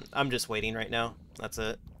 I'm just waiting right now. That's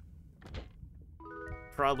it.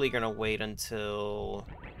 Probably gonna wait until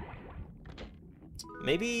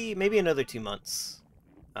maybe another 2 months.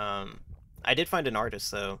 I did find an artist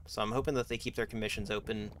though, so I'm hoping that they keep their commissions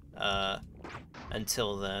open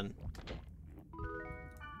until then.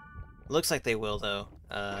 Looks like they will though.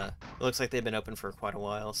 It looks like they've been open for quite a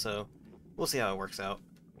while, so we'll see how it works out.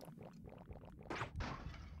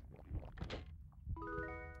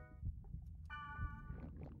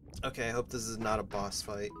 Okay, I hope this is not a boss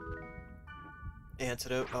fight.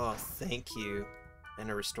 Antidote. Oh, thank you.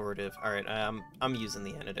 And a restorative. Alright, I'm using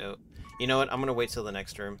the antidote. You know what? I'm gonna wait till the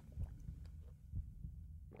next room.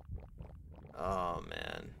 Oh,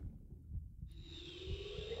 man.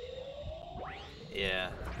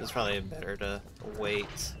 Yeah, it's probably better to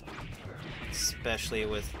wait. Especially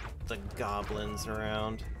with the goblins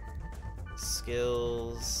around.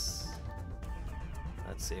 Skills.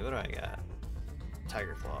 Let's see, what do I got?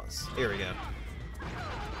 Tiger Claws. Here we go.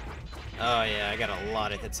 Oh yeah, I got a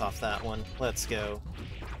lot of hits off that one. Let's go.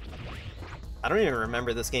 I don't even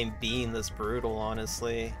remember this game being this brutal,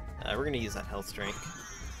 honestly. We're gonna use that health drink.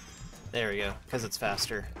 There we go, because it's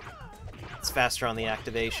faster. It's faster on the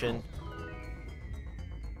activation.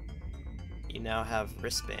 You now have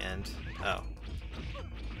wristband. Oh.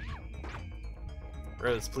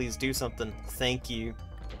 Rose, please do something. Thank you.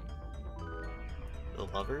 The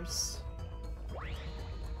lovers?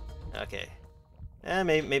 Okay.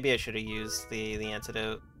 Maybe I should have used the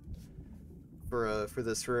antidote for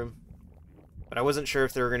this room. But I wasn't sure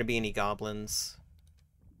if there were going to be any goblins.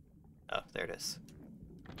 Oh, there it is.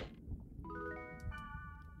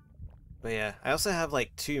 But yeah, I also have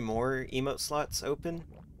like 2 more emote slots open.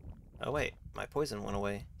 Oh wait, my poison went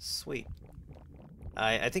away. Sweet.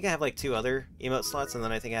 I think I have like 2 other emote slots, and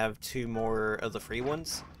then I think I have 2 more of the free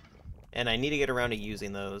ones. And I need to get around to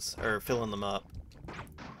using those, or filling them up.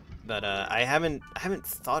 But I haven't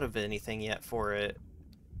thought of anything yet for it.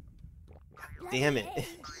 Damn it.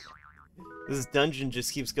 This dungeon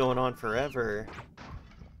just keeps going on forever.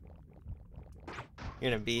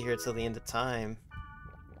 You're gonna be here till the end of time.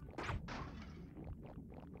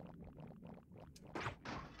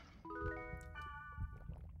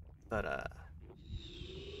 But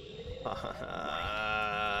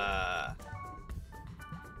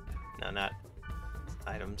no, not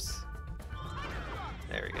items.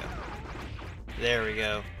 There we go. There we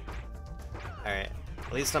go. Alright.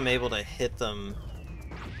 At least I'm able to hit them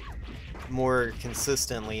more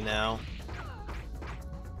consistently now.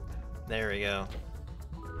 There we go.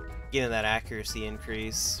 Getting that accuracy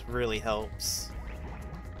increase really helps.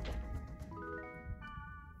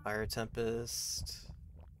 Fire Tempest.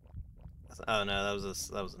 Oh no,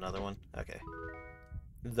 that was another one. Okay.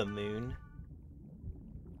 The Moon.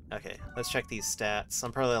 Okay, let's check these stats.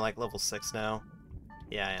 I'm probably like level 6 now.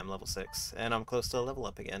 Yeah, I am level 6, and I'm close to a level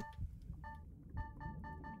up again.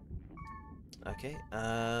 Okay,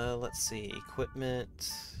 let's see.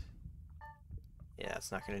 Equipment. Yeah,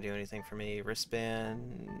 it's not going to do anything for me.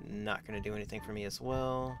 Wristband, not going to do anything for me as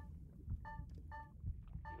well.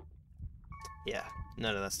 Yeah,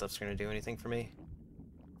 none of that stuff's going to do anything for me.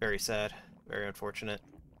 Very sad. Very unfortunate.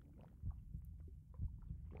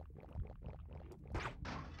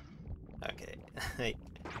 Okay.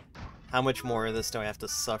 How much more of this do I have to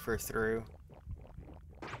suffer through?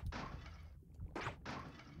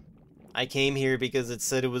 I came here because it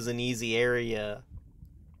said it was an easy area.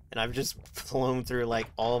 And I've just flown through, like,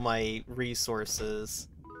 all my resources.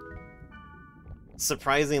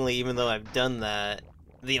 Surprisingly, even though I've done that,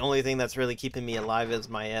 the only thing that's really keeping me alive is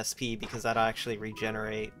my SP, because that'll actually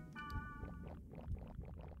regenerate.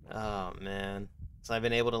 Oh, man. So I've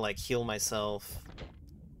been able to, like, heal myself.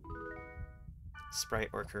 Sprite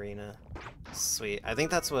or Karina. Sweet. I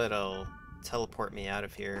think that's what'll teleport me out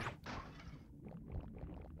of here.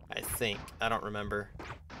 I think. I don't remember.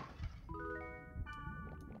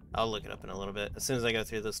 I'll look it up in a little bit, as soon as I go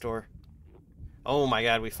through this door. Oh my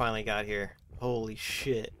god, we finally got here. Holy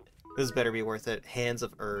shit. This better be worth it. Hands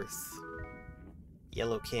of Earth.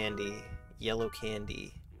 Yellow candy. Yellow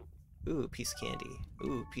candy. Ooh, piece of candy.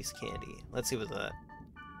 Ooh, piece of candy. Let's see what that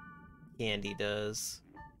candy does.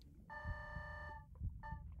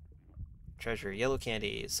 Treasure. Yellow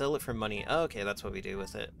candy. Sell it for money. Oh, okay, that's what we do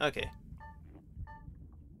with it. Okay.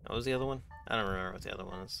 What was the other one? I don't remember what the other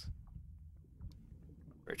one is.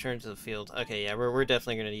 Return to the field. Okay, yeah, we're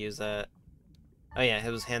definitely going to use that. Oh yeah,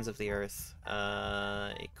 it was Hands of the Earth.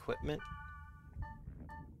 Equipment.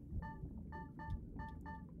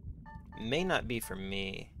 May not be for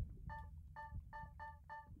me.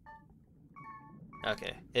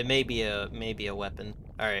 Okay, it may be a weapon.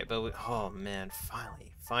 All right, but oh man,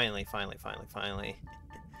 finally.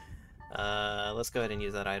 Let's go ahead and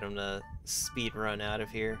use that item to speed run out of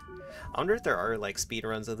here. I wonder if there are like speed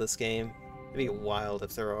runs of this game. It'd be wild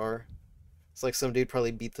if there are. It's like some dude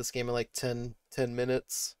probably beat this game in like 10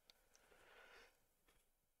 minutes.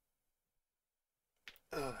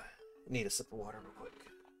 Need a sip of water real quick.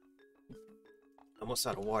 Almost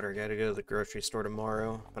out of water. Gotta go to the grocery store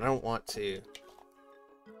tomorrow, but I don't want to.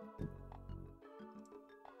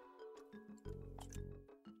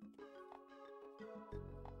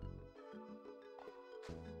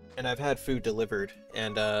 And I've had food delivered,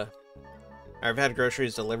 and I've had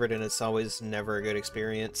groceries delivered, and it's always never a good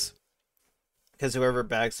experience. Because whoever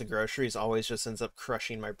bags the groceries always just ends up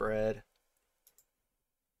crushing my bread.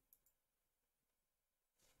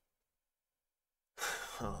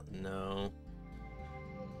 Oh no.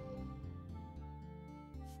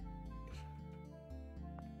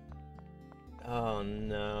 Oh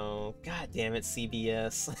no. God damn it,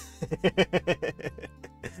 CBS.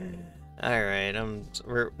 Alright,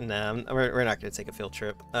 we're not gonna take a field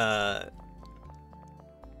trip.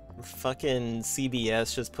 Fucking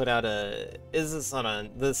CBS just put out a... Is this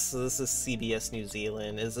on this is CBS New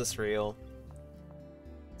Zealand. Is this real?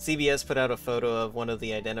 CBS put out a photo of one of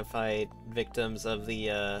the identified victims of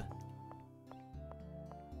the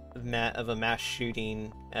of a mass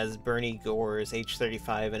shooting as Bernie Gores, age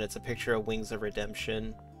 35, and it's a picture of Wings of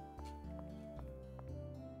Redemption.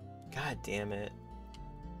 God damn it.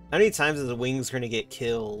 How many times is the Wings gonna get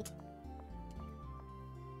killed?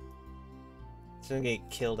 It's gonna get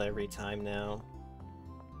killed every time now.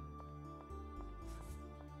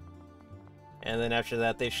 And then after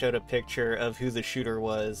that, they showed a picture of who the shooter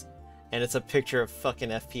was, and it's a picture of fucking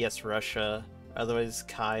FPS Russia, otherwise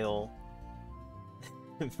Kyle.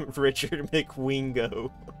 Richard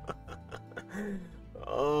McWingo.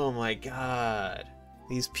 Oh my god.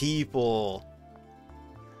 These people.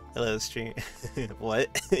 Hello, stream.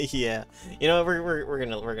 What? Yeah. You know, we're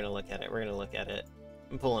gonna look at it. We're gonna look at it.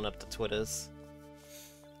 I'm pulling up the Twitters.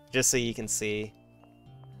 Just so you can see.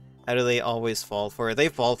 How do they always fall for it? They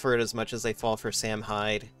fall for it as much as they fall for Sam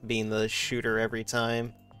Hyde being the shooter every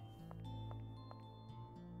time.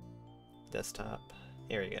 Desktop.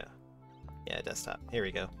 Here we go. Yeah, desktop. Here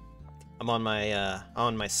we go. I'm on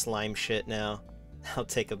my slime shit now. I'll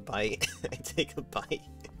take a bite. I take a bite.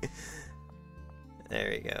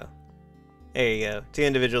 There you go. There you go. 2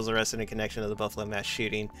 individuals arrested in connection to the Buffalo mass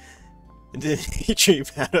shooting. Dmitry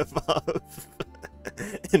Padavov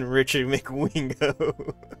and Richard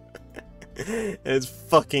McWingo. It's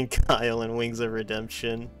fucking Kyle and Wings of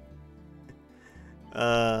Redemption.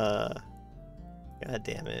 God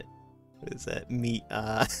damn it. What is that? Meat.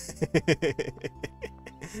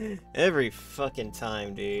 Every fucking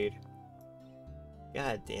time, dude.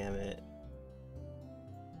 God damn it.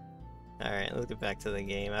 Alright, let's get back to the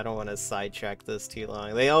game. I don't want to sidetrack this too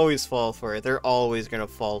long. They always fall for it. They're always gonna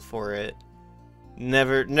fall for it.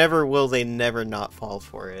 Never will they never not fall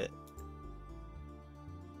for it.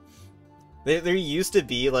 There used to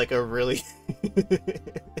be like a really...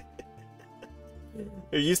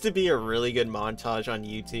 There used to be a really good montage on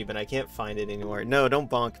YouTube, and I can't find it anymore. No, don't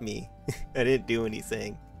bonk me. I didn't do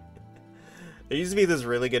anything. There used to be this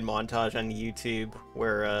really good montage on YouTube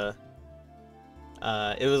where,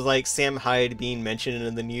 it was like Sam Hyde being mentioned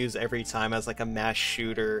in the news every time as like a mass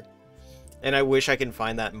shooter. And I wish I can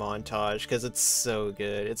find that montage, because it's so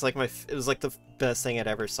good. It's like it was like the best thing I'd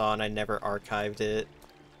ever saw, and I never archived it.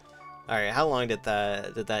 Alright, how long did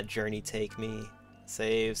that journey take me?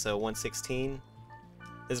 Save, so 116?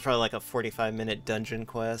 This is probably like a 45-minute dungeon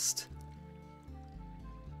quest.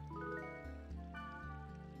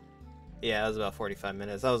 Yeah, it was about 45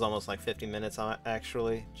 minutes. That was almost like 50 minutes,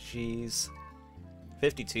 actually. Jeez.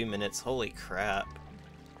 52 minutes, holy crap.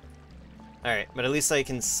 Alright, but at least I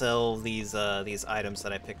can sell these items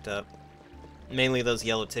that I picked up. Mainly those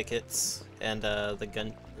yellow tickets, and the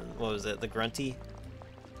gun... what was it? The grunty?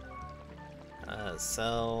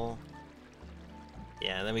 Sell...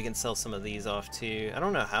 Yeah, and then we can sell some of these off too. I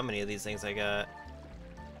don't know how many of these things I got.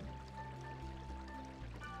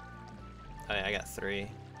 Oh yeah, I got 3.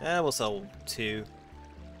 We'll sell 2.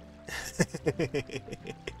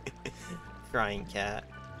 Crying cat.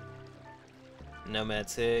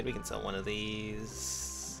 Nomad's Hood, we can sell one of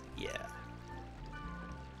these. Yeah.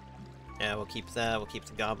 Yeah, we'll keep that. We'll keep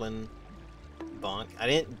the goblin. Bonk. I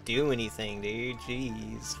didn't do anything, dude.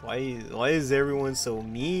 Jeez. Why is everyone so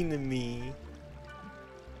mean to me?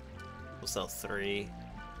 We'll sell 3.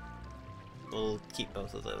 We'll keep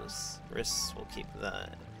both of those. Wrists, we'll keep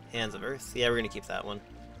that. Hands of Earth. Yeah, we're gonna keep that one.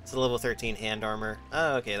 It's a level 13 hand armor.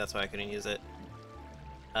 Oh, okay, that's why I couldn't use it.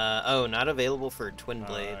 Oh, not available for twin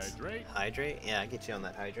blades. Hydrate? Hydrate? Yeah, I'll get you on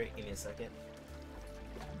that hydrate. Give me a second.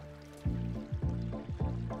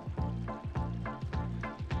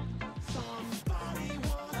 Somebody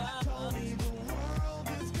once told me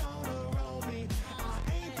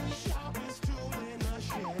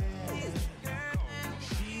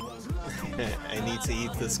I need to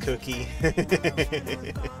eat this cookie.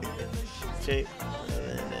 Shape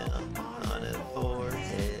on his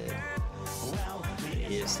forehead.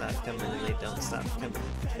 You stop coming and they don't stop coming.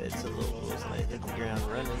 It's a little rules and I hit the ground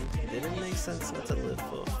running. Didn't make sense not to live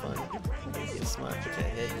for fun. You get smart but your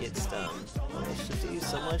head gets dumb. Much to do,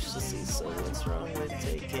 so much to see, so what's wrong with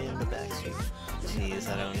taking the back street? Jeez,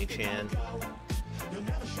 that Oni-chan.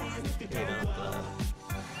 You don't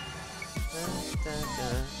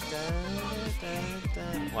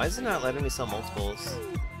Why is it not letting me sell multiples?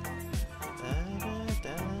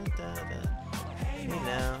 Hey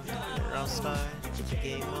now, you're a rock star. Get your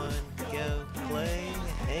game on, go play.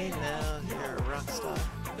 Hey now, you're a rock star.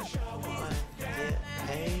 Why get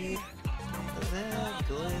paid? That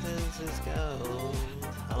glitters is gold.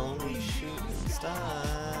 Only shooting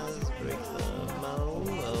stars break the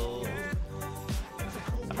mold.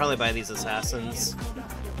 I'll probably buy these assassins.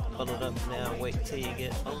 Huddled up now, wait till you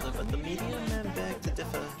get older. But the medium man beg to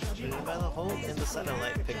differ. Driven by the hole in the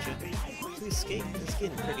satellite picture. To escape is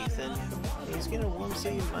getting pretty thin. He's getting warm, so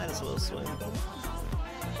you might as well swim.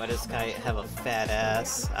 Why does Kai have a fat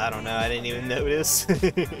ass? I don't know, I didn't even notice.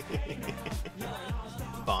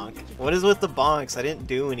 Bonk. What is with the bonks? I didn't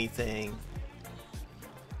do anything.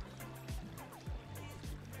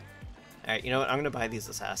 Alright, you know what? I'm gonna buy these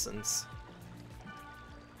assassins.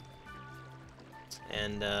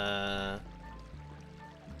 And, I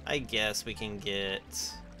guess we can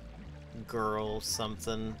get girl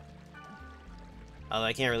something. Although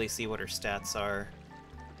I can't really see what her stats are.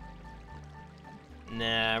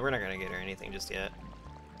 Nah, we're not gonna get her anything just yet.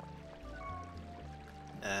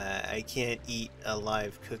 I can't eat a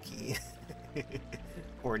live cookie.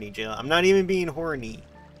 Horny Jill. I'm not even being horny.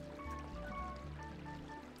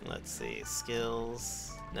 Let's see.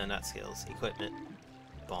 Skills. No, not skills. Equipment.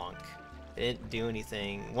 Bonk. It didn't do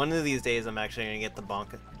anything. One of these days I'm actually gonna get the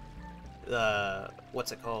bonk.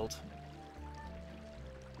 What's it called?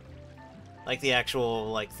 Like the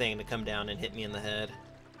actual, like, thing to come down and hit me in the head.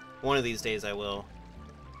 One of these days I will.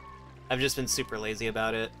 I've just been super lazy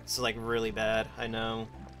about it. It's like really bad, I know.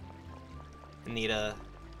 I need to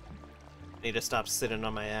stop sitting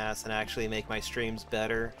on my ass and actually make my streams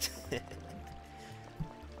better.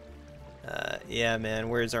 Yeah, man,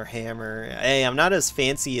 where's our hammer? Hey, I'm not as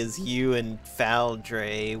fancy as you and Foul,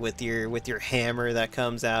 Dre, with your hammer that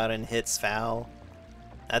comes out and hits Foul.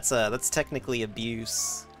 That's technically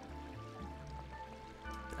abuse.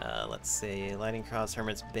 Let's see. Lightning Cross,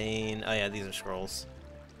 Hermit's Bane. Oh yeah, these are scrolls.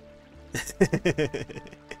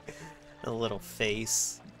 A little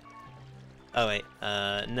face. Oh wait,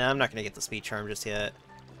 no, I'm not gonna get the Speed Charm just yet.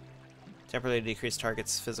 Temporarily decrease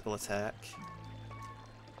target's physical attack.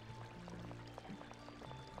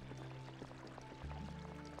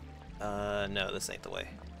 No, this ain't the way.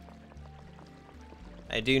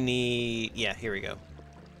 I do need... yeah, here we go.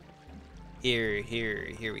 Here we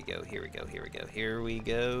go, here we go, here we go, here we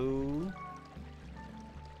go.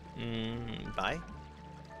 Buy?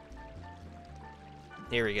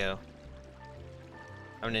 Here we go.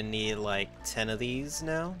 I'm gonna need like 10 of these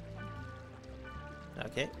now.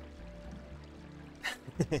 Okay.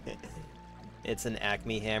 It's an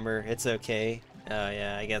Acme hammer. It's okay. Oh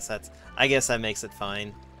yeah, I guess that makes it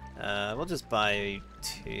fine. We'll just buy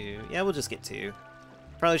 2. Yeah, we'll just get 2.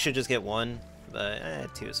 Probably should just get 1,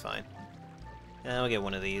 but 2 is fine. We'll get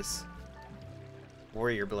 1 of these.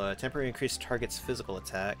 Warrior Blood. Temporary increase target's physical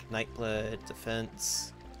attack. Nightblood,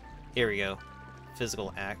 defense. Here we go.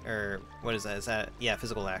 Physical what is that? Is that? Yeah,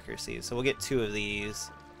 physical accuracy. So we'll get 2 of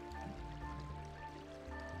these.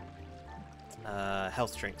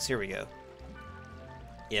 Health drinks. Here we go.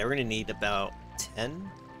 Yeah, we're gonna need about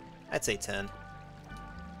 10. I'd say 10.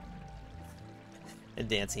 A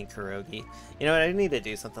dancing pierogi. You know what? I need to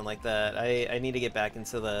do something like that. I need to get back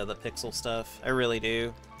into the pixel stuff. I really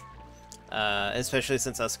do. Especially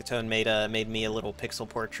since Escatone made me a little pixel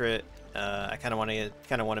portrait. I kind of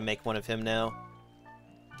want to make one of him now.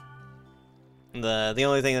 The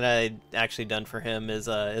only thing that I actually done for him is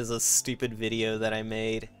a stupid video that I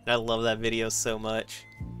made. And I love that video so much.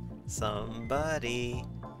 Somebody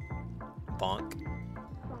bonk.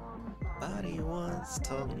 Somebody once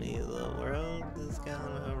told me the world is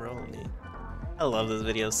gonna roll me. I love this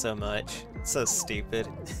video so much. It's so stupid.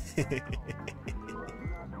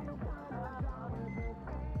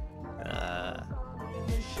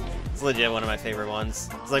 It's legit one of my favorite ones.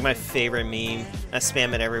 It's like my favorite meme. I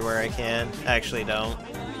spam it everywhere I can. I actually don't.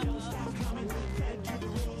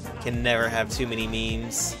 Can never have too many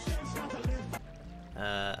memes.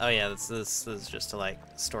 Oh yeah, this is just to like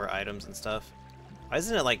store items and stuff. Why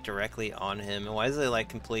isn't it like directly on him? And why is it like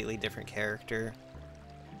completely different character?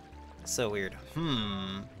 So weird.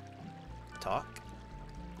 talk.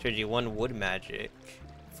 Trade you 1 wood magic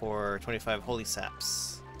for 25 holy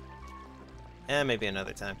saps. And maybe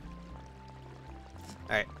another time.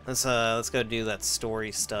 Alright, let's go do that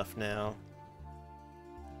story stuff now.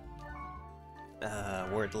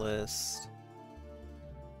 Word list.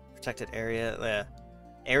 Protected area. Yeah.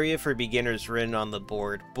 Area for beginners written on the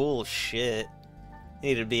board. Bullshit.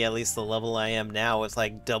 Need to be at least the level I am now with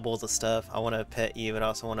like double the stuff. I want to pet you, but I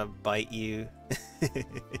also want to bite you. You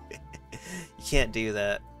can't do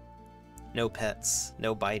that. No pets,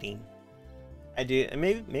 no biting. I do.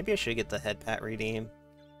 Maybe I should get the head pat redeem.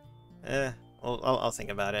 I'll think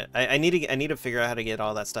about it. I need to figure out how to get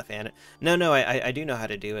all that stuff in it. No, I do know how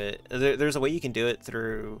to do it. There's a way you can do it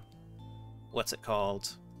through. What's it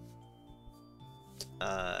called?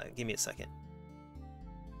 Give me a second.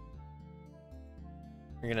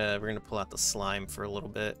 We're gonna pull out the slime for a little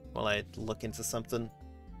bit while I look into something.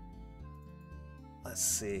 Let's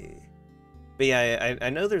see. But yeah,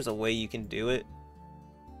 I know there's a way you can do it.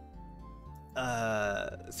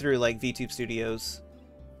 Through like VTube Studios.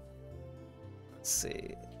 Let's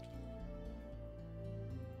see.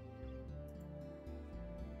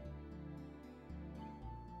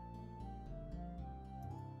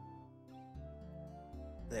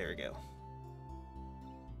 There we go.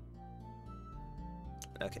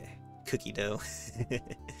 Okay, cookie dough.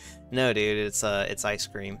 No, dude, it's ice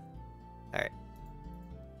cream. All right,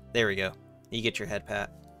 there we go. You get your head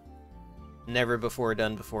pat. Never before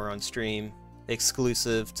done before on stream.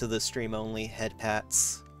 Exclusive to the stream only head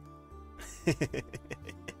pats.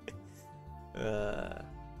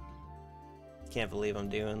 Can't believe I'm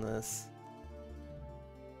doing this.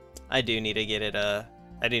 I do need to get it.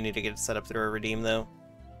 I do need to get it set up through a redeem though,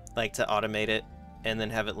 like to automate it and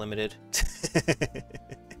then have it limited.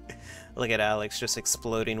 Look at Alex just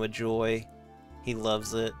exploding with joy. He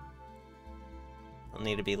loves it. I'll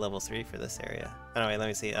need to be level 3 for this area. Anyway, let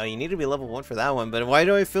me see. Oh, you need to be level 1 for that one, but why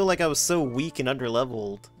do I feel like I was so weak and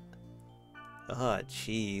underleveled? Oh,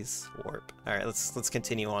 jeez. Warp. Alright, let's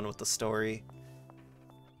continue on with the story.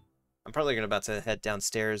 I'm probably about to head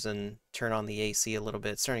downstairs and turn on the AC a little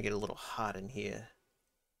bit. It's starting to get a little hot in here.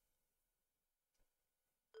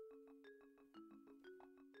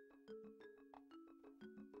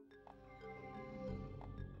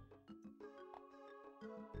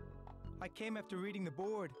 I came after reading the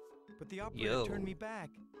board, but the operator turned me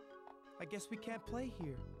back. I guess we can't play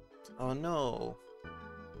here. Oh no.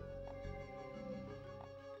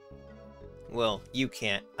 Well, you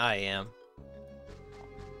can't. I am.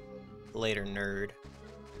 Later, nerd.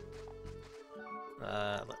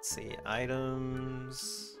 Let's see.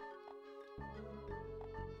 Items.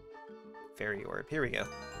 Fairy orb. Here we go.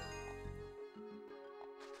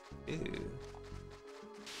 Ooh.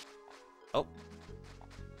 Oh.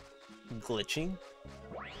 Glitching?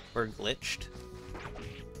 Or glitched?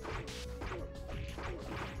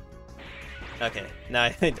 Okay, now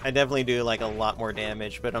I definitely do like a lot more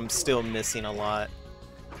damage, but I'm still missing a lot.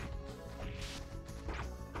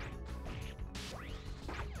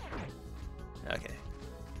 Okay.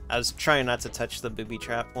 I was trying not to touch the booby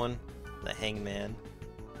trap one, the hangman.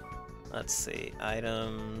 Let's see,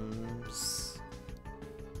 items...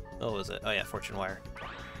 What was it? Oh yeah, fortune wire.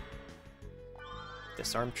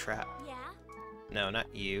 Disarm trap. Yeah? No,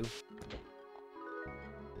 not you.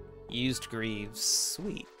 Used greaves.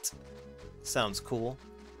 Sweet. Sounds cool.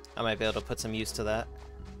 I might be able to put some use to that.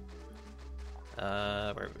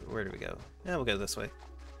 Where do we go? Yeah, we'll go this way.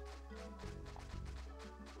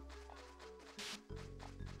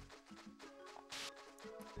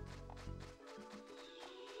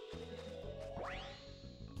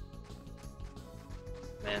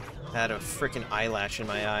 Man, I had a freaking eyelash in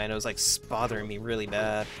my eye and it was like bothering me really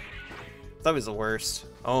bad. That was the worst.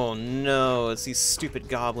 Oh no, it's these stupid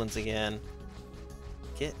goblins again.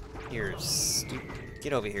 Get here, stupid.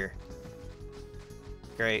 Get over here.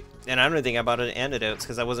 Great. And I don't think I bought an antidotes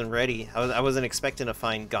because I wasn't ready. I wasn't expecting to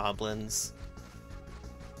find goblins.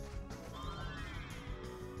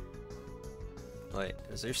 Wait,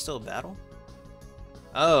 is there still a battle?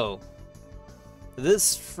 Oh.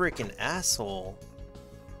 This freaking asshole.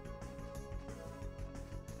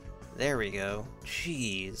 There we go.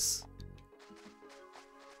 Jeez.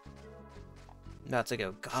 I'm about to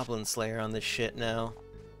go Goblin Slayer on this shit now.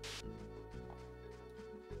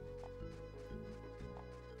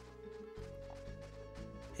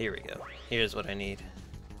 Here we go. Here's what I need.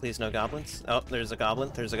 Please no goblins. Oh, there's a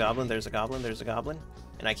goblin. There's a goblin. There's a goblin. There's a goblin.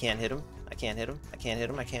 And I can't hit him. I can't hit him. I can't hit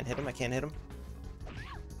him. I can't hit him. I can't hit him.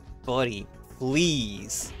 Buddy,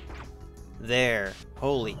 please. There.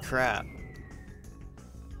 Holy crap.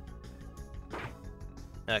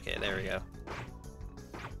 Okay, there we go.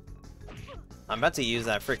 I'm about to use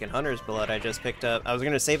that freaking Hunter's Blood I just picked up. I was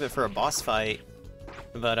gonna save it for a boss fight,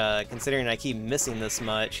 but considering I keep missing this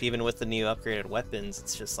much, even with the new upgraded weapons,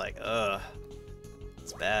 it's just like, ugh.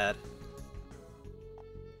 It's bad.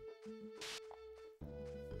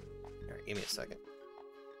 Alright, give me a second.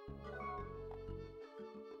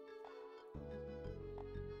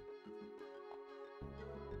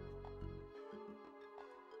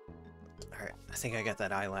 Alright, I think I got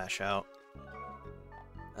that eyelash out.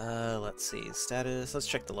 Let's see, status, let's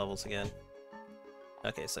check the levels again.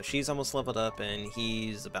 Okay, so she's almost leveled up and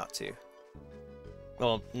he's about to.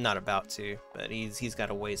 Well, not about to, but he's got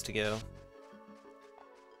a ways to go.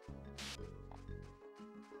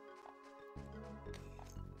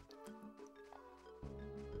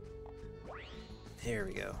 Here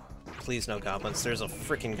we go. Please no goblins. There's a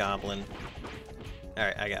freaking goblin.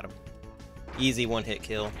 Alright, I got him. Easy one-hit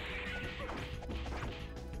kill.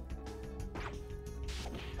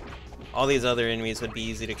 All these other enemies would be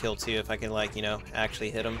easy to kill too if I could, like, you know,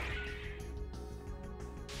 actually hit them.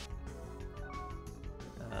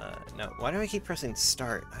 No, why do I keep pressing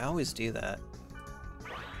start? I always do that. I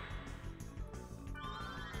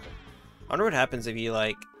wonder what happens if you,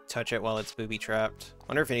 like, touch it while it's booby-trapped. I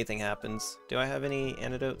wonder if anything happens. Do I have any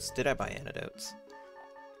antidotes? Did I buy antidotes?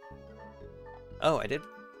 Oh, I did?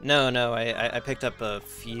 No, I picked up a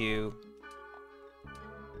few.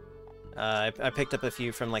 I picked up a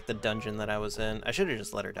few from, like, the dungeon that I was in. I should have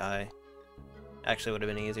just let her die. Actually, would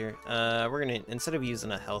have been easier. We're gonna, instead of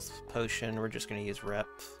using a health potion, we're just gonna use rep.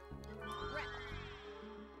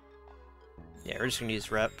 Yeah, we're just gonna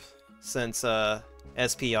use rep, since,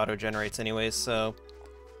 SP auto-generates anyways, so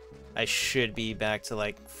I should be back to,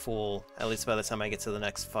 like, full, at least by the time I get to the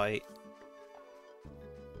next fight.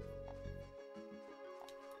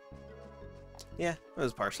 Yeah, it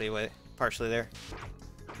was partially there.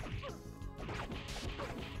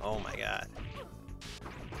 Oh my god.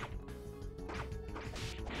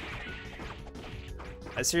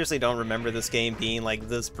 I seriously don't remember this game being, like,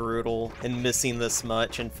 this brutal and missing this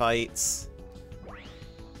much in fights.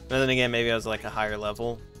 But then again, maybe I was, like, a higher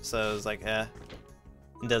level, so it was like, it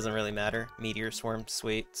doesn't really matter. Meteor Swarm,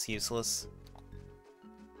 sweet, it's useless.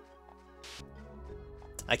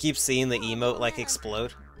 I keep seeing the emote, like,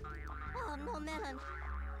 explode. Oh, no melon.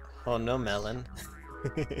 Oh, no melon.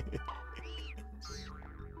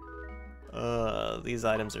 These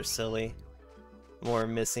items are silly. More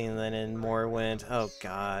missing than in Morrowind. Oh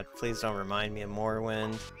god, please don't remind me of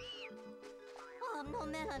Morrowind. Oh, no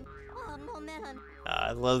melon. Oh, no melon.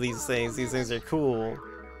 I love these things. These things are cool.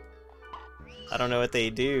 I don't know what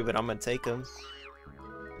they do, but I'm gonna take them.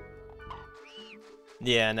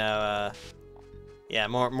 Yeah, no, yeah,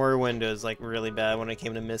 Morrowind was, like, really bad when it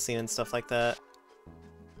came to missing and stuff like that.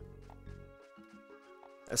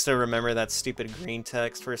 I still remember that stupid green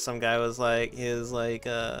text where some guy was like, he's like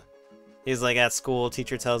at school,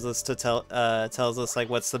 teacher tells us to tells us, like,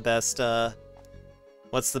 what's the best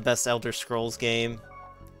Elder Scrolls game,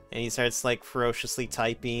 and he starts, like, ferociously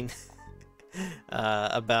typing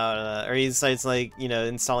about or he starts, like, you know,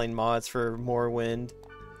 installing mods for Morrowind,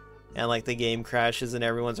 and, like, the game crashes and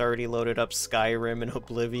everyone's already loaded up Skyrim and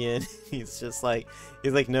Oblivion. he's like,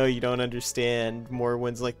 no, you don't understand,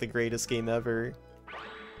 Morrowind's, like, the greatest game ever.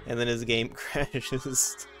 And then his game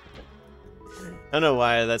crashes. I don't know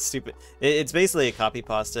why that's stupid. It's basically a copy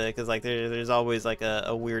pasta, because, like, there's always, like,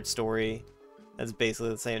 a weird story that's basically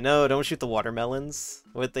the same. No, don't shoot the watermelons.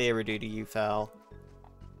 What'd they ever do to you, Fowl?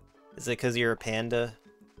 Is it because you're a panda?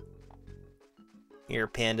 You're a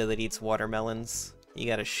panda that eats watermelons? You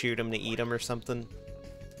gotta shoot them to eat them or something?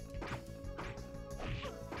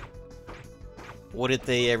 What did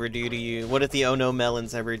they ever do to you? What did the Oh No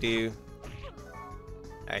Melons ever do?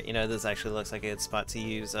 Alright, you know, this actually looks like a good spot to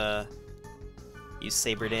use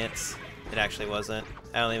Saber Dance. It actually wasn't.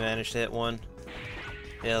 I only managed to hit one.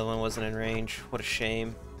 The other one wasn't in range. What a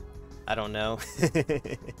shame. I don't know.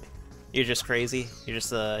 You're just crazy. You're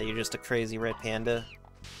just a crazy red panda.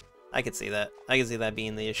 I could see that. I could see that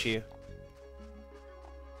being the issue.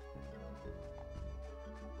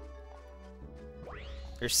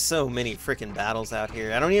 There's so many freaking battles out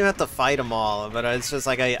here. I don't even have to fight them all, but it's just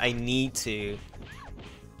like I need to.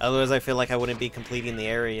 Otherwise I feel like I wouldn't be completing the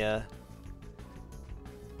area.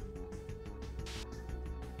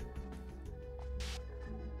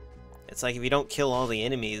 It's like if you don't kill all the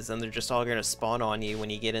enemies, then they're just all gonna spawn on you when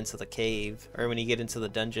you get into the cave, or when you get into the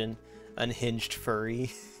dungeon. Unhinged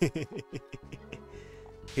furry.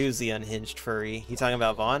 Who's the unhinged furry? You talking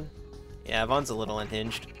about Vaughn? Yeah, Vaughn's a little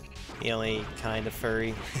unhinged. The only kind of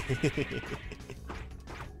furry.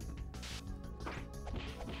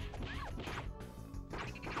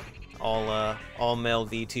 all male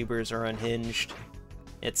VTubers are unhinged.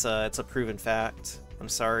 It's a proven fact. I'm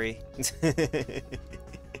sorry.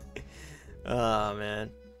 Oh man,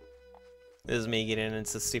 this is me getting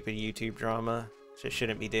into stupid YouTube drama, which I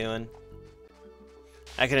shouldn't be doing.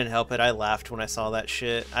 I couldn't help it. I laughed when I saw that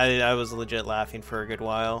shit. I was legit laughing for a good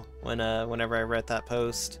while when whenever I read that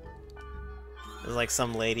post. It was like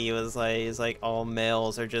some lady was like all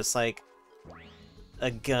males are just like a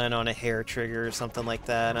gun on a hair trigger or something like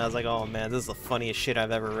that, and I was like, oh man, this is the funniest shit I've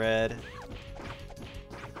ever read.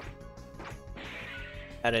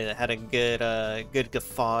 Had a good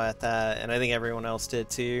guffaw at that, and I think everyone else did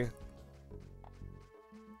too.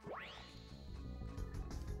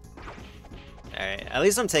 Alright, at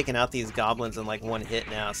least I'm taking out these goblins in like one hit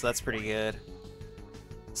now, so that's pretty good.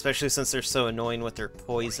 Especially since they're so annoying with their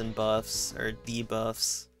poison buffs, or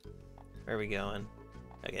debuffs. Where are we going?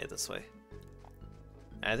 Okay, this way.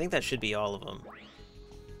 I think that should be all of them.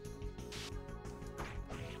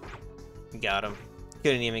 Got him.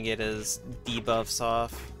 Couldn't even get his debuffs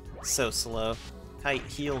off. So slow. Kite,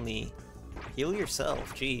 heal me. Heal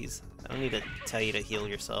yourself, jeez. I don't need to tell you to heal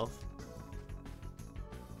yourself.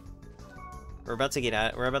 We're about to get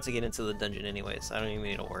into the dungeon anyway, so I don't even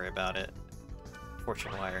need to worry about it.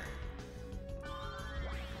 Fortune wire.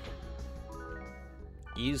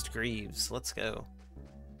 Used Greaves, let's go.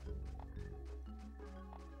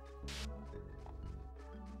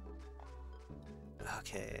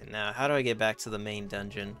 Okay, now how do I get back to the main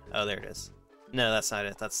dungeon? Oh, there it is. No, that's not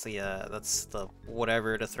it. That's the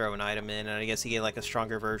whatever to throw an item in, and I guess you get like a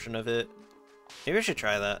stronger version of it. Maybe I should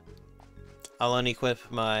try that. I'll unequip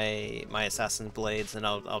my assassin blades and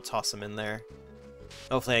I'll toss them in there.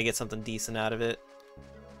 Hopefully I get something decent out of it.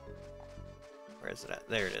 Where is it at?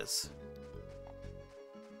 There it is.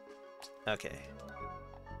 Okay.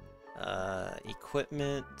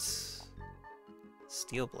 Equipment.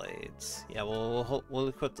 Steel blades. Yeah, we'll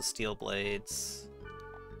equip the steel blades.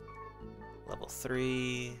 Level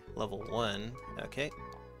 3, level 1. Okay.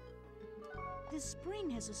 This spring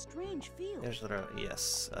has a strange feel. There's what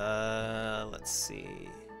yes. Let's see.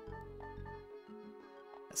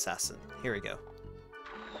 Assassin. Here we go.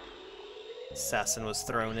 Assassin was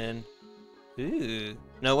thrown in. Ooh.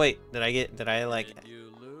 No, wait. Did I like... Did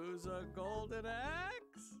you lose a golden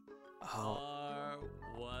axe? Oh. Or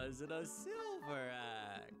was it a silver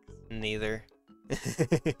axe? Neither.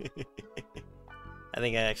 I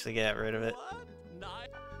think I actually got rid of it. What?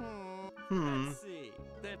 Hmm. Let's see.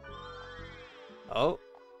 Then... Oh.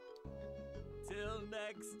 Till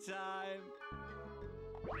next time.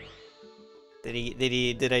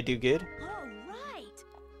 Did I do good? All right.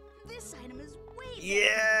 This item is way better.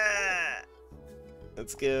 Yeah!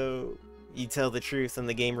 Let's go. You tell the truth and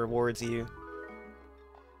the game rewards you.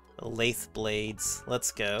 Lathe blades.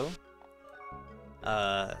 Let's go.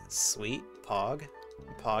 Sweet. Pog.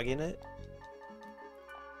 Pogging it.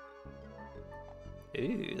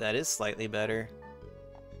 Ooh, that is slightly better.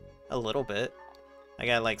 A little bit. I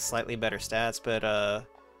got like slightly better stats, but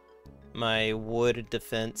my wood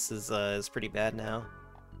defense is pretty bad now.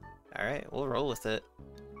 Alright, we'll roll with it.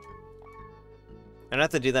 I don't have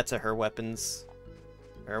to do that to her weapons.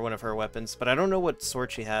 Or one of her weapons, but I don't know what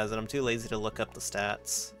sword she has, and I'm too lazy to look up the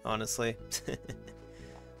stats, honestly.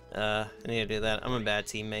 I need to do that. I'm a bad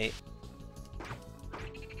teammate.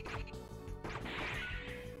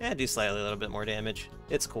 Yeah, I do slightly a little bit more damage.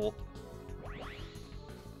 It's cool.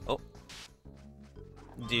 Oh.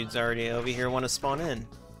 Dude's already over here want to spawn in.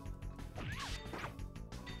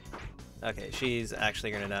 Okay, she's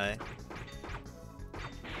actually gonna die.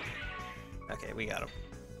 Okay, we got him.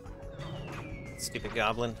 Stupid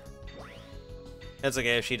goblin. It's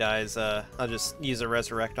okay if she dies, I'll just use a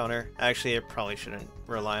resurrect on her. Actually, I probably shouldn't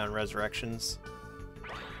rely on resurrections.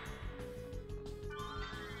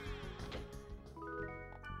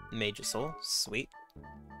 Mage of Soul, sweet.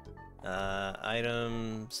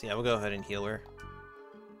 Items, yeah, we'll go ahead and heal her.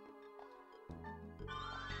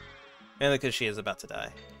 Mainly because she is about to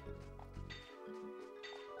die.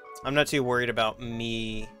 I'm not too worried about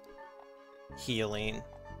me healing.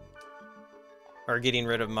 Or getting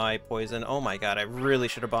rid of my poison. Oh my god, I really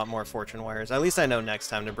should have bought more fortune wires. At least I know next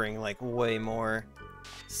time to bring, like, way more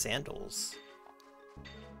sandals.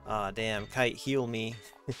 Ah, damn. Kite, heal me.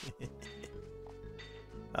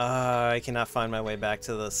 I cannot find my way back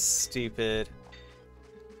to the stupid...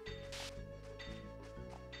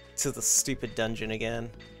 dungeon again.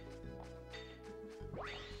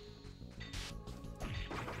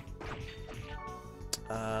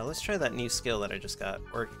 Let's try that new skill that I just got.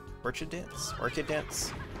 Orchid Dance? Orchid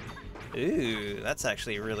Dance? Ooh, that's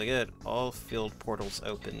actually really good. All field portals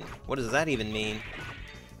open. What does that even mean?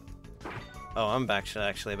 Oh, I'm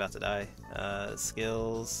actually about to die.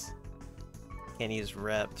 Skills. Can't use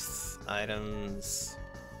reps. Items.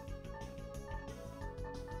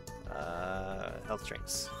 Health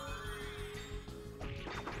drinks.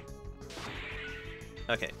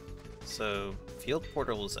 Okay. So, field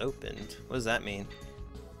portal is opened. What does that mean?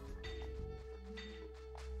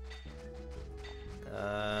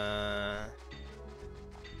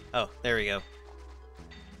 Oh, there we go.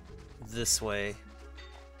 This way.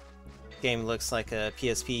 Game looks like a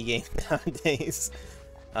PSP game nowadays.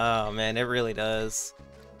 Oh man, it really does.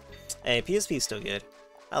 Hey, PSP is still good.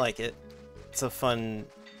 I like it. It's a fun...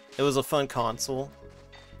 It was a fun console.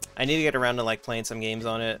 I need to get around to like playing some games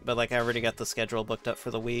on it, but like I already got the schedule booked up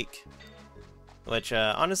for the week. Which,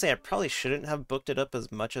 honestly, I probably shouldn't have booked it up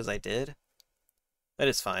as much as I did. But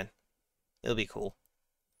it's fine. It'll be cool.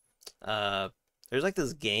 There's like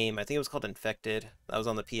this game, I think it was called Infected, that was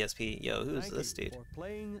on the PSP. Yo, who's this dude? For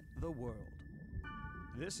playing the world.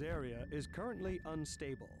 This area is currently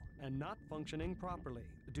unstable and not functioning properly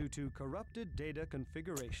due to corrupted data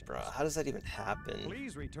configuration. Bruh, how does that even happen?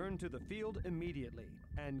 Please return to the field immediately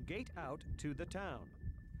and gate out to the town.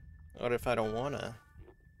 What if I don't wanna?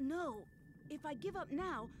 No, if I give up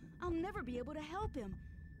now, I'll never be able to help him.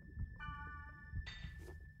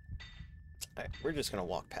 Alright, we're just gonna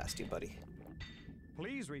walk past you, buddy.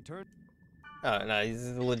 Please return. Oh, no, he's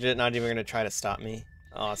legit not even gonna try to stop me.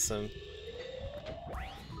 Awesome.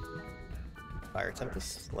 Fire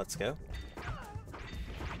Tempest, let's go.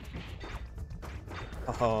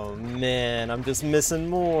 Oh man, I'm just missing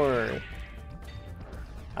more.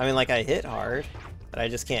 I mean, like, I hit hard, but I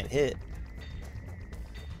just can't hit.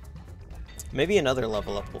 Maybe another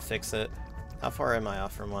level up will fix it. How far am I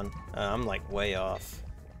off from one? I'm like way off.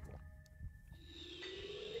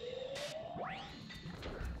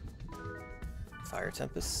 Fire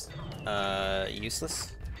Tempest.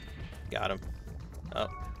 Useless. Got him. Oh,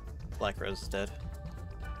 Black Rose is dead.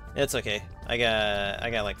 It's okay. I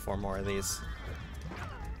got like 4 more of these.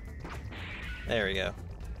 There we go.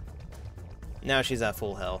 Now she's at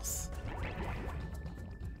full health.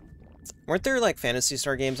 Weren't there like Phantasy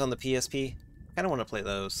Star games on the PSP? I kinda wanna play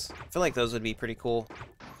those. I feel like those would be pretty cool.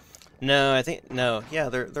 No, I think no, yeah,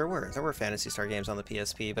 there were Phantasy Star games on the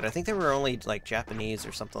PSP, but I think they were only like Japanese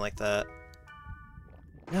or something like that.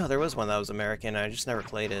 No, there was one that was American, I just never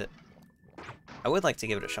played it. I would like to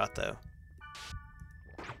give it a shot though.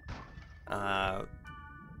 I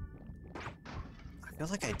feel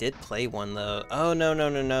like I did play one though. Oh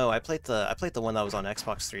no. I played the one that was on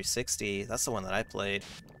Xbox 360. That's the one that I played.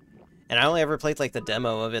 And I only ever played like the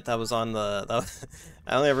demo of it that was on the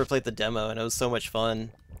I only ever played the demo and it was so much fun.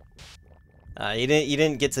 You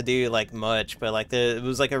didn't get to do like much, but like it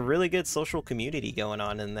was like a really good social community going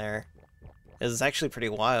on in there. It was actually pretty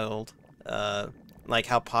wild. Like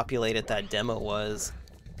how populated that demo was.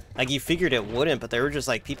 Like you figured it wouldn't, but there were just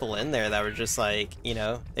like people in there that were just like, you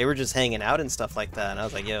know, they were just hanging out and stuff like that. And I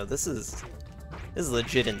was like, yo, this is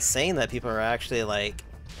legit insane that people are actually like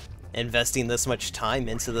investing this much time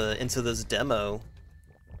into this demo.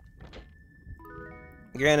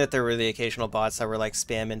 Granted, there were the occasional bots that were like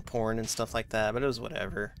spamming porn and stuff like that, but it was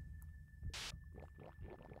whatever.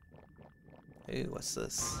 Ooh, what's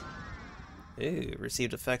this? Ooh,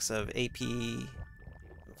 received effects of AP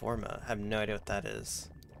Vorma. I have no idea what that is.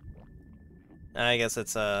 I guess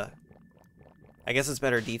it's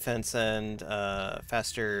better defense and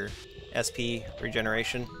faster SP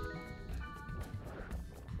regeneration.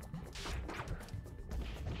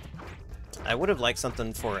 I would have liked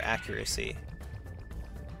something for accuracy,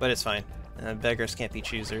 but it's fine. Beggars can't be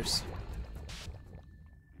choosers.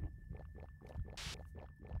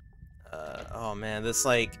 Oh man, this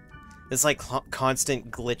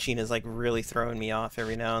constant glitching is like really throwing me off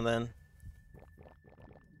every now and then.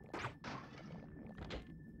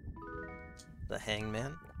 The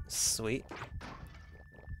Hangman, sweet.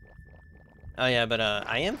 Oh yeah, but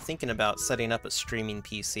I am thinking about setting up a streaming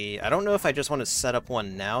PC. I don't know if I just want to set up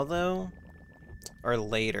one now though, or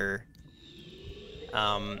later.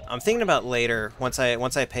 I'm thinking about later once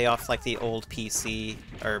I pay off like the old PC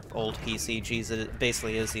or old PC. Geez, it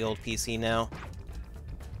basically is the old PC now.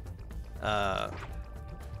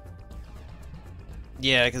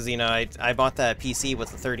 Yeah, because you know I bought that PC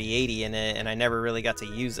with the 3080 in it, and I never really got to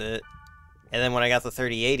use it. And then when I got the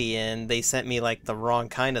 3080 in, they sent me like the wrong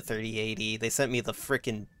kind of 3080. They sent me the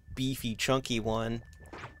frickin' beefy, chunky one.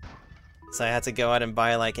 So I had to go out and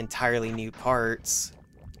buy like entirely new parts.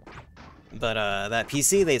 But that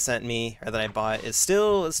PC they sent me, or that I bought, is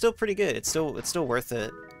still pretty good. It's still worth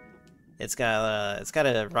it. It's got a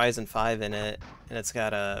Ryzen 5 in it, and it's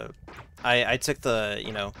got a. I took the,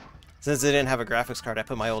 you know, Since it didn't have a graphics card, I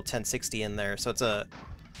put my old 1060 in there, so it's a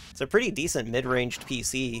pretty decent mid-ranged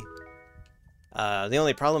PC. The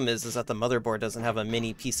only problem is that the motherboard doesn't have a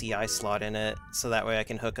mini PCI slot in it, so that way I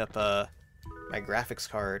can hook up my graphics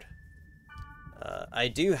card. I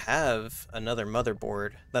do have another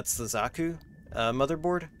motherboard. That's the Zaku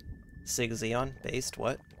motherboard. Sig Xeon based.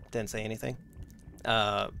 What? Didn't say anything.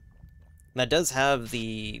 That does have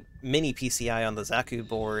the mini PCI on the Zaku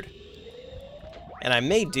board. And I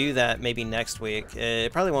may do that maybe next week.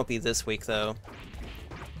 It probably won't be this week, though.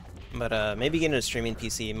 But maybe getting a streaming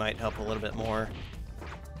PC might help a little bit more.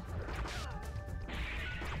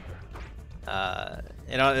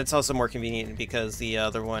 It's also more convenient because the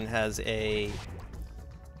other one has a...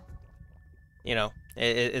 You know,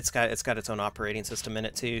 it's got its own operating system in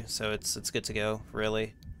it too, so it's good to go,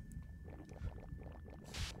 really.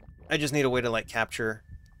 I just need a way to like capture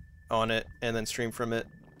on it and then stream from it.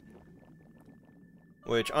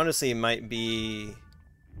 Which honestly might be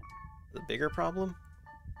the bigger problem.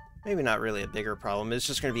 Maybe not really a bigger problem. It's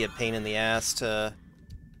just going to be a pain in the ass to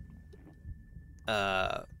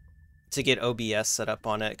get OBS set up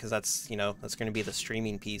on it, because that's going to be the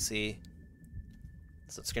streaming PC.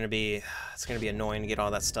 So it's going to be annoying to get all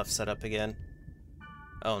that stuff set up again.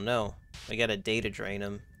 Oh no, I got to data drain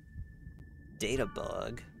him. Data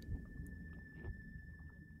bug.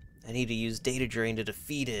 I need to use data drain to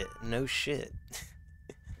defeat it. No shit.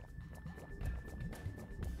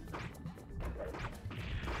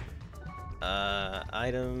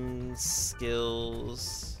 Items,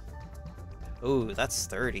 skills. Ooh, that's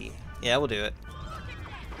 30. Yeah, we'll do it.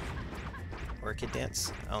 Orchid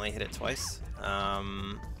Dance. I only hit it twice.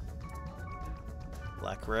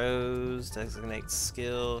 Black Rose, designate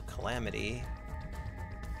skill, Calamity.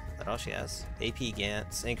 Is that all she has? AP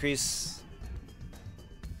Gantz. Increase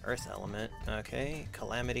Earth Element. Okay,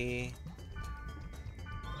 Calamity.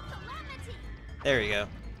 There you go.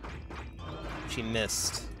 She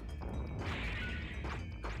missed.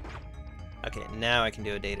 Okay, now I can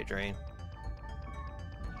do a data drain.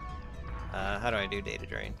 How do I do data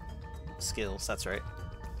drain? Skills, that's right.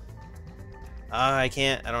 I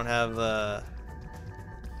can't. I don't have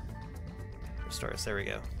restores. There we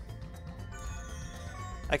go.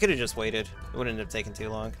 I could have just waited. It wouldn't have taken too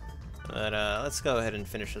long. But let's go ahead and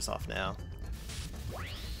finish this off now.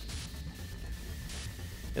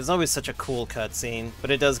 It's always such a cool cutscene, but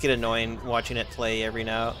it does get annoying watching it play every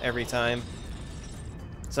time.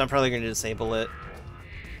 So I'm probably going to disable it.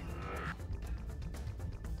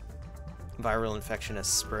 Viral infection has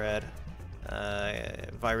spread.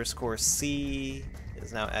 Virus core C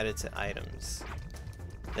is now added to items.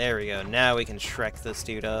 There we go. Now we can Shrek this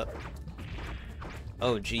dude up.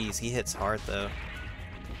 Oh geez, he hits hard though.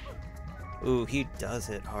 Ooh, he does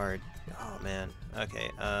hit hard. Oh man. Okay,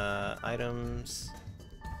 items.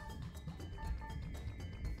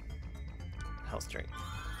 Health drink.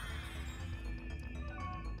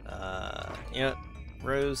 You know,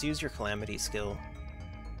 Rose, use your Calamity skill.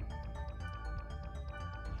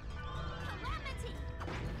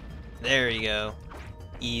 There you go.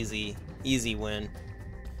 Easy. Easy win.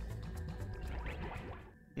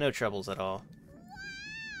 No troubles at all.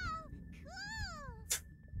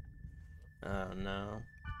 Oh no.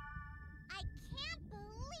 I can't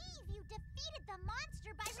believe you defeated the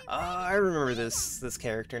monster by I remember this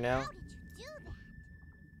character now.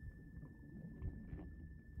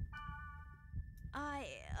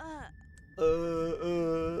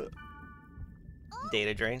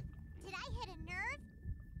 Data drain. Did I hit a nerve?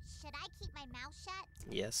 Should I keep my mouth shut?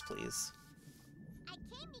 Yes, please. I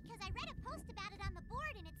came because I read a post about it on the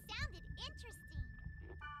board and it sounded interesting.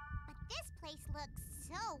 But this place looks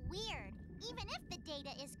so weird. Even if the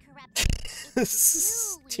data is corrupted, it's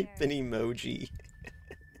Stupid emoji.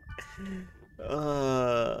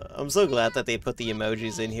 I'm so glad that they put the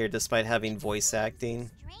emojis in here despite having voice acting.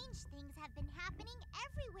 Strange things have been happening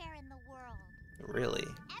everywhere in the world. Really?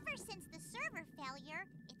 Ever since the server failure,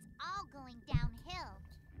 it's all going downhill.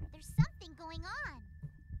 There's something going on.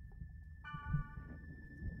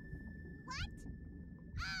 What?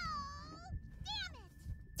 Oh, damn it!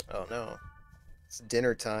 Oh no. It's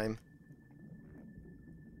dinner time.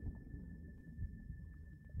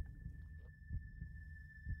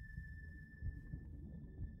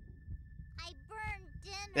 I burned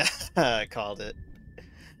dinner. I called it.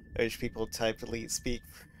 I wish people type elite speak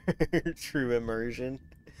for true immersion.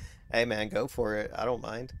 Hey man, go for it. I don't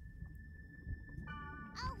mind.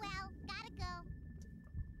 Oh well, gotta go.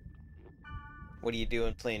 What are you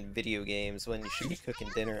doing playing video games when you should be cooking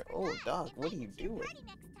dinner? Oh dog, what are you doing?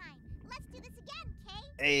 Let's do this again, Kay.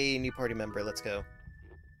 Hey, new party member, let's go.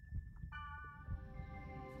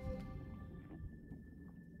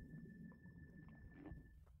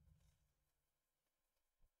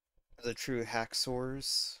 The true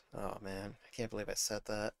hacksaws. Oh man, I can't believe I said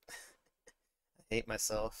that. I hate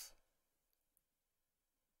myself.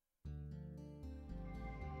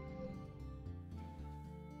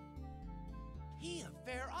 He of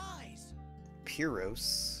fair eyes.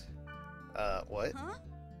 Pyros. What? Huh?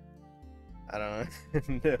 I don't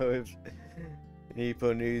know if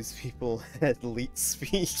Nippo News people had leet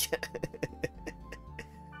speak.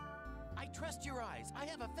 I trust your eyes. I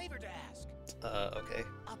have a favor to ask. Okay.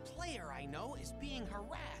 A player I know is being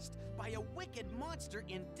harassed by a wicked monster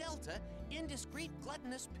in Delta Indiscreet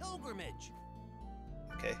Gluttonous Pilgrimage.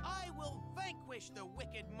 Okay. I will vanquish the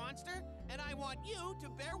wicked monster, and I want you to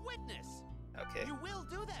bear witness. Okay. You will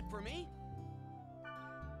do that for me?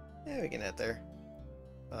 Yeah, we can head there.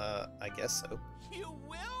 I guess so. You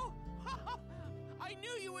will? I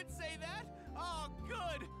knew you would say that. Oh,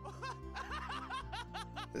 good.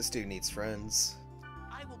 This dude needs friends.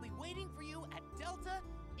 I will be waiting for you at Delta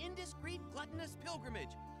Indiscreet Gluttonous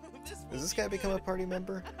Pilgrimage. Does this guy become a party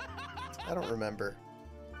member? I don't remember.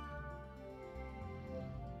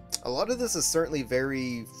 A lot of this is certainly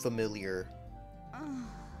very familiar.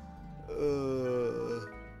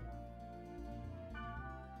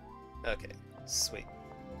 Okay, sweet.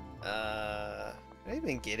 Did I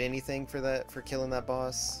even get anything for that, for killing that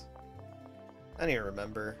boss? I don't even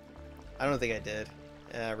remember. I don't think I did.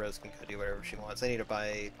 Rose can go do whatever she wants. I need to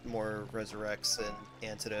buy more resurrects and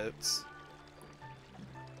antidotes.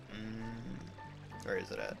 Where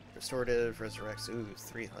is it at? Restorative, resurrects, ooh,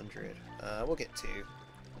 300. We'll get 2.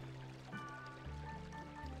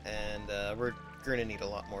 And we're gonna need a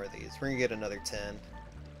lot more of these. We're gonna get another 10.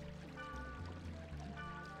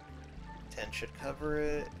 10 should cover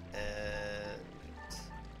it, and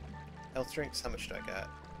health drinks, how much do I got?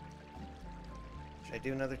 Should I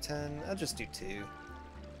do another 10? I'll just do 2.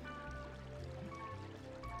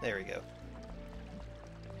 There we go.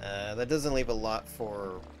 That doesn't leave a lot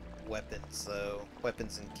for weapons, though.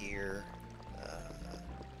 Weapons and gear.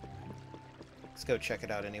 Let's go check it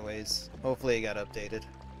out anyways. Hopefully it got updated,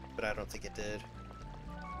 but I don't think it did.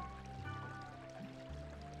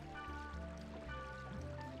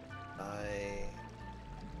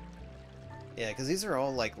 Yeah, because these are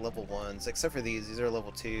all like level 1s, except for these. These are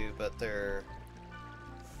level 2, but they're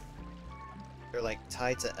like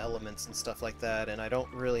tied to elements and stuff like that, and I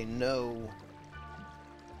don't really know.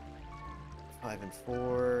 5 and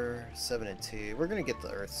 4, 7 and 2. We're gonna get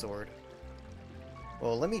the Earth Sword.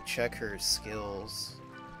 Well, let me check her skills,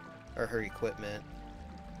 or her equipment.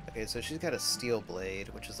 Okay, so she's got a Steel Blade,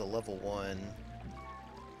 which is a level 1.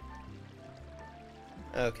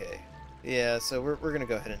 Okay, yeah, so we're gonna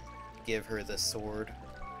go ahead and give her this sword.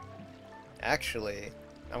 Actually,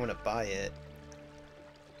 I'm gonna buy it.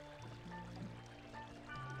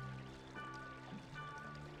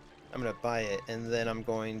 I'm gonna buy it, and then I'm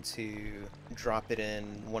going to drop it in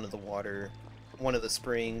one of the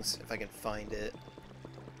springs, if I can find it.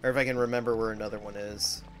 Or if I can remember where another one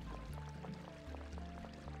is.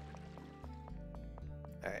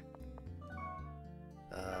 Alright.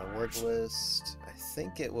 Word list. I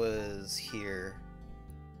think it was here.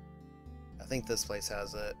 I think this place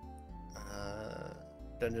has it.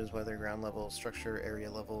 Dungeons, weather, ground level, structure, area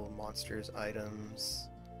level, monsters, items,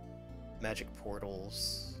 magic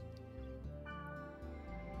portals.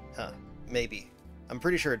 Huh, maybe. I'm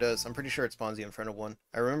pretty sure it does. I'm pretty sure it spawns you in front of one.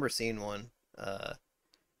 I remember seeing one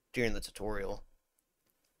during the tutorial.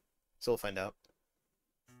 So we'll find out.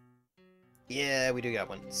 Yeah, we do got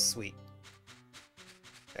one. Sweet.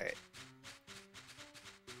 Alright.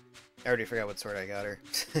 I already forgot what sword I got her.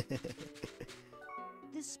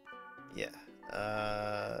 This... Yeah.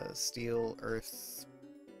 Steel, earth,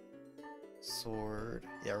 sword.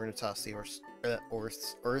 Yeah, we're gonna toss the earth,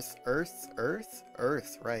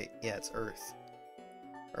 right. Yeah, it's earth.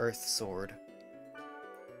 Earth sword.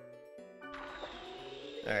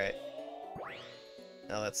 Alright.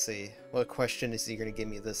 Now let's see. What question is he gonna give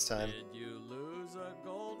me this time? Did you lose a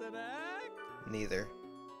golden egg? Neither.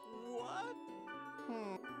 What?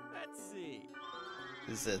 Let's see.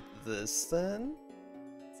 Is it this then?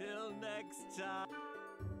 Till next time.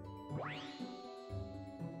 All right.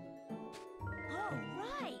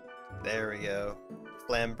 There we go.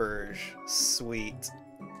 Flamberge. Sweet.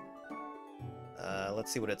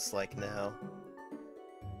 Let's see what it's like now.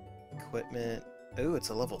 Equipment. Ooh, it's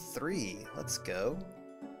a level 3. Let's go.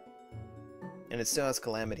 And it still has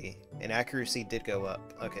Calamity. And accuracy did go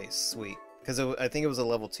up. Okay, sweet. Because I think it was a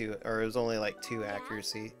level 2, or it was only like 2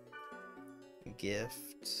 accuracy.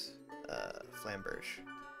 Gift. Flamberge.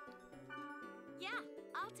 Yeah,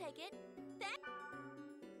 I'll take it.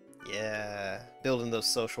 Yeah, building those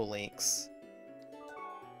social links.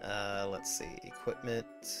 Let's see. Equipment.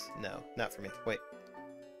 No, not for me. Wait.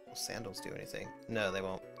 Will sandals do anything? No, they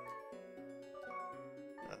won't.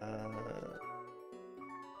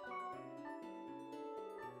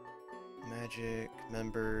 Magic,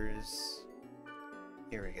 members.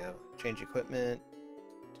 Here we go. Change equipment.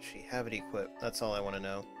 Does she have it equipped? That's all I want to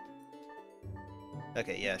know.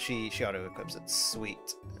 Okay, yeah, she auto-equips it.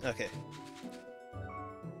 Sweet. Okay.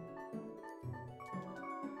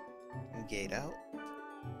 Gate out.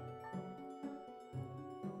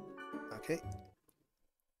 Okay.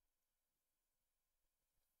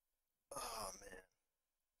 Oh, man.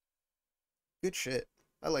 Good shit.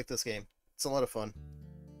 I like this game. It's a lot of fun.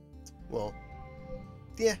 Well,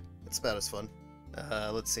 yeah, it's about as fun.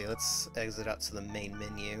 Let's see, let's exit out to the main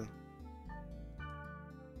menu.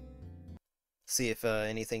 See if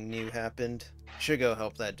anything new happened. Should go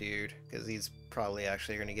help that dude, because he's probably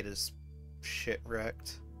actually going to get his shit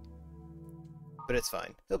wrecked. But it's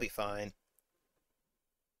fine. He'll be fine.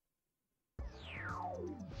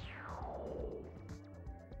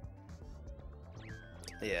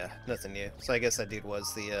 Yeah, nothing new. So I guess that dude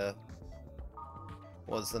was the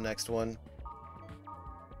next one.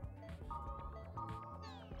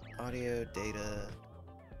 Audio, data.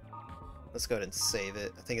 Let's go ahead and save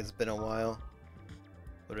it. I think it's been a while.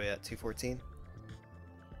 What are we at? 214?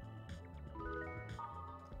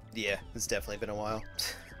 Yeah, it's definitely been a while.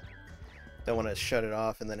 Don't want to shut it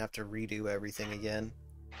off and then have to redo everything again.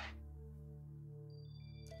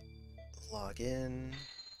 Log in.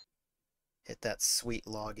 Hit that sweet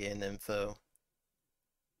login info.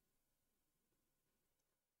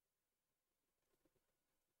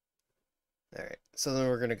 Alright, so then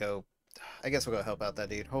we're gonna go, I guess we'll go help out that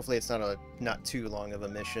dude. Hopefully it's not too long of a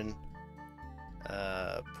mission.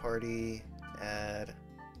 Party, add.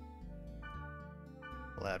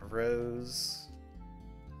 We'll add Rose.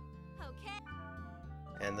 Okay.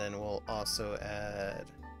 And then we'll also add,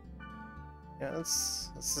 yeah, let's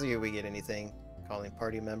see if we get anything. Calling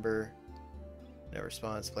party member. No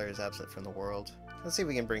response, player is absent from the world. Let's see if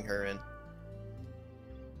we can bring her in.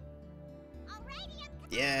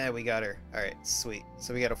 Yeah, we got her. Alright, sweet.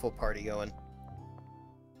 So we got a full party going.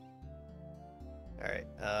 Alright,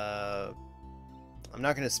 I'm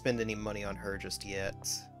not going to spend any money on her just yet.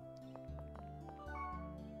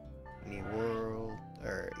 New world,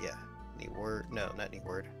 or yeah, new word, no, not new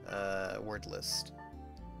word, word list.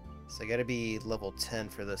 So I gotta be level 10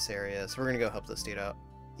 for this area, so we're gonna go help this dude out.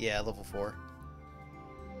 Yeah, level 4.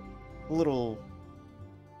 Little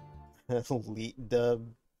Elite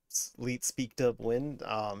Speak Dub win?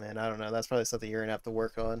 Oh man, I don't know. That's probably something you're gonna have to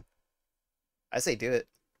work on. I say do it.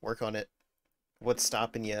 Work on it. What's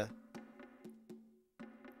stopping you?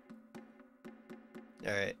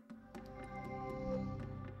 Alright.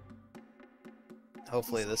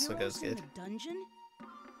 Hopefully this one goes good. Dungeon?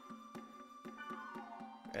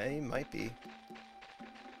 He might be.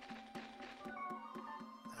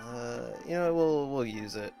 You know, we'll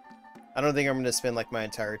use it. I don't think I'm gonna spend like my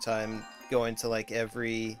entire time going to like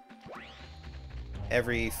every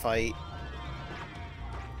fight.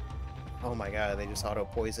 Oh my god, they just auto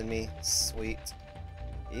poison me. Sweet.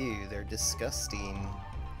 Ew, they're disgusting.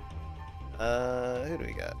 Who do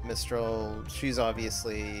we got? Mistral. She's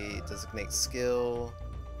obviously designate skill.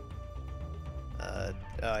 Oh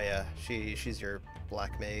yeah, she's your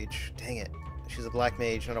black mage. Dang it. She's a black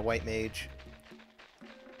mage, not a white mage.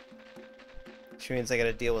 Which means I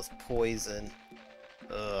gotta deal with poison.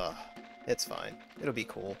 Ugh. It's fine. It'll be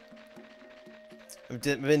cool. I've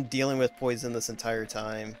been dealing with poison this entire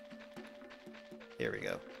time. Here we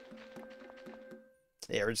go.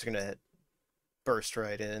 Yeah, we're just gonna burst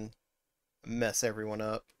right in. Mess everyone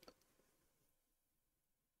up.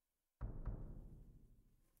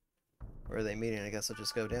 Where are they meeting? I guess I'll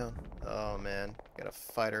just go down. Oh man, gotta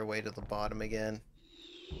fight our way to the bottom again.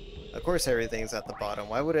 Of course everything's at the bottom.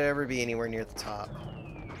 Why would it ever be anywhere near the top?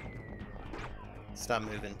 Stop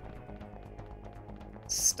moving.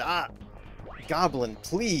 Stop! Goblin,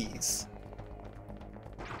 please!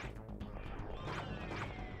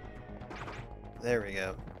 There we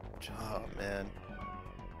go. Oh man.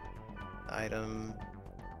 Item.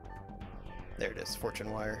 There it is,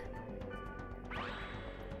 fortune wire.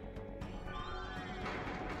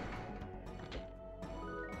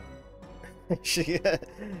 she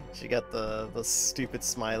got the stupid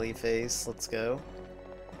smiley face. Let's go.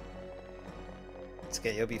 It's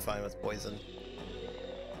okay, you'll be fine with poison.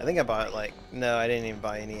 I think I bought like, no, I didn't even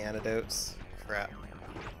buy any antidotes. Crap.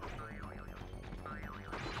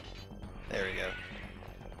 There we go.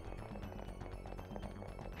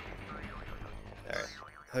 Alright.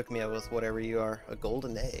 Hook me up with whatever you are. A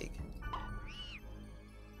golden egg.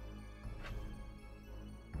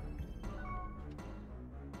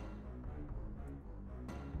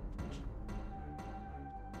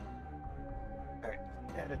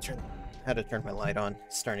 Had to turn my light on.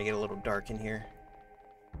 It's starting to get a little dark in here.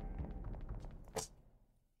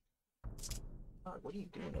 Oh, what are you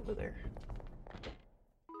doing over there?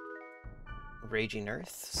 Raging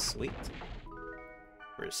Earth, sweet.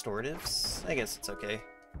 Restoratives, I guess it's okay.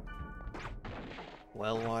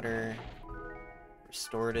 Well water,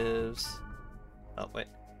 restoratives. Oh wait,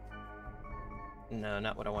 no,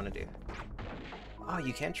 not what I want to do. Oh,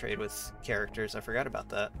 you can trade with characters. I forgot about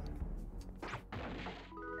that.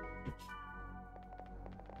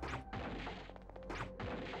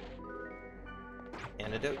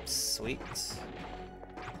 Antidotes, sweet.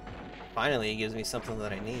 Finally, it gives me something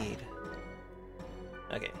that I need.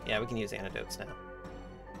 Okay, yeah, we can use antidotes now.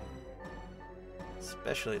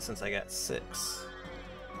 Especially since I got 6.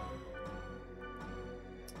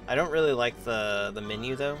 I don't really like the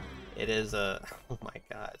menu though. It is a oh my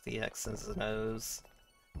god, the X's and O's.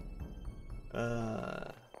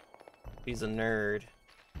 He's a nerd.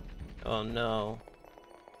 Oh no.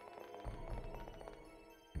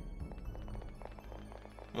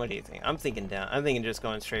 What do you think? I'm thinking down. I'm thinking just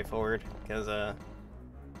going straight forward because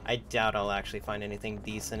I doubt I'll actually find anything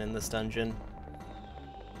decent in this dungeon.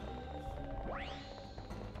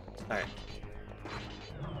 Alright.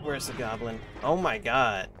 Where's the goblin? Oh my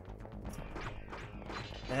god.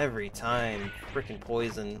 Every time. Frickin'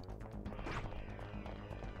 poison.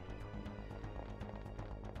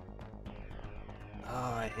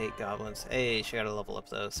 Oh, I hate goblins. Hey, she got a level up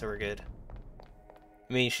though, so we're good.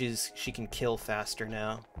 I mean, she can kill faster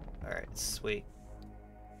now. Alright, sweet.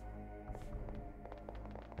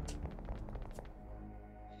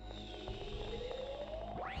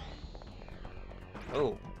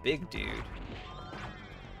 Oh, big dude.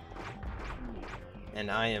 And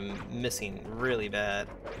I am missing really bad.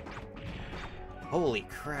 Holy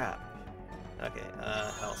crap. Okay,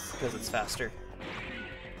 health, because it's faster.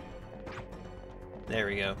 There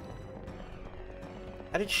we go.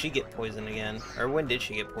 How did she get poisoned again? Or when did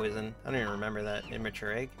she get poisoned? I don't even remember that.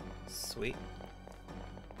 Immature egg? Sweet.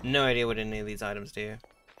 No idea what any of these items do.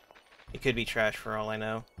 It could be trash for all I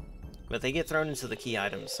know. But they get thrown into the key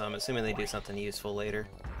items, so I'm assuming they do something useful later.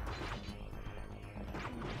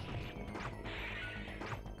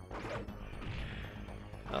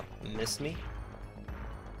 Oh, missed me?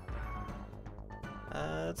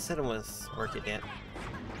 Let's hit him with Orchid Dance.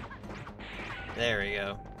 There we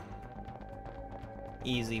go.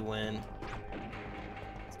 Easy win.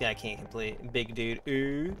 This guy can't complete. Big dude.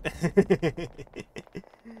 Ooh.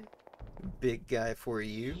 Big guy for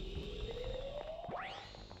you.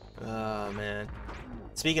 Oh man.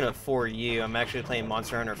 Speaking of 4U, I'm actually playing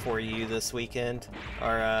Monster Hunter 4U this weekend.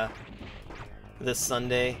 Or this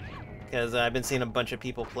Sunday. Because I've been seeing a bunch of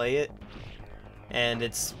people play it. And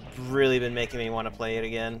it's really been making me want to play it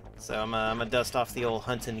again. So I'm gonna dust off the old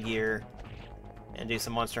hunting gear. And do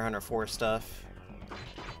some Monster Hunter 4 stuff.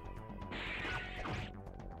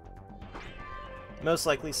 Most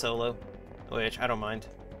likely solo, which I don't mind.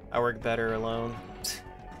 I work better alone.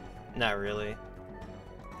 Not really.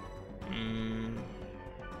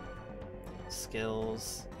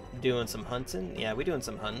 Skills. Doing some hunting? Yeah, we doing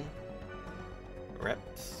some hunting.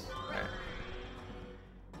 Reps. Alright.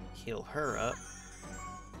 Heal her up.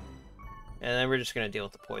 And then we're just gonna deal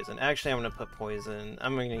with the poison. Actually, I'm gonna put poison.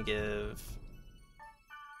 I'm gonna give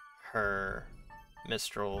her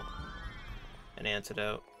Mistral an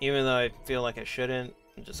antidote. Even though I feel like I shouldn't,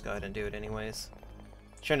 I'll just go ahead and do it anyways.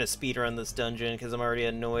 Trying to speedrun this dungeon because I'm already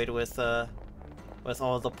annoyed with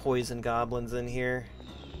all the poison goblins in here.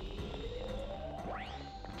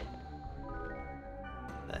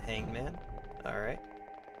 The Hangman. Alright.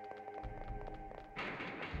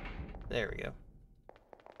 There we go.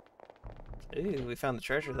 Ooh, we found the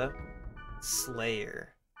treasure though. Slayer.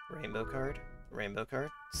 Rainbow card. Rainbow card.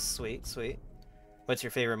 Sweet, sweet. What's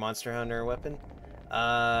your favorite Monster Hunter weapon?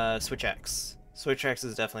 Switch Axe. Switch Axe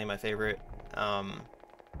is definitely my favorite.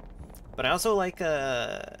 But I also like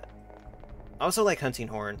Hunting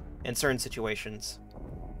Horn in certain situations.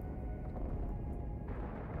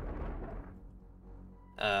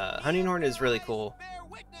 Hunting Horn is really cool.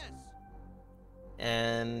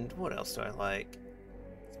 And what else do I like?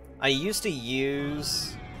 I used to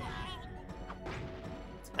use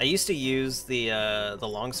the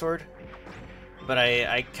longsword, but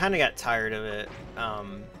I kind of got tired of it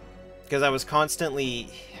because I was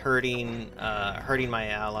constantly hurting my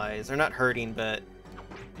allies, or not hurting, but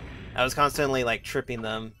I was constantly like tripping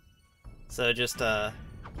them. So just it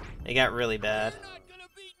got really bad.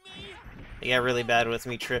 It got really bad with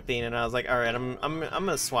me tripping, and I was like, all right, I'm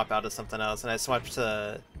gonna swap out to something else, and I swapped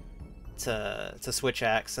to Switch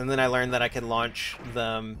Axe, and then I learned that I could launch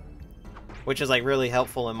them which is like really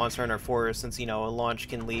helpful in Monster Hunter 4 since, you know, a launch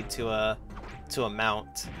can lead to a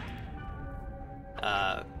mount.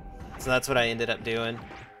 So that's what I ended up doing.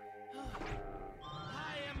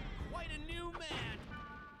 I am quite a new man.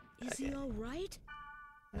 Is he all right?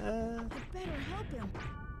 I better help him.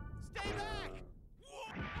 Stay back.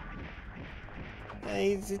 Yeah,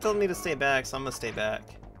 he told me to stay back, so I'm gonna stay back.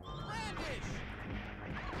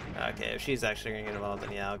 Okay, if she's actually gonna get involved,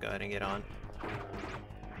 then yeah, I'll go ahead and get on.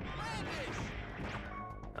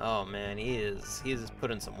 Oh man, he's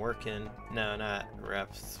putting some work in. No, not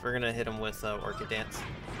reps. We're gonna hit him with Orchid Dance.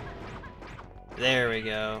 There we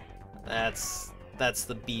go. That's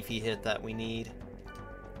the beefy hit that we need.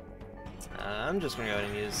 I'm just gonna go ahead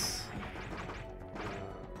and use.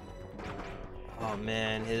 Oh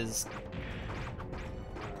man, his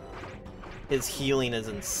healing is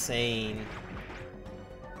insane.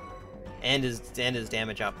 And his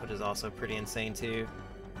damage output is also pretty insane too.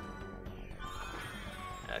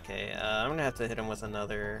 Okay, I'm gonna have to hit him with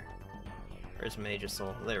another. Where's Mage's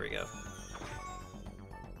Soul? There we go.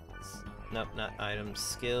 Nope, not items.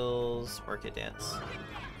 Skills. Orchid Dance.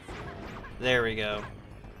 There we go.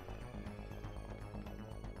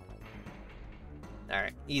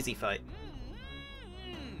 Alright, easy fight.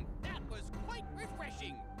 That was quite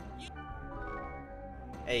refreshing.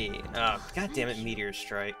 Hey, oh, god damn it, Meteor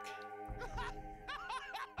Strike.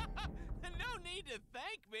 No need to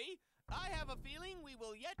thank me. I have a feeling we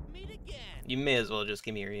will yet meet again. You may as well just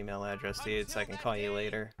give me your email address, dude, so I can call you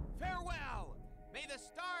later. Farewell. May the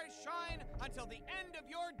stars shine until the end of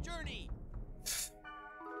your journey.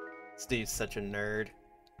 This dude's such a nerd.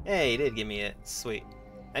 Hey, he did give me it. Sweet.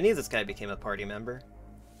 I knew this guy became a party member.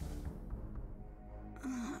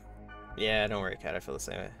 Yeah, don't worry, Kat, I feel the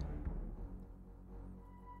same way.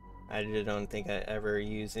 I don't think I ever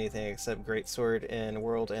used anything except Greatsword in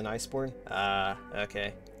World and Iceborne.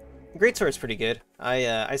 Okay. Greatsword's pretty good.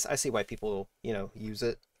 I see why people, you know, use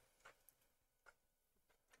it.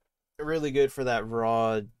 Really good for that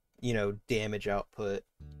raw, you know, damage output.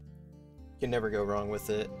 You can never go wrong with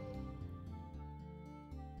it.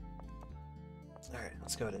 Alright,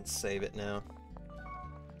 let's go ahead and save it now.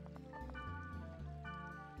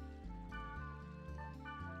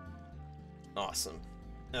 Awesome.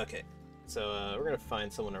 Okay, so we're gonna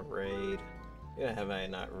find someone to raid. Yeah, have I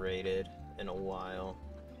not raided in a while?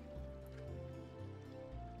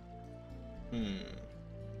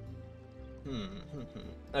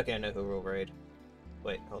 Okay, I know who will raid.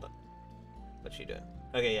 Wait, hold up. What's she doing?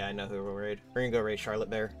 Okay, yeah, I know who will raid. We're gonna go raid Charlotte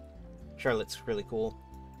Bear. Charlotte's really cool.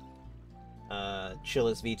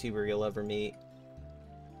 Chillest VTuber you'll ever meet.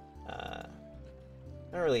 I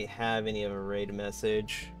don't really have any of a raid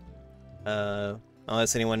message.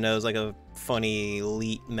 Unless anyone knows like a funny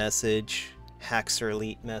elite message. Haxer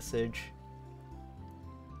elite message.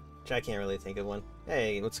 Which I can't really think of one.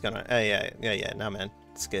 Hey, what's going on? Hey, yeah, nah man.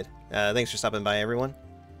 It's good. Thanks for stopping by, everyone.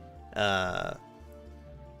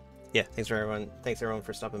 Yeah, thanks everyone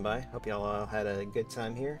for stopping by. Hope y'all all had a good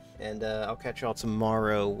time here. And I'll catch y'all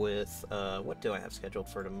tomorrow with what do I have scheduled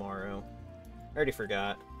for tomorrow? I already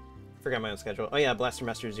forgot. Forgot my own schedule. Oh yeah, Blaster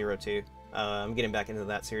Master 02. I'm getting back into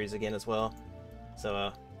that series again as well.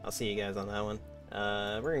 So I'll see you guys on that one.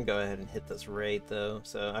 We're gonna go ahead and hit this raid though,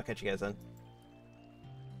 so I'll catch you guys then.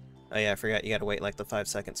 Oh yeah, I forgot you gotta wait like the 5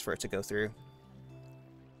 seconds for it to go through.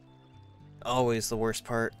 Always the worst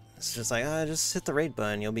part. It's just like, just hit the raid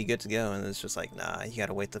button, you'll be good to go, and it's just like, nah, you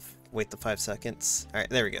gotta wait the 5 seconds. Alright,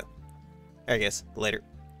 there we go. Alright guys, later.